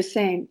I'll do the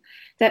same,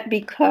 that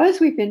because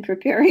we've been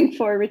preparing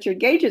for Richard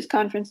Gage's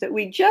conference that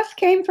we just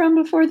came from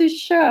before this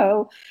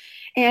show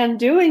and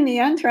doing the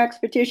anthrax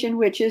petition,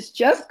 which is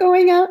just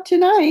going out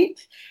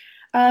tonight,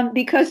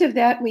 because of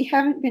that, we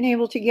haven't been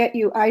able to get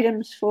you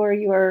items for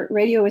your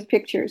Radio with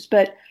Pictures,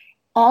 but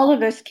all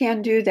of us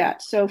can do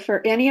that. So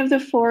for any of the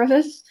four of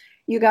us,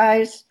 you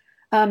guys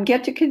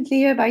get to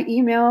Cynthia by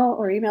email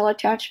or email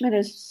attachment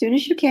as soon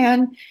as you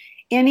can.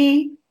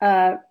 Any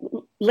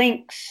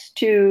links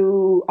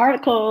to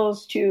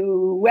articles,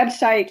 to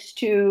websites,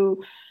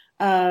 to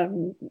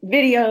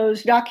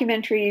videos,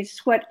 documentaries,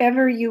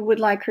 whatever you would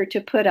like her to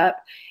put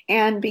up.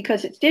 And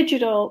because it's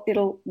digital,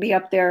 it'll be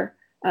up there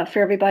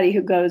for everybody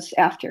who goes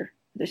after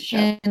this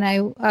show.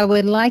 And I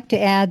would like to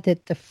add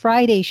that the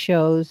Friday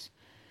shows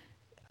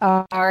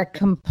are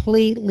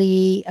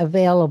completely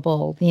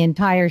available, the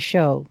entire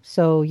show.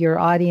 So your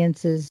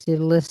audiences, your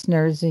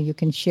listeners, you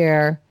can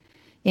share.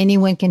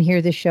 Anyone can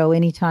hear the show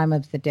any time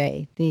of the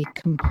day, the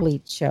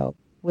complete show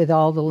with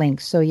all the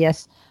links. So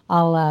yes,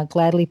 I'll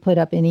gladly put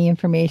up any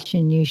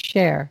information you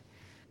share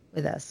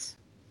with us.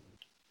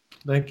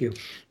 Thank you.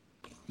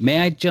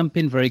 May I jump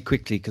in very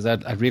quickly, because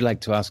I'd really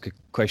like to ask a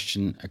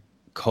question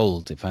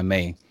cold, if I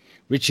may.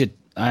 Richard,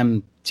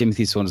 I'm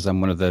Timothy Saunders.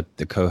 I'm one of the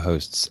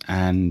co-hosts,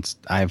 and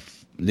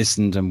I've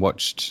listened and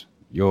watched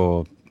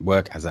your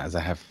work as I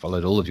have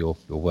followed all of your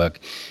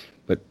work.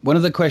 But one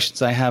of the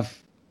questions I have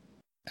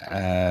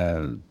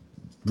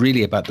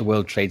really about the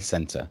World Trade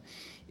Center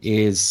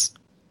is,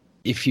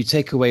 if you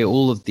take away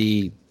all of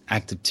the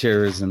act of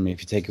terrorism,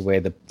 if you take away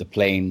the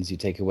planes, you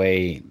take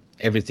away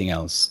everything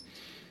else,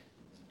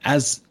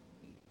 as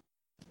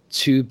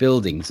two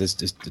buildings, as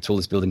the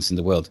tallest buildings in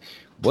the world,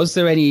 was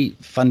there any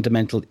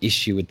fundamental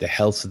issue with the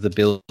health of the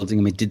building?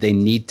 I mean, did they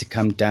need to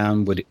come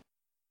down? Would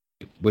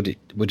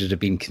it have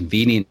been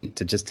convenient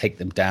to just take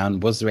them down?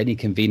 Was there any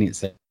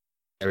convenience there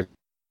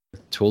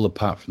at all,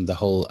 apart from the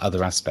whole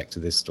other aspect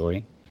of this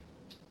story?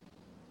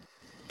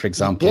 For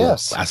example,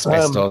 yes.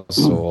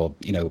 Asbestos, or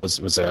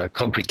was there a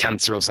concrete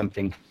cancer or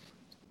something?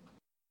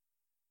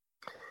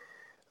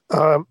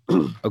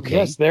 Okay.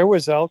 Yes, there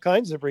was all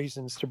kinds of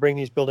reasons to bring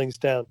these buildings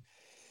down.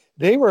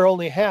 They were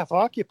only half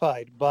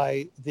occupied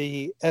by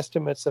the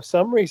estimates of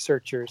some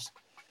researchers.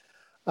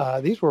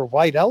 These were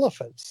white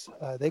elephants.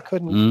 They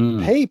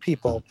couldn't pay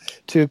people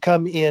to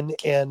come in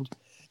and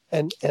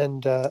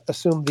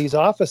assume these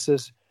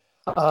offices.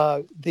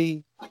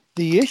 The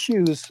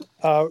issues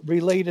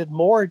related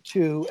more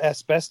to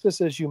asbestos,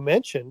 as you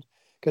mentioned,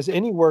 because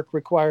any work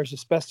requires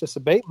asbestos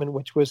abatement,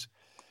 which was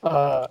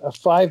a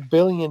 $5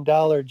 billion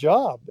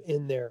job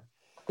in there.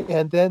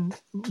 And then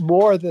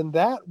more than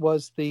that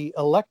was the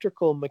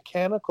electrical,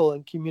 mechanical,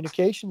 and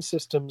communication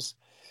systems.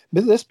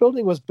 This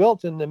building was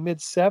built in the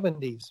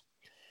mid-'70s.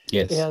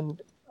 Yes.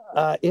 And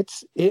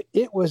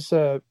it was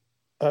a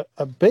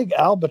big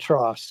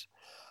albatross.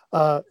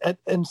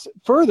 And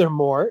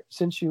furthermore,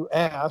 since you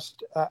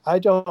asked, I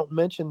don't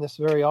mention this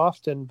very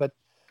often, but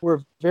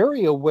we're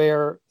very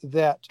aware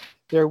that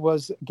there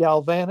was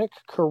galvanic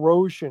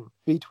corrosion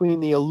between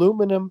the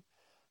aluminum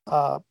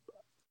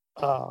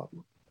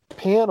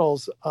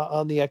panels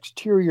on the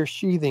exterior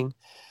sheathing,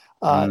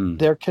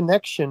 their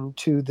connection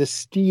to the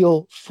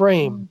steel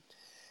frame.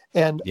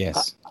 And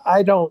yes.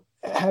 I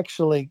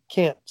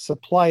can't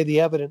supply the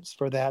evidence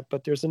for that,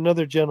 but there's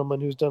another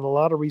gentleman who's done a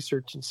lot of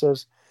research and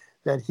says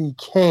that he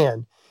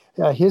can.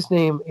 His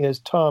name is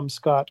Tom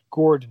Scott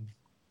Gordon.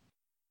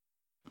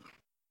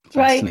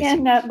 Right,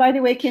 and by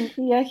the way,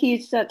 Cynthia,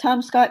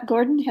 Tom Scott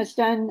Gordon has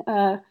done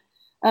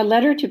a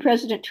letter to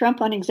President Trump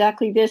on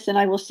exactly this, and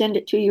I will send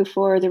it to you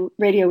for the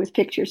Radio with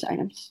Pictures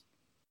items.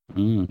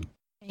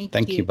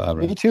 Thank you,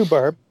 Barbara. Me too,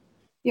 Barb.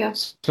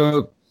 Yes.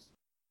 So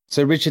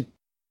Richard,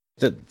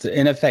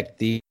 in effect,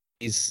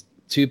 these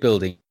two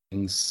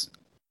buildings,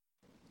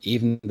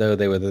 even though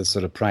they were the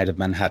sort of pride of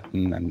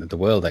Manhattan and the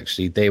world,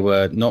 actually, they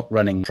were not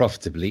running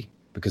profitably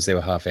because they were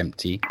half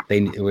empty.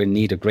 They were in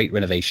need of great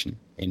renovation,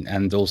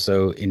 and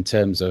also in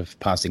terms of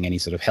passing any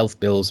sort of health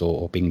bills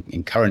or being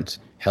in current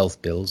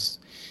health bills.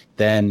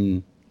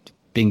 Then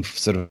being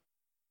sort of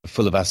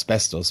full of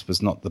asbestos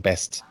was not the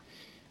best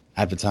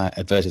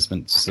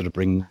advertisement to sort of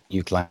bring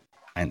new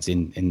clients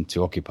in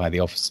to occupy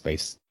the office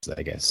space,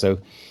 I guess. So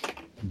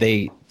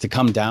to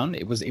come down,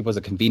 it was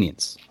a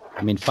convenience.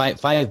 I mean,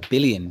 $5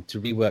 billion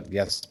to rework the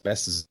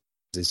asbestos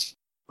is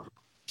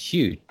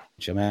huge.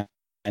 I mean,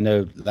 I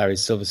know Larry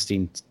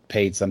Silverstein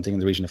paid something in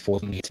the region of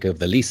 $40 million to go over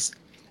the lease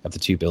of the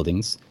two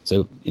buildings.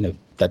 So,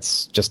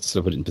 that's just to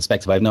sort of put it in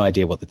perspective. I have no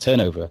idea what the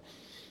turnover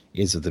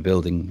is of the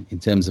building in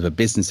terms of a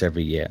business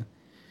every year.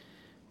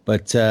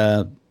 But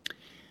thank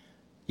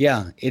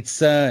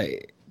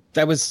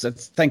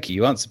you.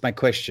 You answered my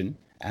question,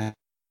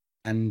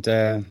 and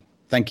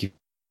thank you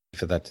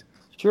for that.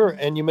 Sure.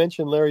 And you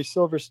mentioned Larry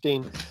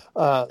Silverstein.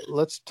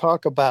 Let's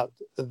talk about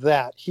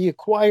that. He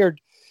acquired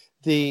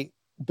the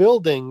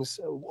buildings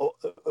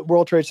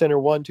World Trade Center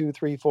 1, 2,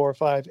 3, 4,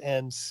 5,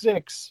 and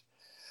 6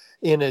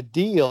 in a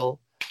deal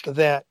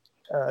that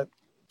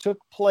took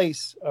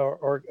place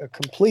or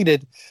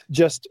completed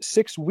just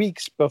 6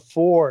 weeks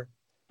before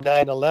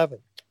 9/11.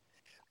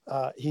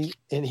 He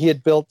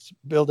had built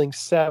Building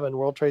 7,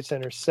 World Trade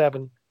Center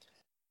 7,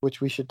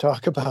 which we should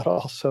talk about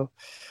also,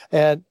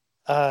 and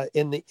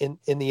in the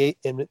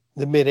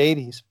mid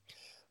 80s.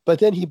 But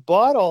then he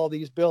bought all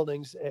these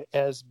buildings.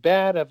 As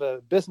bad of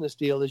a business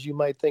deal as you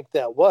might think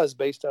that was,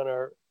 based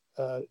on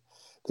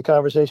the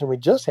conversation we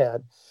just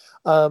had.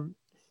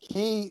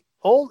 He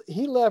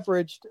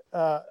leveraged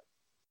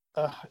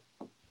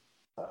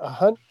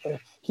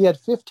he had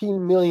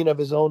 $15 million of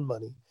his own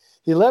money.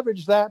 He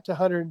leveraged that to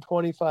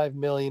 $125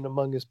 million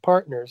among his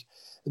partners.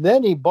 And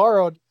then he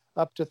borrowed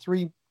up to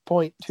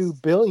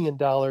 $3.2 billion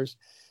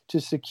to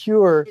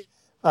secure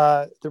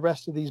the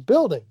rest of these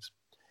buildings.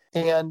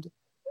 And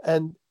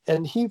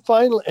he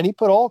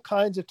put all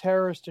kinds of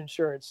terrorist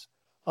insurance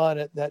on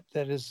it that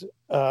is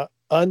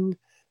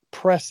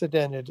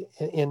unprecedented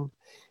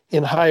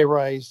in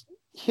high-rise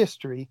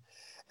history.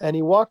 And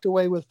he walked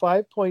away with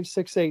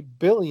 $5.68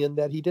 billion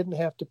that he didn't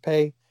have to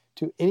pay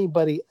to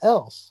anybody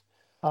else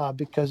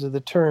because of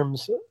the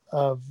terms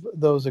of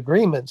those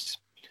agreements.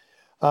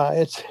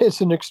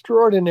 It's an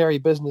extraordinary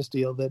business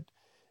deal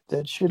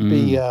that should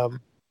be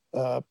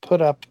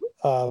put up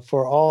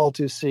for all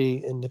to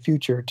see in the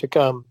future to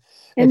come.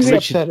 And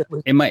Richard,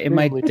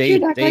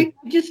 I'd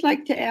just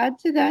like to add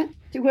to that,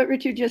 to what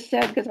Richard just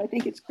said, because I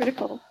think it's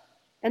critical.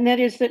 And that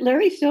is that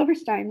Larry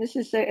Silverstein, this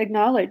is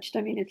acknowledged,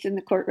 I mean, it's in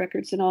the court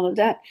records and all of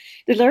that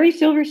Larry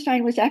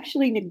Silverstein was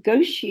actually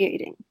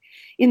negotiating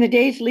in the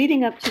days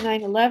leading up to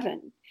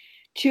 9/11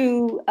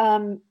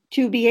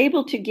 to be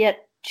able to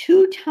get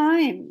 2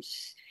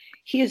 times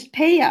his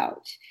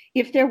payout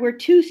if there were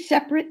 2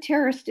 separate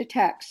terrorist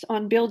attacks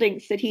on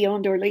buildings that he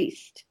owned or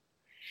leased.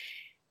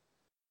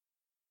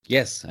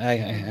 Yes, I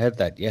heard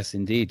that. Yes,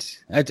 indeed.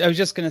 I was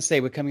just going to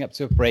say, we're coming up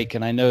to a break,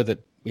 and I know that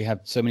we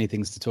have so many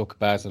things to talk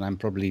about, and I'm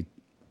probably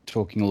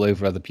talking all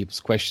over other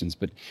people's questions.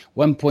 But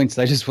one point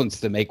that I just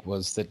wanted to make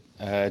was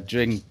that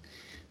during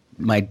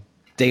my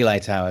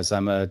daylight hours,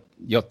 I'm a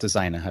yacht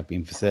designer, have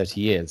been for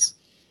 30 years.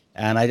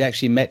 And I'd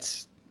actually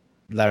met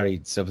Larry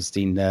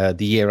Silverstein the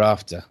year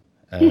after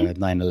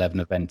 9/11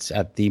 event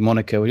at the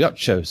Monaco Yacht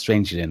Show,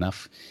 strangely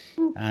enough.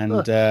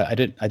 And I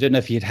don't know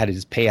if he had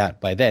his payout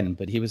by then,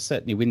 but he was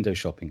certainly window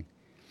shopping.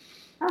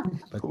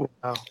 But,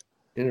 wow,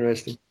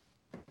 interesting.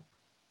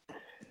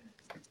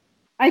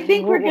 I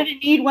think we're going to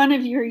need one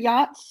of your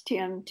yachts,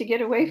 Tim, to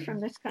get away from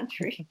this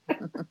country.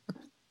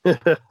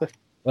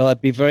 Well,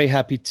 I'd be very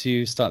happy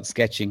to start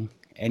sketching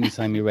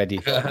anytime you're ready.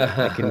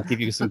 I can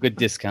give you some good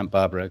discount,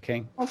 Barbara,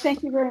 okay? Well,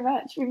 thank you very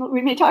much.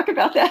 We may talk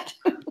about that.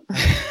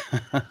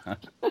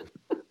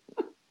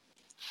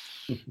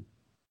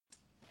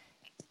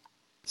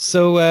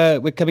 So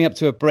we're coming up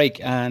to a break,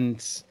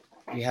 and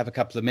we have a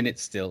couple of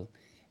minutes still.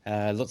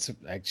 Lots of,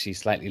 actually,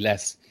 slightly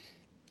less.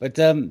 But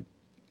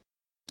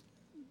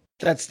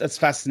that's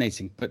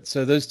fascinating. But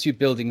so those 2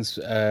 buildings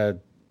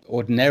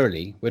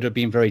ordinarily would have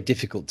been very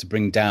difficult to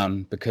bring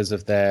down because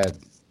of their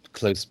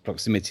close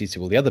proximity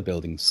to all the other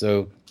buildings.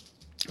 So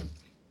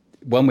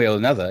one way or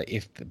another,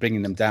 if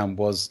bringing them down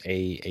was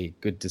a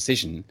good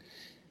decision,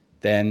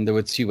 then there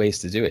were 2 ways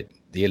to do it: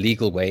 the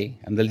illegal way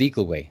and the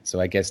legal way. So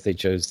I guess they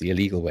chose the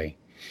illegal way.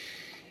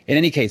 In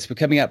any case, we're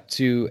coming up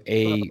to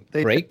a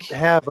break.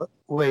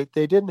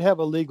 They didn't have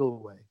a legal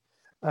way.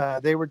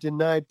 They were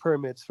denied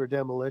permits for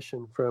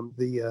demolition from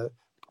the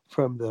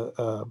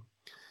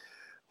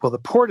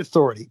Port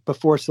Authority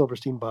before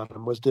Silverstein bought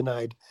them was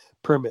denied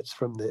permits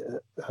from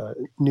the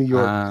New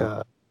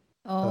York.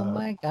 Oh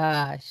my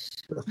gosh!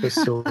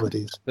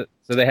 Facilities.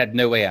 So they had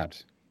no way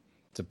out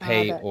to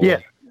pay.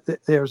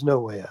 There's no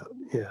way out.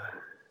 Yeah.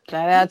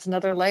 That adds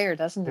another layer,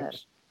 doesn't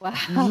it?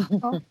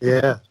 Wow.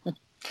 Yeah.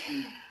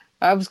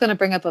 I was going to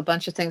bring up a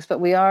bunch of things, but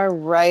we are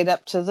right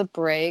up to the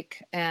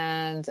break.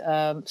 And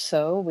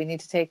so we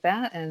need to take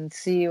that and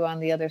see you on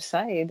the other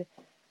side.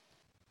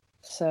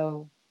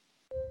 So.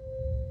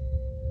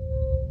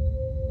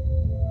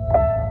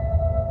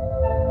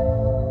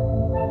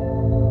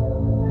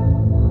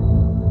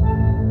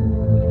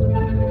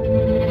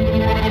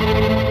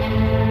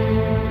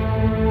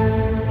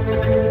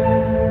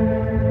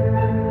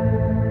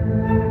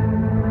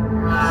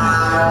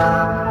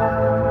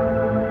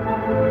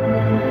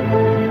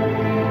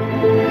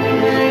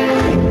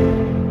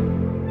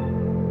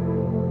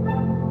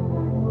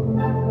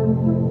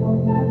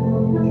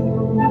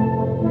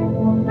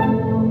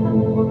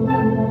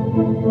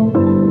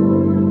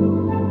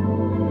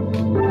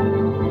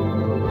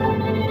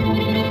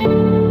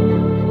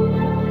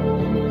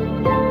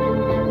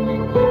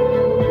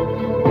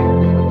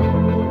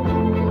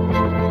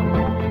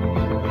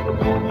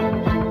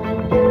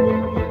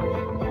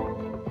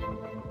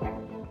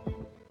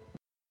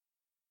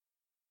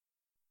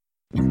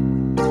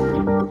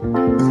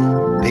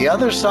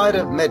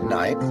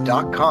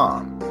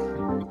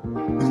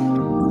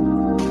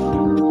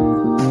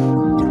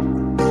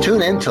 TheOtherSideOfMidnight.com.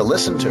 Tune in to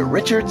listen to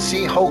Richard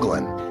C.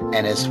 Hoagland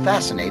and his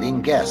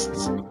fascinating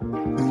guests.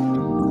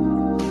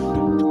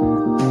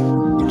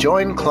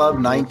 Join Club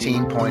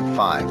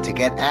 19.5 to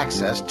get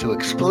access to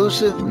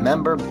exclusive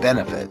member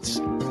benefits.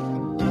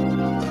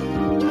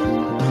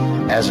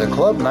 As a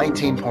Club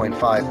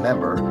 19.5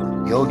 member,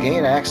 you'll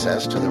gain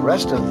access to the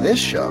rest of this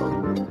show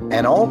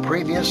and all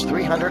previous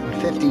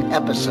 350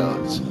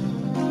 episodes.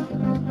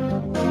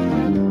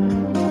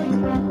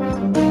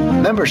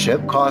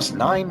 Membership costs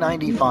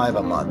 $9.95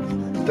 a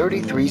month,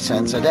 33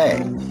 cents a day.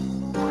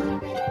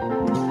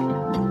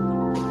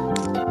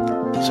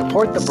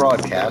 Support the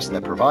broadcast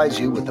that provides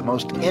you with the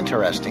most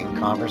interesting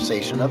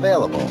conversation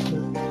available.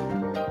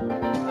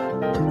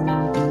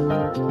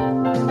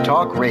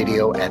 Talk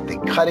radio at the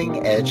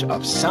cutting edge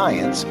of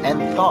science and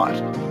thought.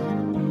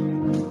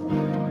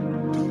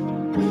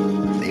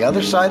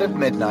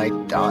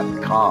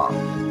 TheOtherSideOfMidnight.com.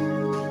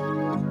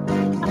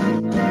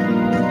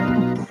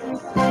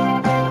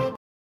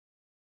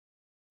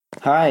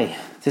 Hi,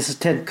 this is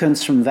Ted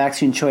Kuntz from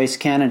Vaccine Choice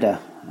Canada.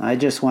 I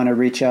just want to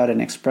reach out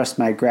and express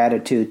my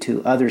gratitude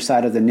to Other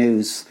Side of the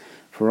News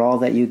for all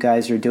that you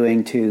guys are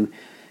doing to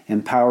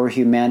empower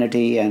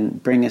humanity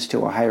and bring us to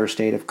a higher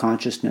state of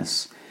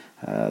consciousness.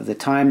 The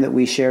time that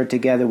we shared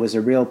together was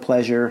a real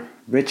pleasure,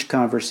 rich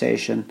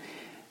conversation,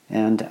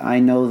 and I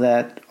know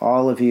that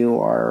all of you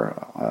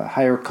are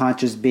higher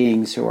conscious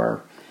beings who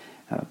are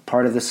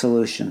part of the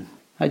solution.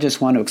 I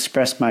just want to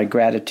express my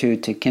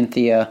gratitude to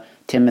Cynthia,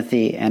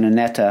 Timothy, and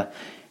Annetta,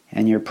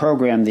 and your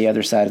program, The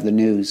Other Side of the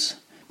News.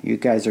 You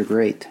guys are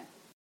great.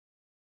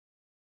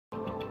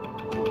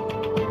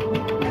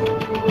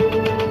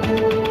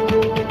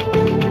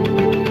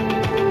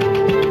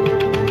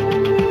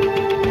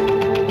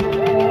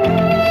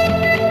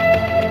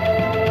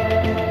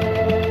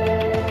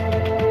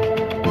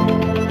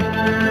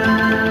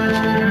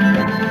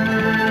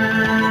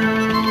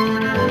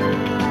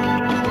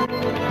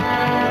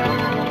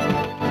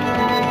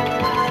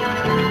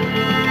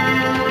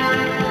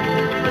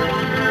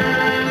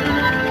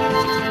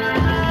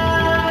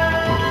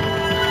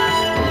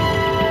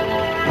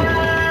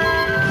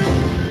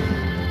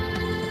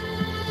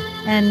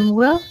 And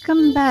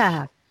welcome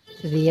back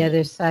to The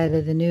Other Side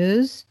of the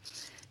News.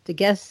 The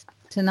guests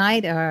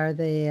tonight are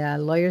the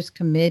Lawyers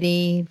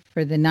Committee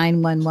for the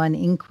 911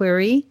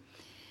 inquiry.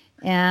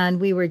 And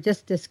we were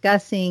just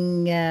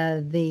discussing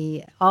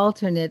the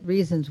alternate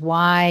reasons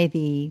why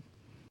the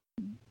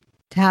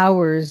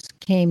towers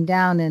came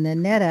down, and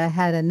Annetta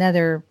had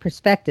another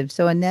perspective.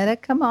 So Annetta,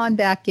 come on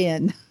back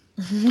in.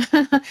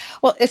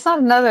 Well, it's not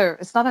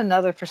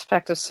another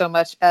perspective so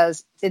much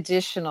as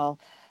additional.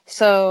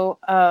 So,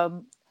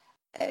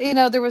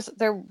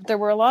 there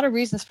were a lot of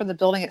reasons for the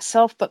building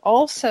itself, but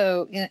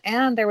also,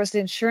 and there was the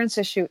insurance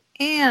issue,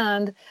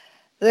 and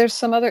there's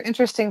some other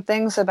interesting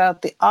things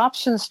about the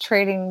options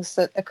tradings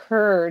that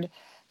occurred,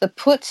 the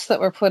puts that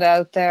were put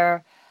out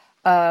there.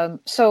 For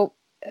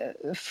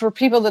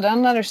people that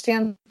don't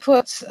understand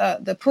puts,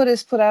 the put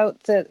is put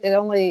out that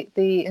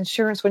the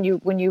insurance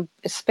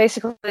it's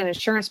basically an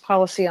insurance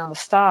policy on the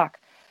stock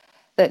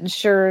that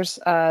ensures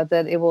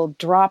that it will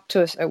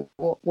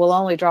will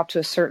only drop to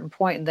a certain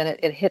point, and then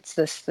it hits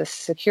this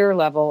secure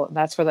level. And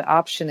that's where the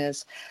option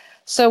is.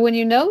 So when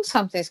you know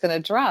something's going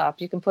to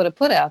drop, you can put a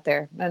put out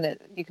there, and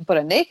you can put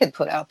a naked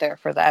put out there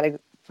for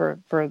that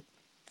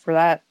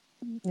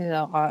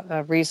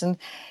reason,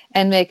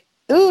 and make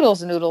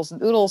oodles and oodles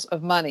and oodles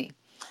of money.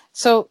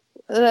 So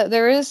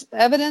there is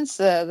evidence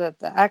that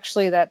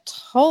actually that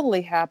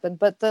totally happened.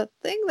 But the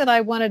thing that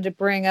I wanted to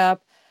bring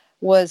up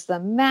was the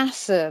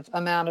massive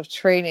amount of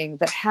trading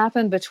that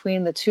happened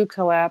between the two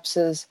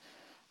collapses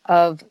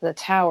of the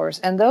towers.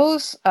 And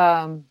those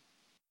hard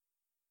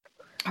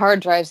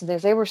drives and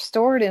things, they were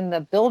stored in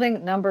the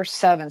building number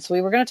 7. So we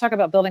were going to talk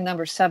about building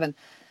number 7.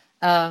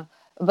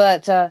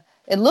 But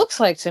it looks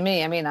like to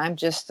me, I mean, I'm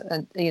just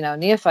a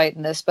neophyte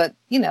in this, but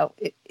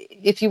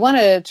if you want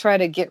to try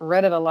to get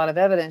rid of a lot of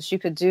evidence, you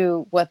could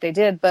do what they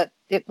did, but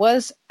it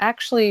was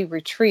actually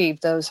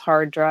retrieved, those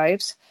hard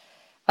drives.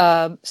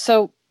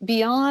 So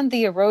beyond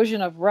the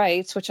erosion of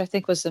rights, which I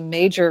think was a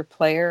major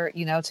player,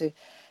 to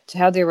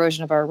have the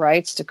erosion of our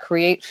rights, to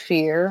create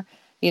fear,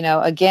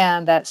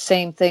 again, that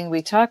same thing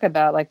we talk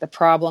about, like the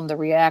problem, the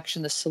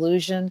reaction, the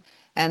solution,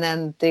 and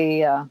then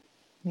the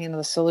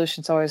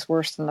solution's always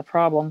worse than the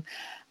problem.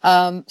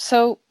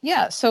 So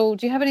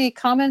do you have any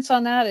comments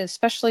on that,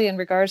 especially in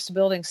regards to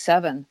Building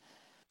 7?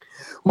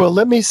 Well,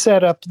 let me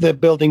set up the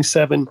Building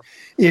 7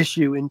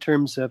 issue in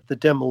terms of the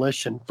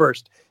demolition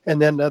first,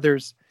 and then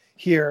others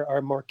here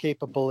are more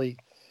capable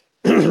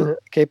to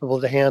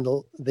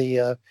handle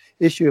the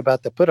issue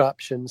about the put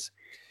options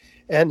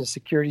and the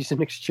Securities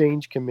and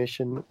Exchange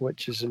Commission,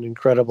 which is an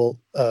incredible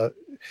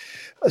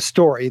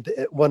story,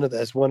 as one of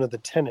the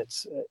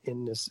tenants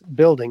in this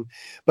building.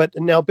 But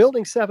now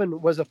Building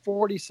 7 was a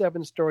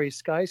 47-story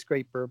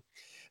skyscraper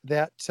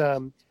that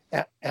on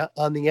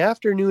the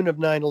afternoon of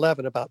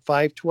 9/11, about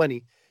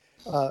 5:20,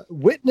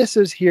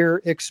 witnesses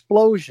hear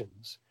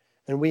explosions.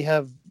 And we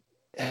have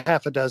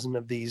half a dozen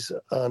of these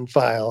on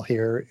file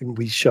here, and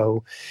we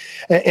show.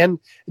 And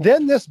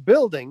then this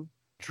building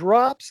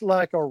drops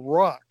like a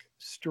rock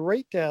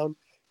straight down,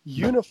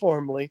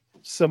 uniformly,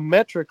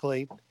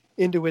 symmetrically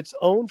into its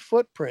own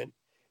footprint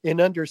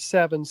in under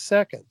 7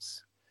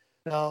 seconds.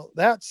 Now,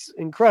 that's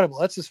incredible.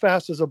 That's as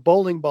fast as a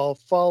bowling ball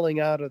falling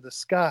out of the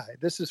sky.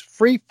 This is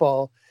free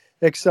fall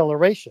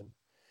acceleration.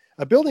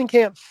 A building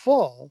can't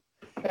fall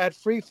at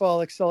free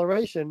fall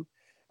acceleration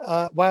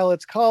while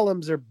its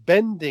columns are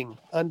bending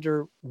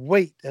under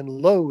weight and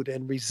load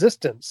and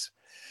resistance.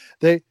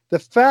 The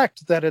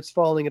fact that it's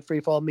falling at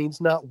free fall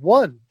means not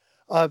one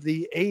of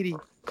the 80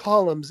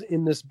 columns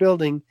in this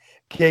building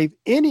gave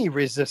any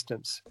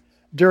resistance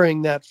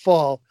during that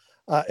fall,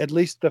 at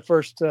least the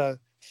first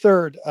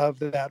third of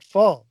that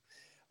fall.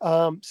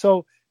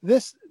 So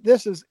this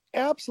is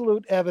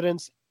absolute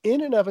evidence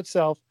in and of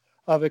itself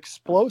of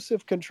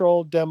explosive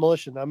controlled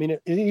demolition. I mean,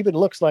 it even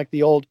looks like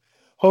the old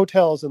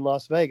hotels in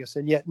Las Vegas.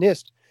 And yet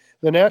NIST,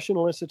 the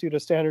National Institute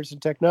of Standards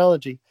and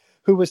Technology,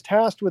 who was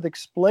tasked with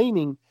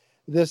explaining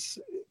this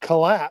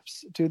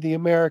collapse to the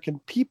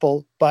American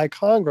people by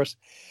Congress,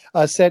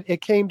 said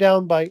it came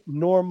down by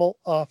normal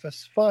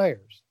office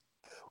fires.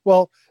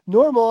 Well,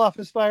 normal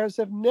office fires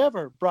have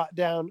never brought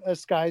down a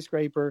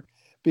skyscraper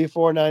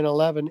before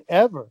 9/11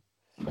 ever.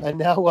 And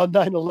now on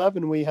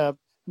 9/11, we have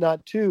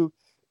not 2,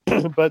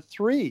 but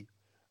 3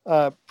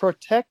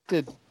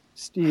 protected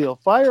steel,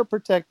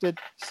 fire-protected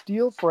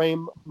steel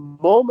frame,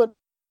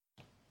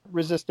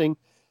 moment-resisting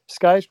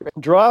skyscraper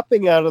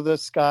dropping out of the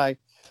sky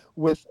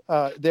with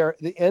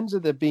the ends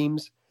of the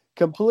beams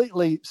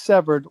completely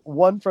severed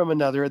one from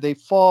another. They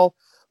fall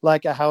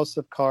like a house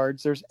of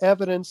cards. There's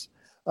evidence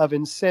of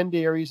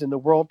incendiaries in the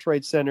World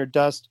Trade Center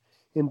dust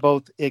in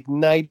both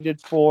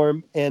ignited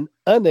form and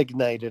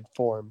unignited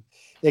form.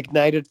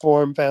 Ignited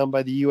form found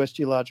by the U.S.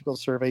 Geological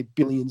Survey,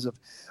 billions of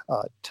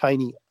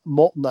tiny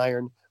molten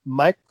iron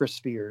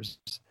microspheres.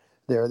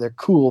 They're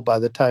cool by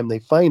the time they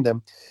find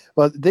them.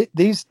 Well, they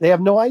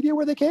have no idea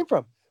where they came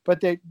from, but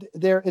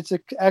it's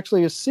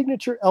actually a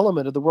signature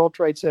element of the World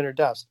Trade Center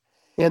dust.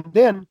 And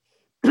then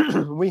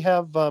we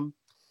have the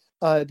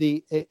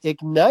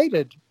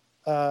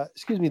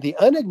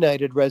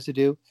unignited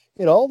residue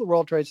in all the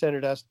World Trade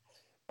Center dust.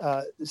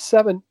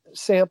 7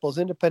 samples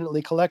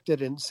independently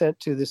collected and sent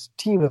to this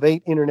team of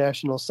 8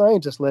 international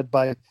scientists led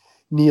by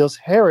Niels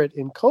Harrit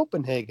in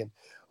Copenhagen.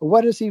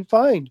 What does he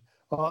find?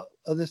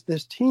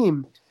 This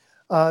team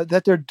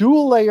that they're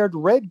dual-layered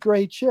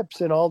red-gray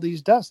chips in all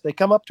these dusts. They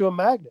come up to a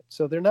magnet,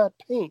 so they're not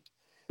paint.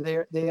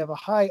 They have a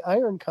high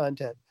iron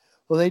content.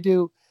 Well, they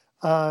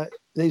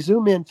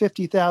zoom in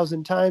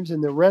 50,000 times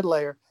in the red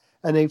layer,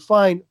 and they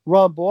find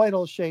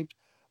rhomboidal-shaped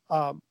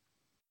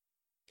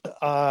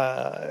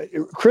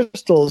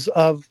crystals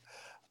of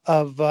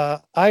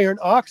iron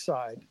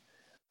oxide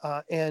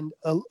and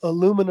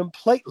aluminum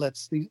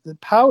platelets, the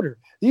powder.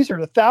 These are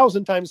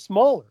 1,000 times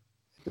smaller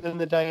than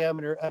the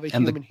diameter of a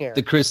human hair.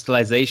 The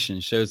crystallization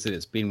shows that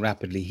it's been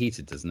rapidly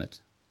heated, doesn't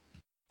it?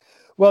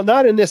 Well,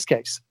 not in this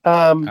case.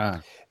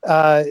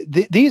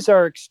 These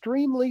are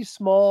extremely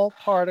small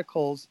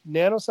particles,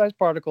 nano-sized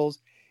particles,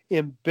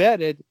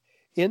 embedded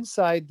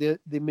inside the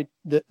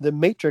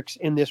matrix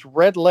in this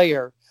red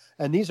layer,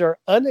 and these are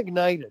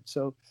unignited.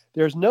 So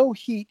there's no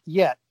heat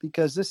yet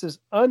because this is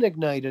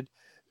unignited,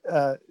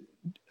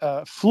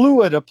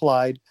 fluid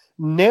applied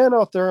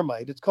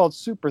nanothermite. It's called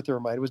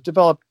superthermite. It was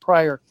developed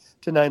prior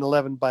to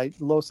 9/11 by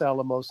Los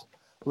Alamos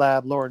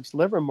lab, Lawrence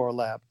Livermore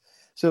lab.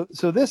 So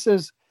this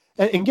is,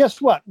 and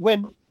guess what?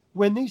 When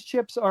these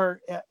chips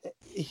are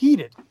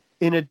heated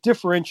in a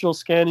differential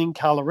scanning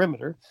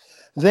calorimeter,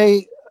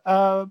 they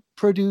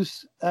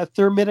produce a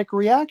thermitic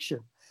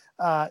reaction,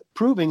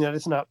 proving that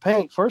it's not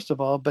paint, first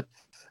of all, but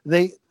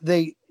they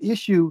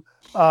issue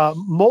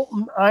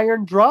molten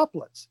iron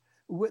droplets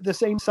with the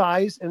same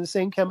size and the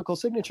same chemical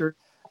signature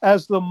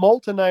as the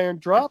molten iron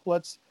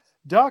droplets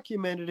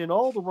documented in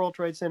all the World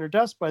Trade Center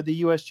dust by the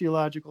U.S.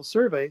 Geological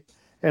Survey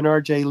and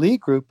R.J. Lee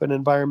Group, an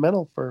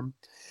environmental firm.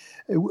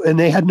 And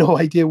they had no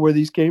idea where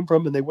these came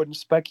from, and they wouldn't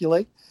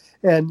speculate.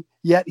 And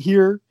yet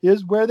here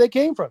is where they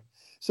came from.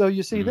 So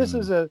you see, this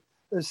is a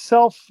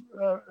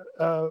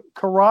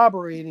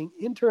self-corroborating,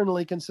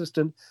 internally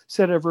consistent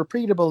set of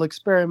repeatable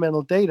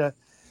experimental data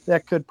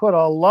that could put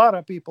a lot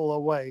of people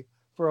away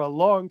for a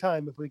long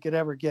time if we could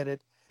ever get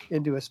it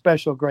into a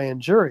special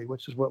grand jury,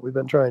 which is what we've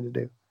been trying to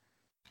do.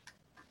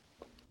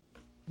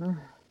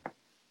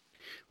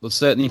 Well,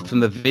 certainly from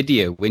the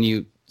video, when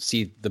you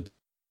see the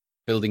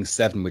Building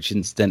 7, which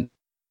incidentally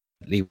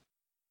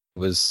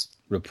was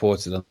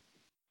reported on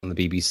the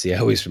BBC, I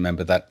always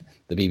remember that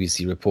the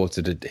BBC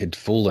reported it had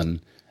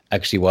fallen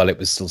actually while it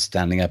was still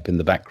standing up in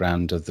the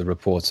background of the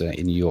reporter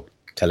in New York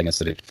telling us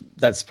that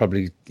that's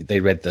probably, they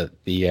read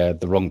the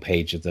wrong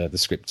page of the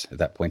script at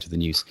that point of the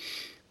news.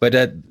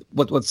 But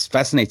what's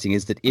fascinating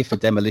is that if a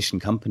demolition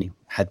company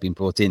had been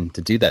brought in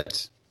to do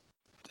that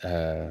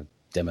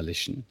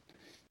demolition,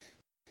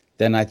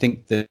 then I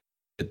think that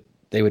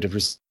they would have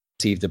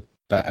received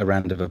a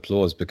round of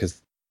applause,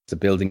 because the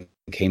building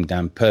came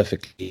down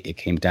perfectly. It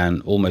came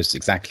down almost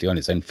exactly on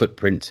its own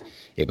footprint.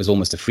 It was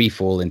almost a free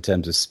fall in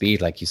terms of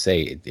speed, like you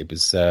say. It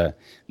was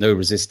no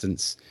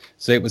resistance.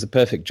 So it was a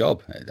perfect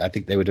job. I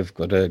think they would have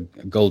got a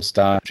gold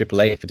star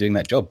AAA for doing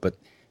that job. But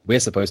we're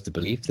supposed to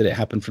believe that it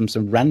happened from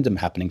some random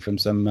happening from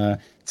some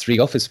 3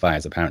 office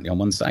fires, apparently, on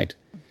one side.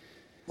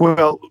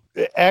 Well,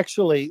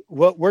 actually,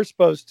 what we're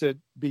supposed to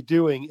be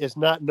doing is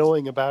not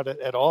knowing about it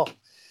at all.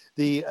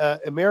 The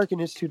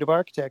American Institute of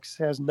Architects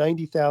has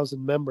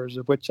 90,000 members,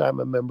 of which I'm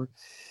a member.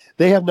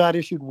 They have not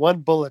issued one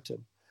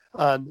bulletin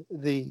on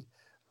the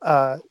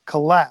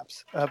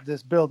collapse of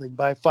this building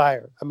by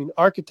fire. I mean,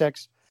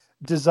 architects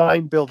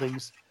design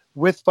buildings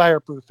with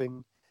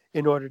fireproofing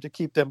in order to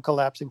keep them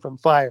collapsing from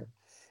fire.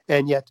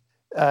 And yet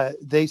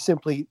they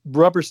simply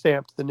rubber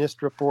stamped the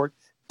NIST report,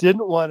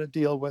 didn't want to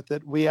deal with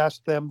it. We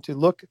asked them to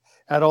look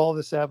at all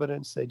this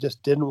evidence. They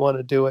just didn't want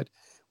to do it.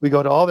 We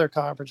go to all their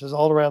conferences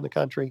all around the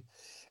country,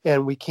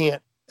 and we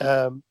can't,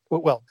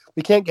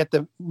 we can't get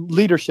the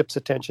leadership's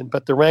attention,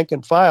 but the rank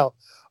and file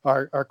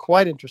are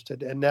quite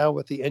interested. And now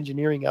with the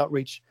engineering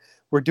outreach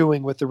we're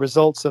doing with the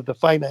results of the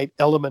finite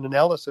element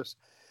analysis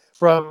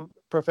from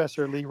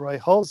Professor Leroy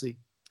Halsey,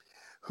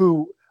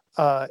 who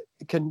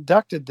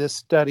conducted this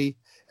study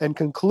and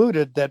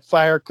concluded that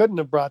fire couldn't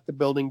have brought the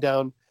building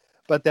down,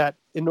 but that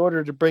in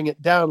order to bring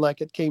it down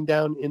like it came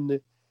down in the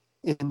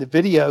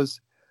videos,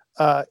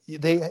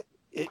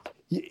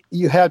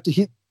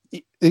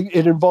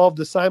 it involved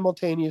the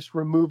simultaneous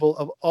removal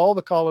of all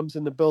the columns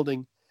in the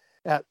building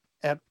at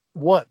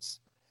once,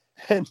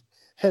 and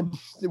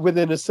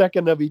within a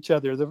second of each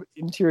other, the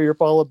interior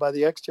followed by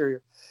the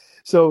exterior.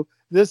 So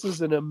this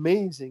is an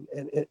amazing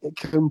and a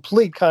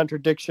complete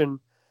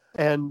contradiction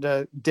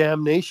and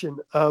damnation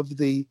of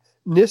the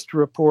NIST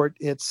report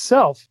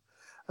itself.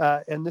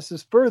 And this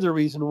is further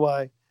reason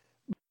why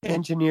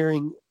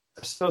engineering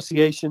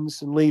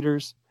associations and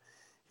leaders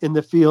in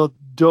the field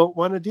don't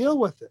want to deal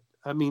with it.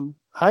 I mean,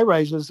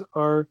 high-rises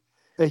are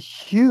a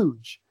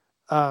huge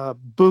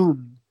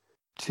boon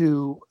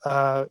to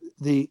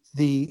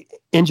the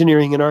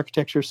engineering and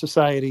architecture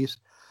societies.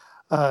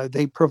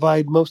 They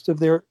provide most of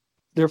their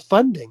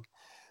funding.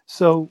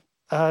 So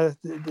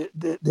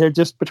they're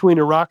just between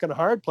a rock and a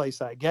hard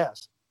place, I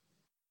guess.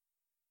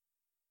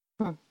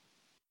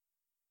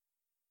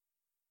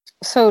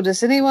 So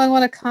does anyone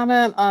want to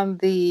comment on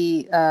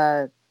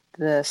the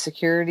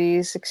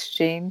securities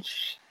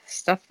exchange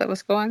stuff that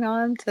was going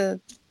on?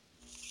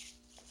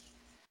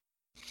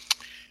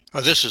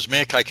 Well, this is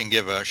Mick. I can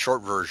give a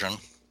short version.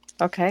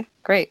 Okay,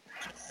 great.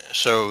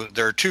 So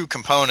there are 2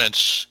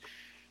 components.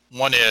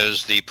 One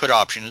is the put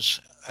options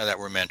that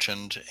were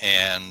mentioned,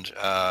 and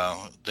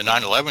the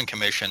 9/11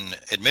 Commission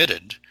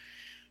admitted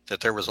that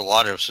there was a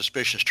lot of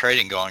suspicious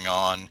trading going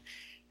on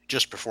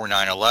just before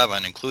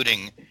 9/11,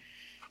 including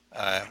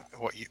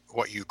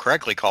what you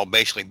correctly call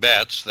basically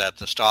bets that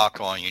the stock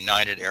on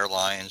United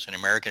Airlines and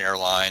American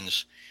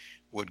Airlines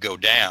would go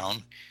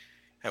down,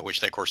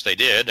 which of course they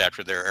did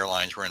after their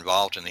airlines were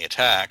involved in the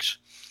attacks,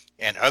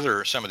 and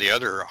some of the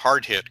other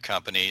hard-hit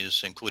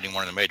companies, including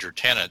one of the major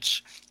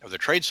tenants of the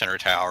Trade Center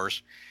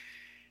towers.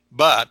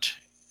 But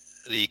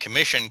the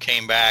commission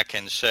came back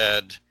and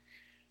said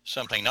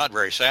something not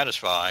very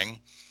satisfying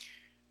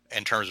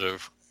in terms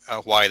of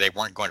why they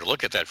weren't going to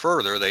look at that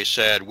further. They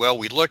said, well,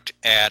 we looked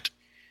at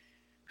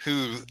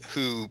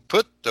who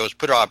put those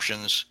put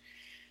options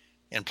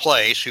in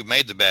place, who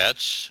made the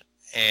bets,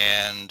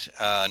 and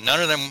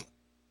none of them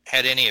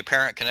had any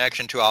apparent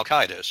connection to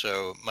Al-Qaeda,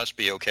 so it must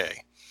be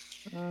okay.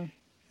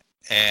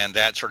 And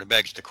that sort of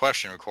begs the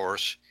question, of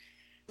course,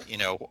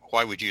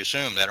 why would you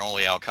assume that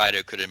only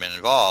Al-Qaeda could have been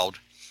involved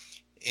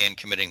in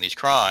committing these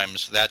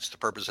crimes? That's the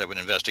purpose of an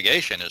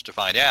investigation, is to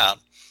find out,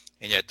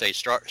 and yet they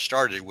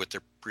started with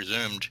the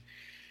presumed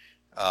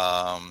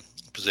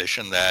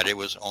position that it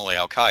was only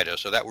Al-Qaeda,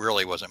 so that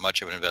really wasn't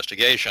much of an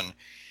investigation.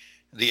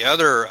 The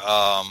other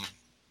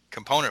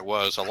component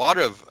was a lot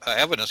of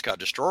evidence got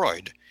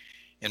destroyed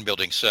in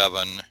Building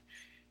 7,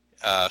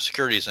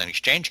 Securities and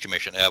Exchange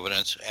Commission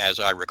evidence.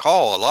 As I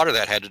recall, a lot of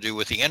that had to do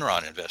with the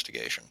Enron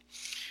investigation.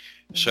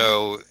 Mm-hmm.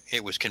 So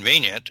it was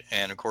convenient,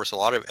 and of course a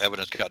lot of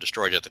evidence got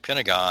destroyed at the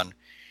Pentagon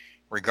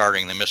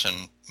regarding the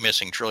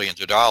missing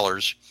trillions of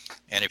dollars.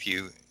 And if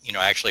you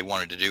actually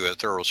wanted to do a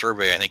thorough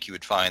survey, I think you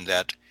would find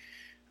that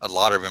a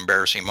lot of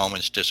embarrassing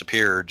moments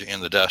disappeared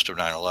in the dust of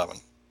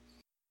 9/11.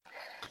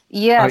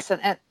 Yes,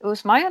 and it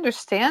was my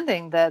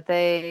understanding that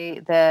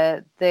they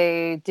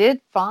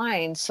did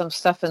find some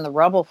stuff in the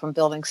rubble from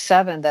Building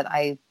 7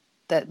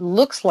 that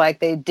looks like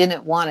they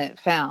didn't want it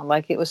found,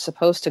 like it was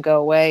supposed to go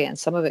away, and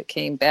some of it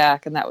came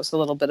back, and that was a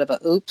little bit of a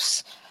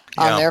oops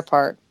on their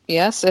part.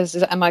 Yes,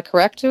 am I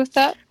correct with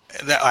that?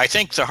 I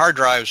think the hard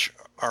drives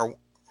are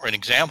an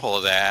example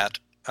of that.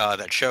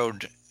 That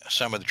showed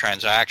some of the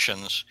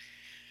transactions.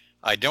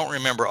 I don't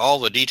remember all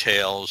the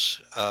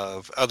details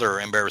of other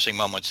embarrassing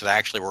moments that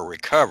actually were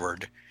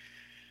recovered,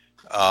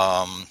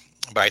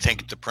 but I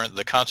think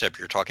the concept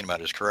you're talking about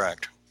is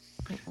correct.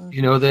 Go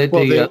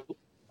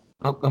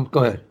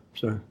ahead.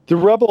 Sorry. The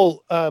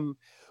rubble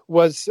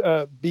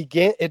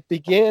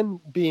began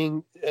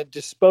being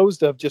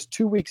disposed of just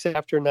 2 weeks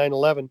after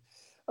 9/11,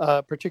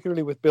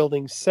 particularly with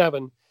Building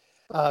 7.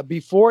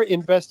 Before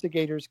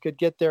investigators could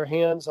get their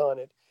hands on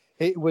it,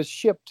 it was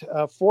shipped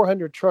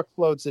 400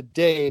 truckloads a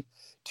day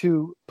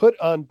to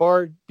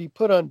be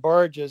put on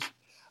barges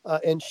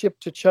and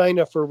shipped to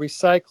China for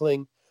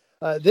recycling.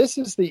 This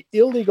is the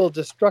illegal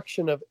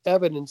destruction of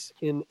evidence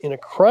in a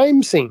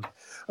crime scene,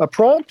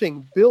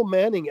 prompting Bill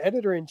Manning,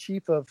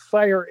 editor-in-chief of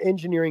Fire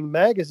Engineering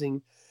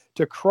magazine,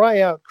 to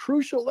cry out,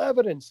 "Crucial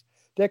evidence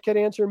that could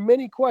answer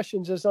many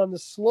questions is on the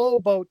slow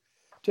boat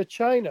to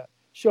China,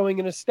 showing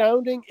an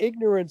astounding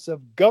ignorance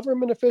of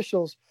government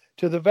officials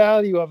to the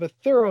value of a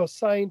thorough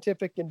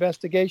scientific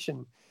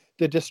investigation.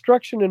 The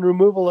destruction and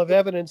removal of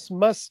evidence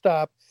must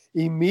stop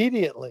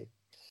immediately."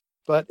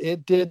 But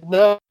it did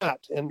not.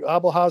 And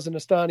Abulhassan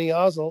Astani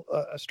Azal,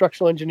 a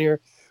structural engineer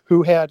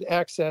who had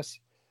access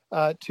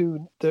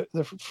to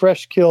the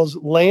Fresh Kills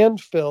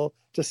landfill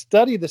to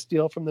study the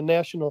steel from the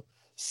National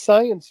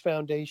Science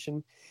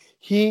Foundation,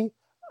 he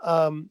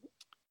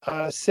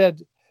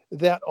said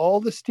that all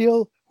the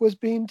steel was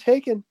being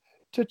taken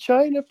to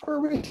China for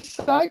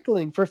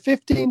recycling for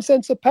 15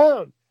 cents a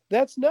pound.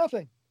 That's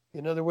nothing.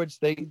 In other words,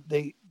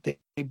 they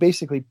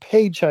basically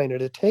paid China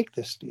to take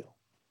this steel.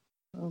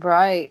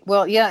 Right.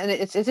 Well, yeah, and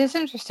it is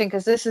interesting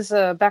because this is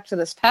back to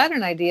this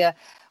pattern idea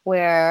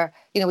where,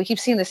 we keep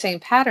seeing the same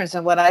patterns.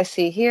 And what I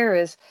see here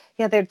is,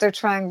 they're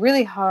trying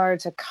really hard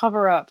to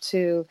cover up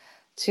to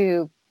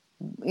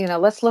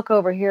let's look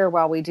over here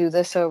while we do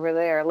this over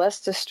there. Let's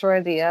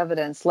destroy the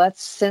evidence.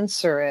 Let's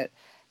censor it.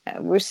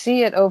 We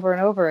see it over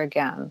and over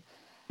again.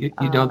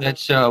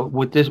 That's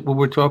what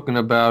we're talking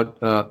about.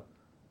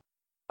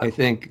 I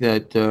think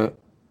that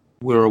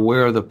we're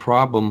aware of the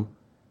problem.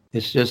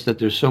 It's just that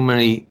there's so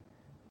many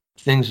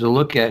things to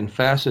look at and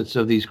facets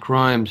of these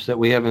crimes that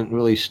we haven't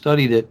really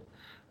studied it.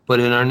 But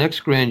in our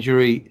next grand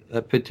jury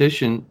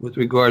petition with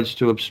regards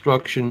to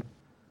obstruction,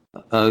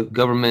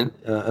 government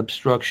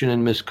obstruction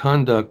and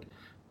misconduct,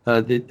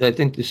 I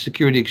think the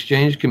Security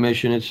Exchange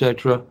Commission,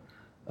 etc.,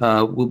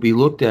 will be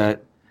looked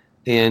at.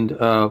 And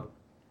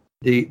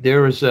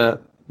there is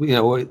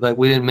like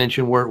we didn't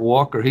mention Wirt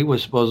Walker. He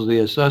was supposedly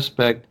a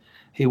suspect.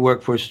 He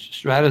worked for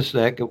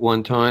Stratosec at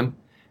one time.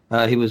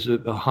 He was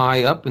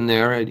high up in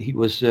there, and he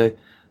was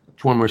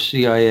former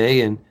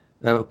CIA and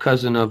a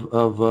cousin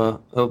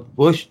of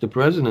Bush, the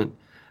president.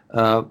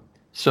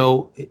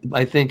 So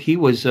I think he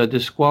was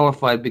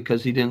disqualified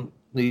because he didn't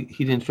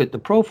fit the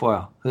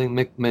profile. I think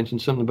Mick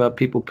mentioned something about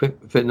people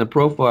fitting the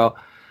profile,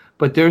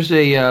 but there's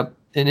an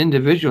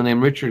individual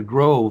named Richard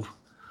Grove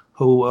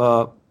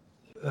who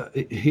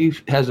he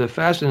has a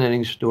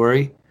fascinating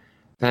story,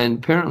 and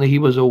apparently he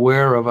was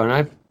aware of,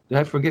 and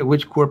I forget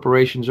which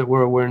corporations that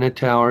were aware in the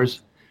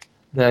towers,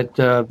 that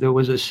there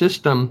was a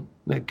system,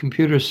 a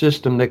computer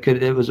system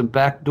it was a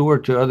backdoor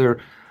to other,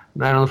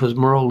 I don't know if it was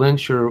Merrill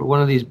Lynch or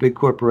one of these big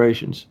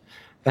corporations,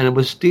 and it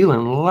was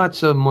stealing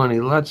lots of money,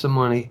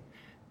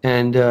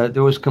 and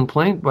there was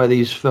complaint by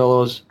these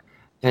fellows,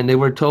 and they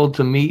were told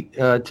to meet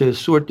to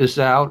sort this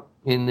out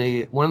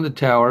in one of the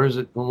towers,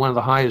 on one of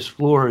the highest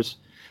floors,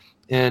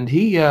 and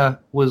he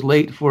was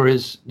late for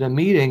the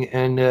meeting,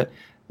 and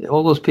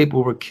all those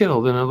people were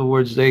killed. In other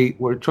words, they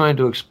were trying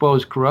to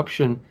expose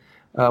corruption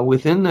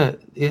within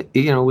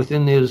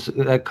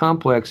that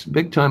complex,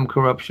 big time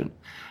corruption.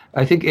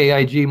 I think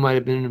AIG might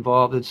have been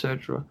involved,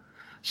 etc.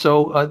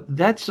 So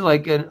that's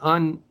like an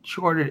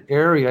uncharted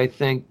area, I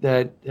think,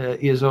 that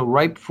is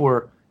ripe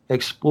for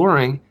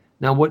exploring.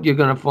 Now, what you're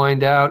going to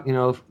find out,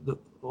 if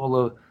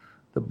all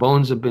the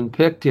bones have been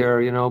picked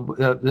here,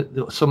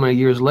 so many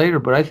years later.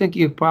 But I think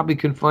you probably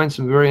can find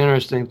some very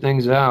interesting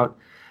things out.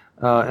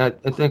 I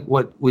think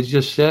what was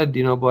just said,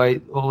 by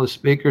all the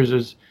speakers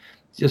is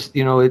just,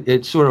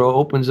 it sort of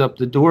opens up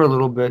the door a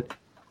little bit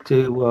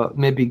to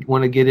maybe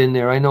want to get in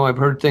there. I know I've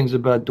heard things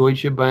about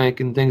Deutsche Bank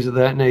and things of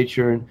that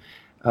nature, and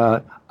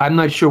I'm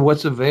not sure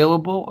what's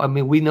available. I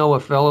mean, we know a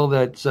fellow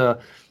that's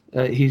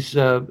he's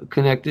not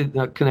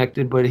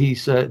connected, but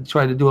he's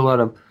tried to do a lot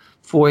of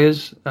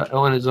FOIAs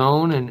on his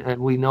own, and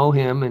we know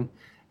him, and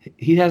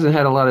he hasn't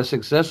had a lot of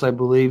success, I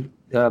believe,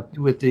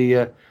 with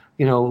the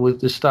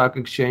with the stock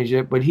exchange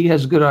yet. But he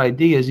has good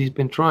ideas. He's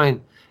been trying,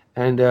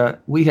 and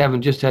we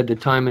haven't just had the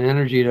time and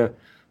energy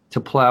to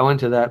plow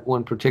into that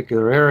one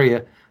particular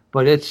area.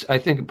 But it's, I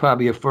think,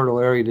 probably a fertile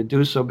area to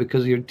do so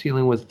because you're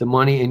dealing with the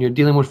money and you're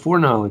dealing with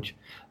foreknowledge.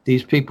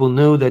 These people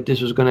knew that this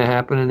was going to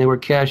happen, and they were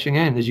cashing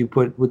in, as you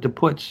put with the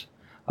puts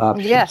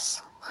option.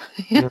 Yes.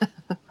 Yeah.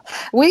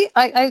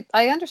 I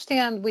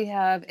understand we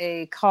have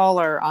a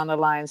caller on the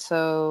line.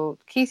 So,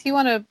 Keith, you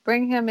want to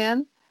bring him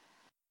in?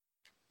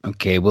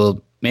 Okay.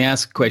 Well, may I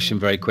ask a question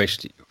very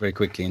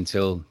quickly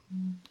until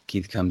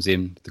Keith comes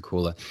in, the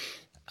caller?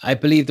 I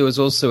believe there was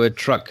also a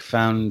truck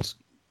found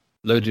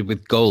loaded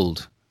with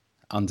gold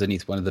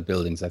underneath one of the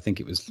buildings. I think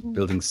it was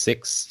Building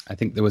 6. I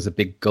think there was a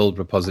big gold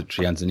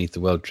repository underneath the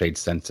World Trade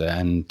Center,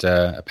 and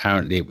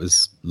apparently it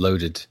was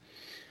loaded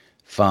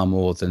far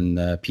more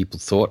than people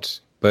thought.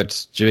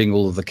 But during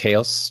all of the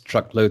chaos,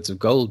 truckloads of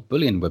gold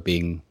bullion were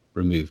being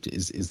removed.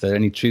 Is there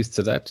any truth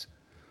to that?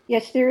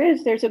 Yes, there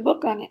is. There's a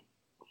book on it.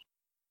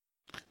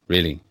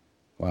 Really?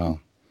 Wow.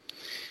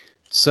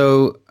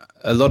 So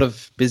a lot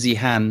of busy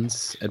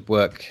hands at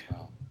work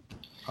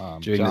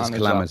during John this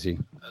calamity.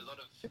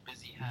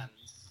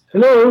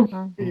 Hello,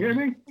 can you hear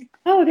me?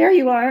 Oh, there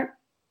you are.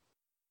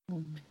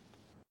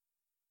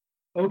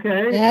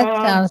 Okay. That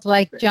sounds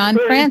like John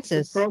very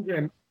Francis. interesting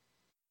program.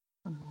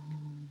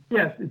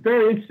 Yes, it's a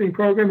very interesting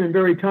program and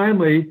very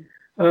timely.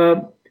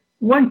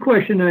 One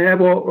question I have,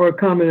 or a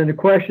comment and a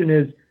question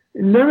is,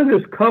 none of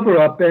this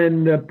cover-up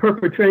and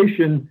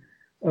perpetration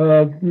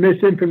of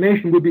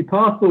misinformation would be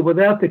possible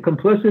without the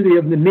complicity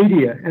of the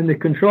media and the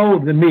control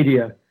of the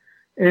media.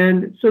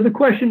 And so the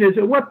question is,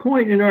 at what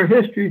point in our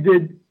history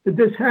did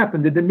this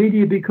happen? Did the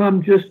media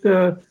become just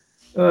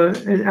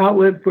an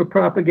outlet for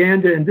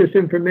propaganda and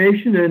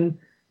disinformation? And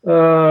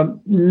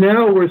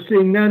now we're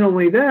seeing not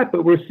only that,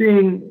 but we're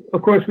seeing,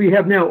 of course, we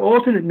have now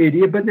alternate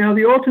media, but now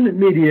the alternate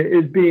media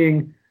is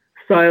being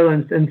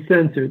silenced and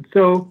censored.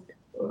 So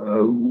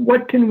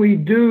what can we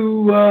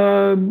do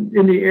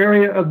in the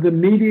area of the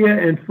media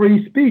and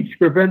free speech to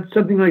prevent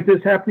something like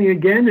this happening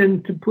again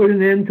and to put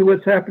an end to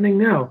what's happening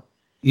now?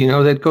 You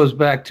know, that goes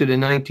back to the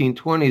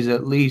 1920s,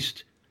 at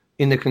least.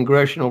 In the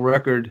congressional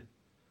record,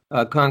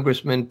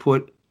 congressmen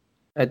put,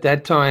 at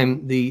that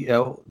time, the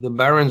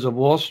barons of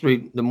Wall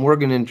Street, the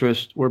Morgan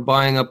interest, were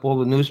buying up all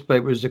the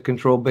newspapers that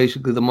control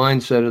basically the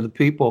mindset of the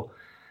people.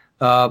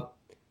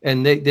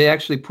 And they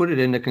actually put it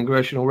in the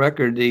congressional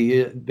record,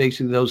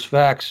 basically those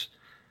facts.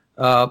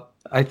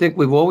 I think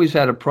we've always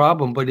had a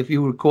problem, but if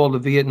you recall the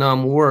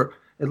Vietnam War,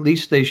 at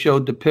least they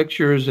showed the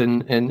pictures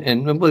and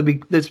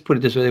let's put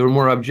it this way, they were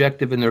more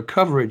objective in their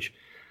coverage.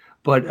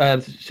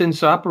 But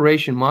since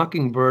Operation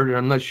Mockingbird, and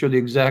I'm not sure the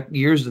exact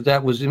years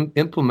that was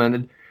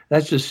implemented,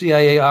 that's a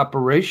CIA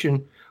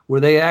operation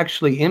where they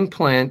actually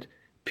implant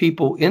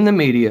people in the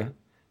media,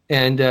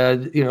 and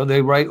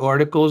they write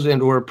articles and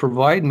or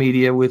provide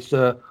media with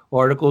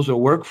articles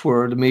or work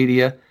for the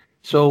media.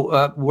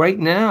 So right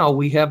now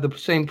we have the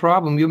same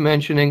problem you're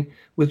mentioning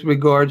with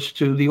regards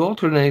to the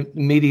alternate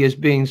media is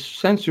being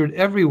censored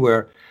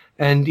everywhere,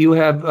 and you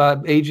have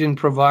agent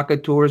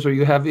provocateurs or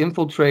you have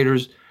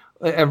infiltrators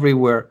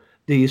everywhere.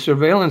 The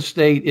surveillance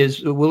state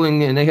is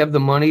willing, and they have the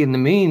money and the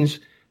means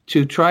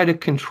to try to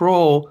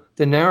control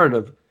the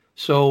narrative.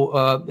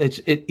 So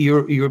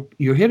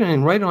you're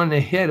hitting right on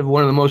the head of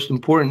one of the most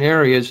important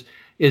areas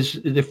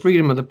is the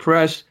freedom of the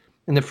press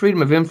and the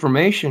freedom of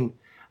information.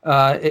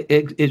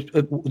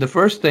 The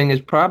first thing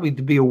is probably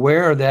to be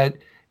aware that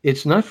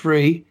it's not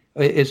free.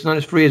 It's not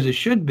as free as it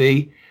should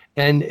be.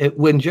 And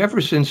when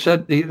Jefferson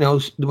said,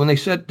 when they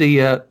set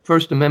the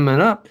First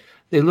Amendment up,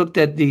 they looked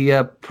at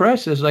the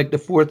press as like the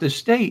fourth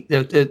estate.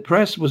 The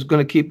press was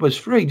going to keep us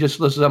free, just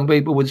as some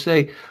people would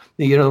say,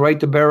 the right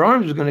to bear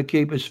arms is going to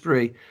keep us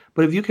free.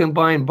 But if you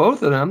combine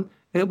both of them,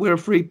 we're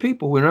free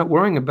people. We're not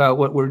worrying about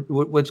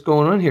what's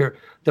going on here.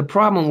 The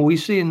problem we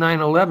see in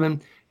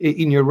 9/11,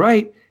 and you're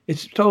right,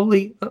 it's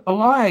totally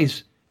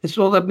lies. It's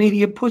all the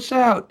media puts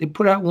out. They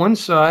put out one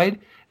side.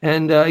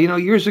 And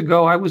years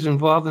ago, I was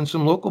involved in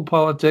some local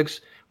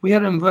politics. We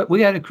had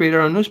to create our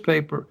own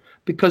newspaper.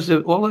 Because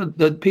all of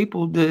the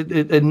people,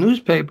 the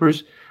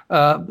newspapers,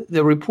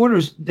 the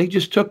reporters, they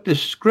just took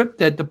this script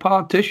that the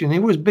politician, they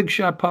were big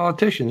shot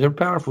politicians, they're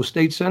powerful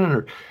state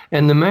senator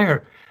and the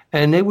mayor,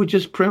 and they would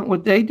just print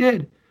what they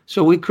did.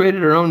 So we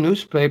created our own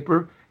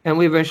newspaper, and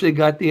we eventually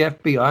got the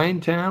FBI in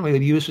town. We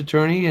had a U.S.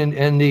 attorney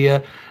and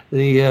the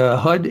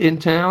HUD in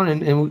town,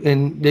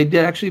 and they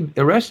did actually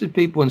arrested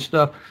people and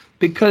stuff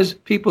because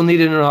people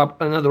needed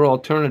another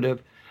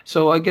alternative.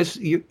 So I guess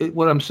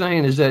what I'm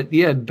saying is that,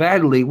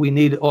 badly we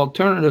need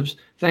alternatives.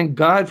 Thank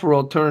God for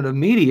alternative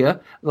media,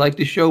 like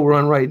the show we're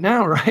on right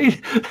now, right?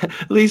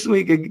 At least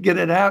we could get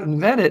it out and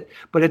vet it.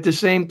 But at the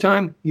same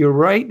time, you're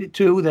right,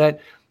 too,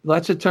 that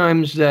lots of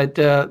times that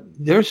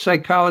their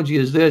psychology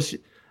is this.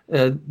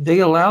 They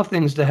allow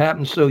things to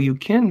happen so you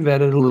can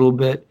vet it a little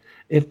bit.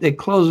 If they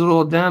close it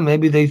all down,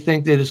 maybe they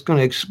think that it's going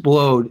to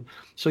explode.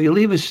 So you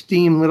leave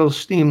little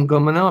steam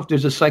coming off.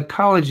 There's a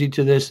psychology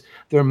to this.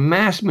 They're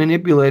mass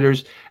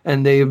manipulators,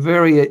 and they are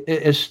very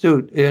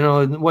astute,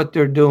 in what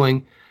they're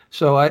doing.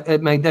 So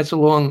that's a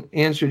long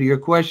answer to your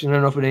question. I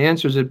don't know if it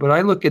answers it, but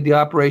I look at the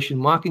Operation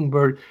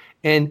Mockingbird,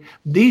 and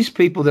these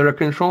people that are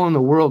controlling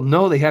the world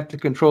know they have to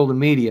control the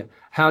media,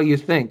 how you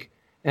think.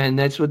 And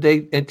that's what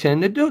they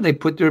intend to do. They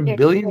put their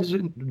billions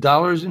of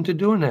dollars into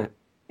doing that.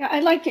 Yeah,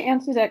 I'd like to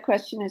answer that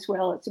question as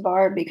well. It's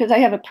Barb, because I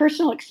have a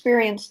personal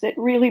experience that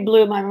really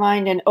blew my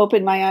mind and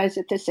opened my eyes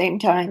at the same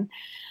time.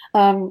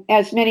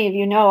 As many of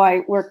you know,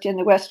 I worked in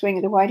the West Wing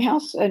of the White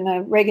House in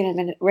the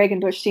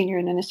Reagan-Bush senior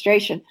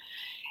administration.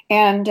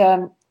 And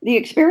the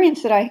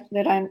experience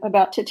that I'm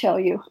about to tell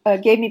you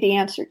gave me the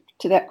answer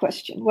to that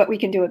question, what we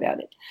can do about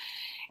it.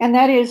 And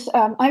that is,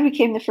 I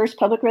became the first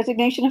public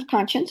resignation of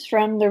conscience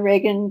from the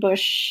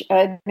Reagan-Bush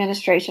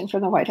administration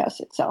from the White House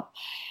itself.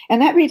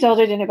 And that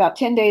resulted in about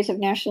 10 days of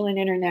national and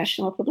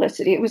international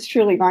publicity. It was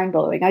truly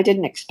mind-blowing. I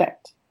didn't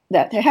expect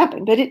that to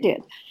happen, but it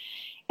did.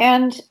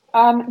 And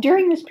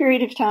during this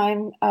period of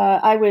time,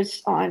 I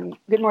was on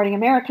Good Morning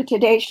America,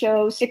 Today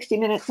Show, 60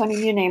 Minutes, I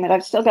mean, you name it.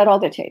 I've still got all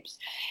the tapes.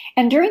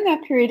 And during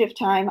that period of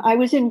time, I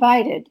was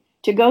invited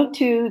to go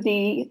to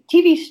the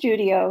TV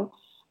studio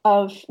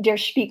of Der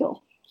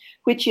Spiegel,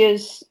 which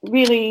is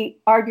really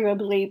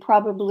arguably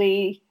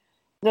probably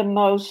the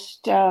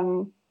most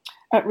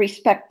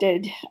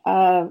respected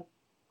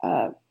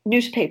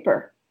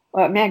newspaper,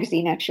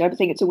 magazine, actually. I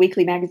think it's a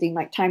weekly magazine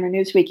like Time or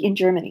Newsweek in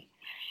Germany.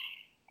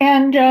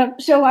 And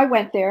so I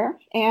went there,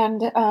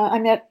 and I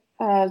met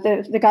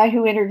the guy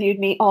who interviewed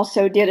me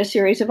also did a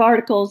series of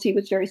articles. He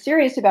was very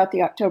serious about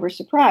the October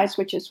surprise,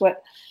 which is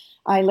what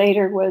I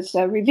later was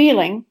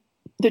revealing,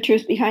 the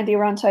truth behind the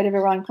Iran side of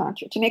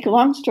Iran-Contra. To make a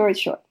long story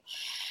short,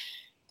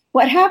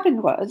 what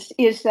happened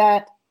is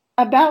that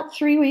about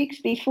 3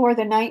 weeks before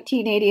the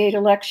 1988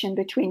 election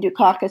between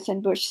Dukakis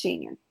and Bush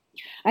Sr.,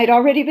 I'd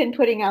already been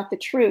putting out the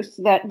truth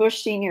that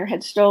Bush Sr.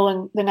 had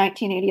stolen the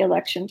 1980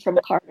 election from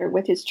Carter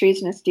with his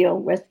treasonous deal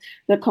with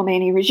the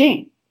Khomeini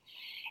regime.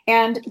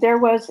 And there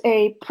was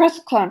a press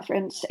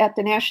conference at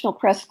the National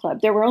Press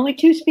Club. There were only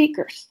two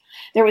speakers.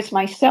 There was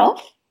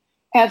myself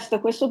as the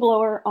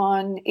whistleblower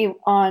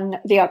on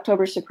the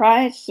October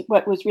surprise,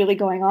 what was really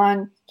going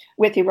on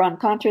with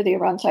Iran-Contra, the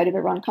Iran side of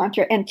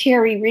Iran-Contra, and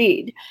Terry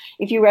Reid.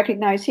 If you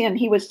recognize him,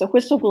 he was the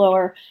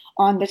whistleblower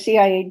on the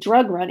CIA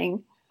drug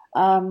running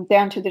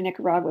down to the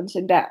Nicaraguans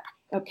and back.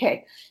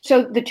 Okay,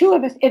 so the two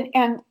of us,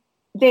 and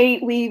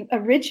we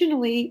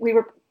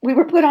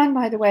were put on,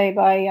 by the way,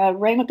 by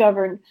Ray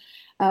McGovern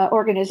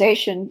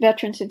organization,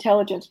 Veterans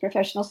Intelligence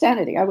Professional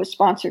Sanity. I was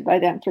sponsored by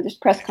them for this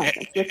press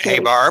conference. Hey,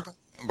 Barb.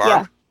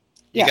 Yeah.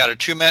 You got a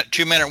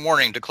 2-minute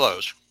warning to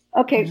close.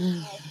 Okay,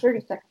 30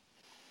 seconds.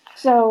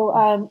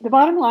 So the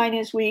bottom line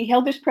is we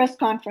held this press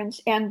conference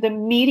and the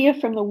media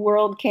from the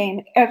world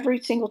came, every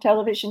single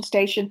television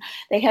station.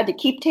 They had to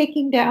keep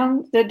taking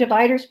down the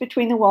dividers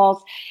between the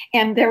walls.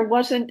 And there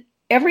wasn't,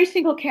 every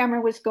single camera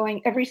was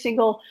going, every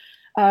single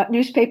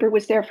newspaper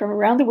was there from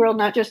around the world,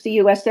 not just the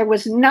U.S. There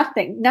was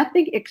nothing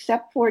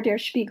except for Der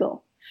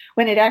Spiegel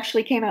when it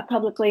actually came out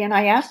publicly. And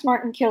I asked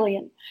Martin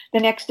Killian the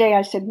next day,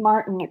 I said,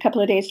 Martin, a couple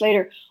of days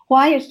later,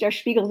 why is Der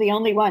Spiegel the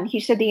only one? He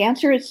said, the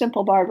answer is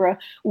simple, Barbara.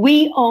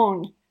 We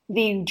own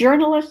the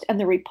journalists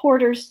and the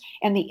reporters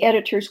and the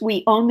editors.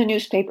 We own the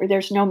newspaper.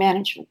 There's no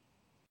management.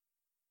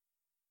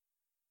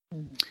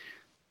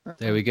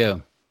 There we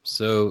go.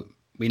 So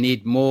we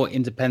need more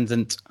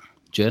independent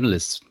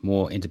journalists,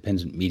 more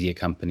independent media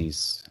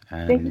companies.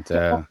 And they need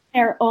to own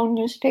their own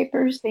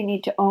newspapers. They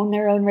need to own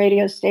their own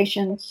radio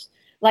stations,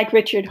 like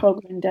Richard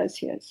Hoagland does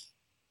his.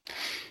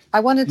 I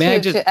wanted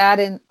to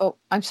add in,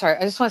 I'm sorry.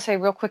 I just want to say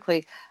real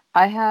quickly,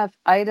 I have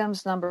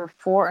items number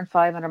 4 and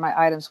 5 under my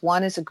items.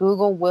 One is a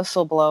Google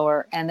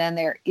whistleblower, and then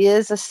there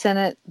is a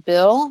Senate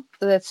bill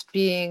that's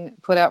being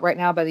put out right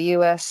now by the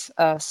U.S.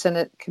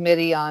 Senate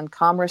Committee on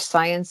Commerce,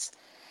 Science,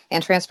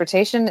 and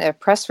Transportation. A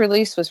press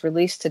release was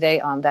released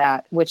today on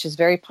that, which is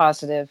very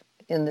positive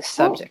in this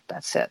subject.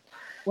 That's it.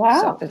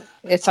 Wow. So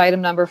it's item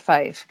number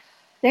 5.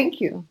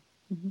 Thank you.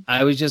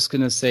 I was just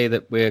going to say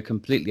that we're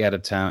completely out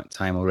of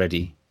time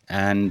already,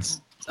 and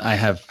I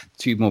have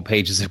 2 more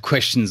pages of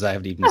questions I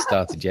haven't even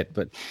started yet.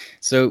 But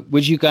so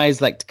would you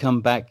guys like to come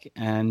back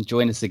and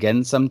join us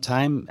again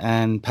sometime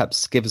and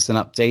perhaps give us an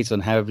update on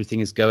how everything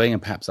is going,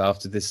 and perhaps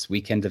after this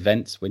weekend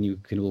event when you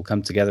can all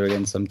come together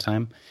again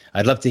sometime?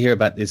 I'd love to hear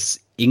about this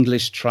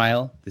English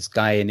trial, this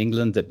guy in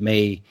England that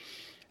may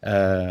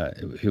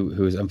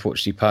who has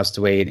unfortunately passed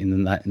away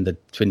in the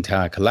Twin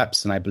Tower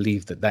collapse. And I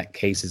believe that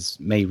case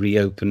may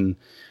reopen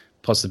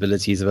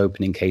possibilities of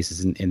opening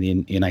cases in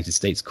the United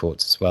States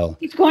courts as well.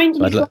 He's going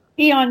to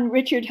be on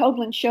Richard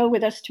Hoagland's show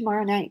with us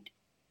tomorrow night.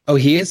 Oh,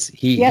 he is?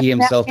 Yes, he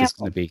himself is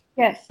going to be?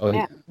 Yes.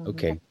 Oh,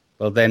 okay.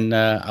 Well, then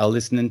I'll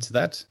listen into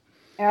that.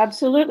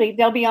 Absolutely.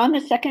 They'll be on the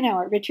second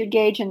hour, Richard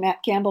Gage and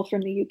Matt Campbell from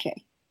the UK.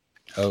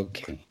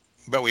 Okay.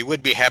 But we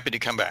would be happy to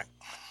come back.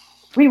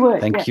 We would.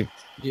 Thank you.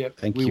 Yep,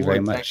 Thank you very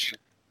much.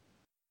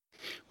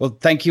 Well,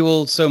 thank you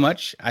all so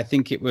much. I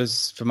think it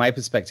was, from my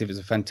perspective, it was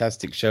a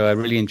fantastic show. I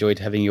really enjoyed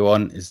having you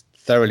on. It's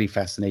thoroughly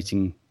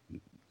fascinating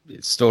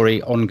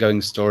story,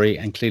 ongoing story,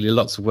 and clearly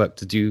lots of work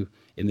to do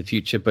in the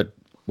future. But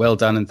well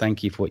done, and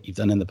thank you for what you've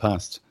done in the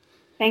past.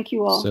 Thank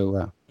you all.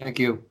 So, thank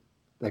you.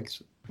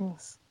 Thanks.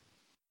 Yes.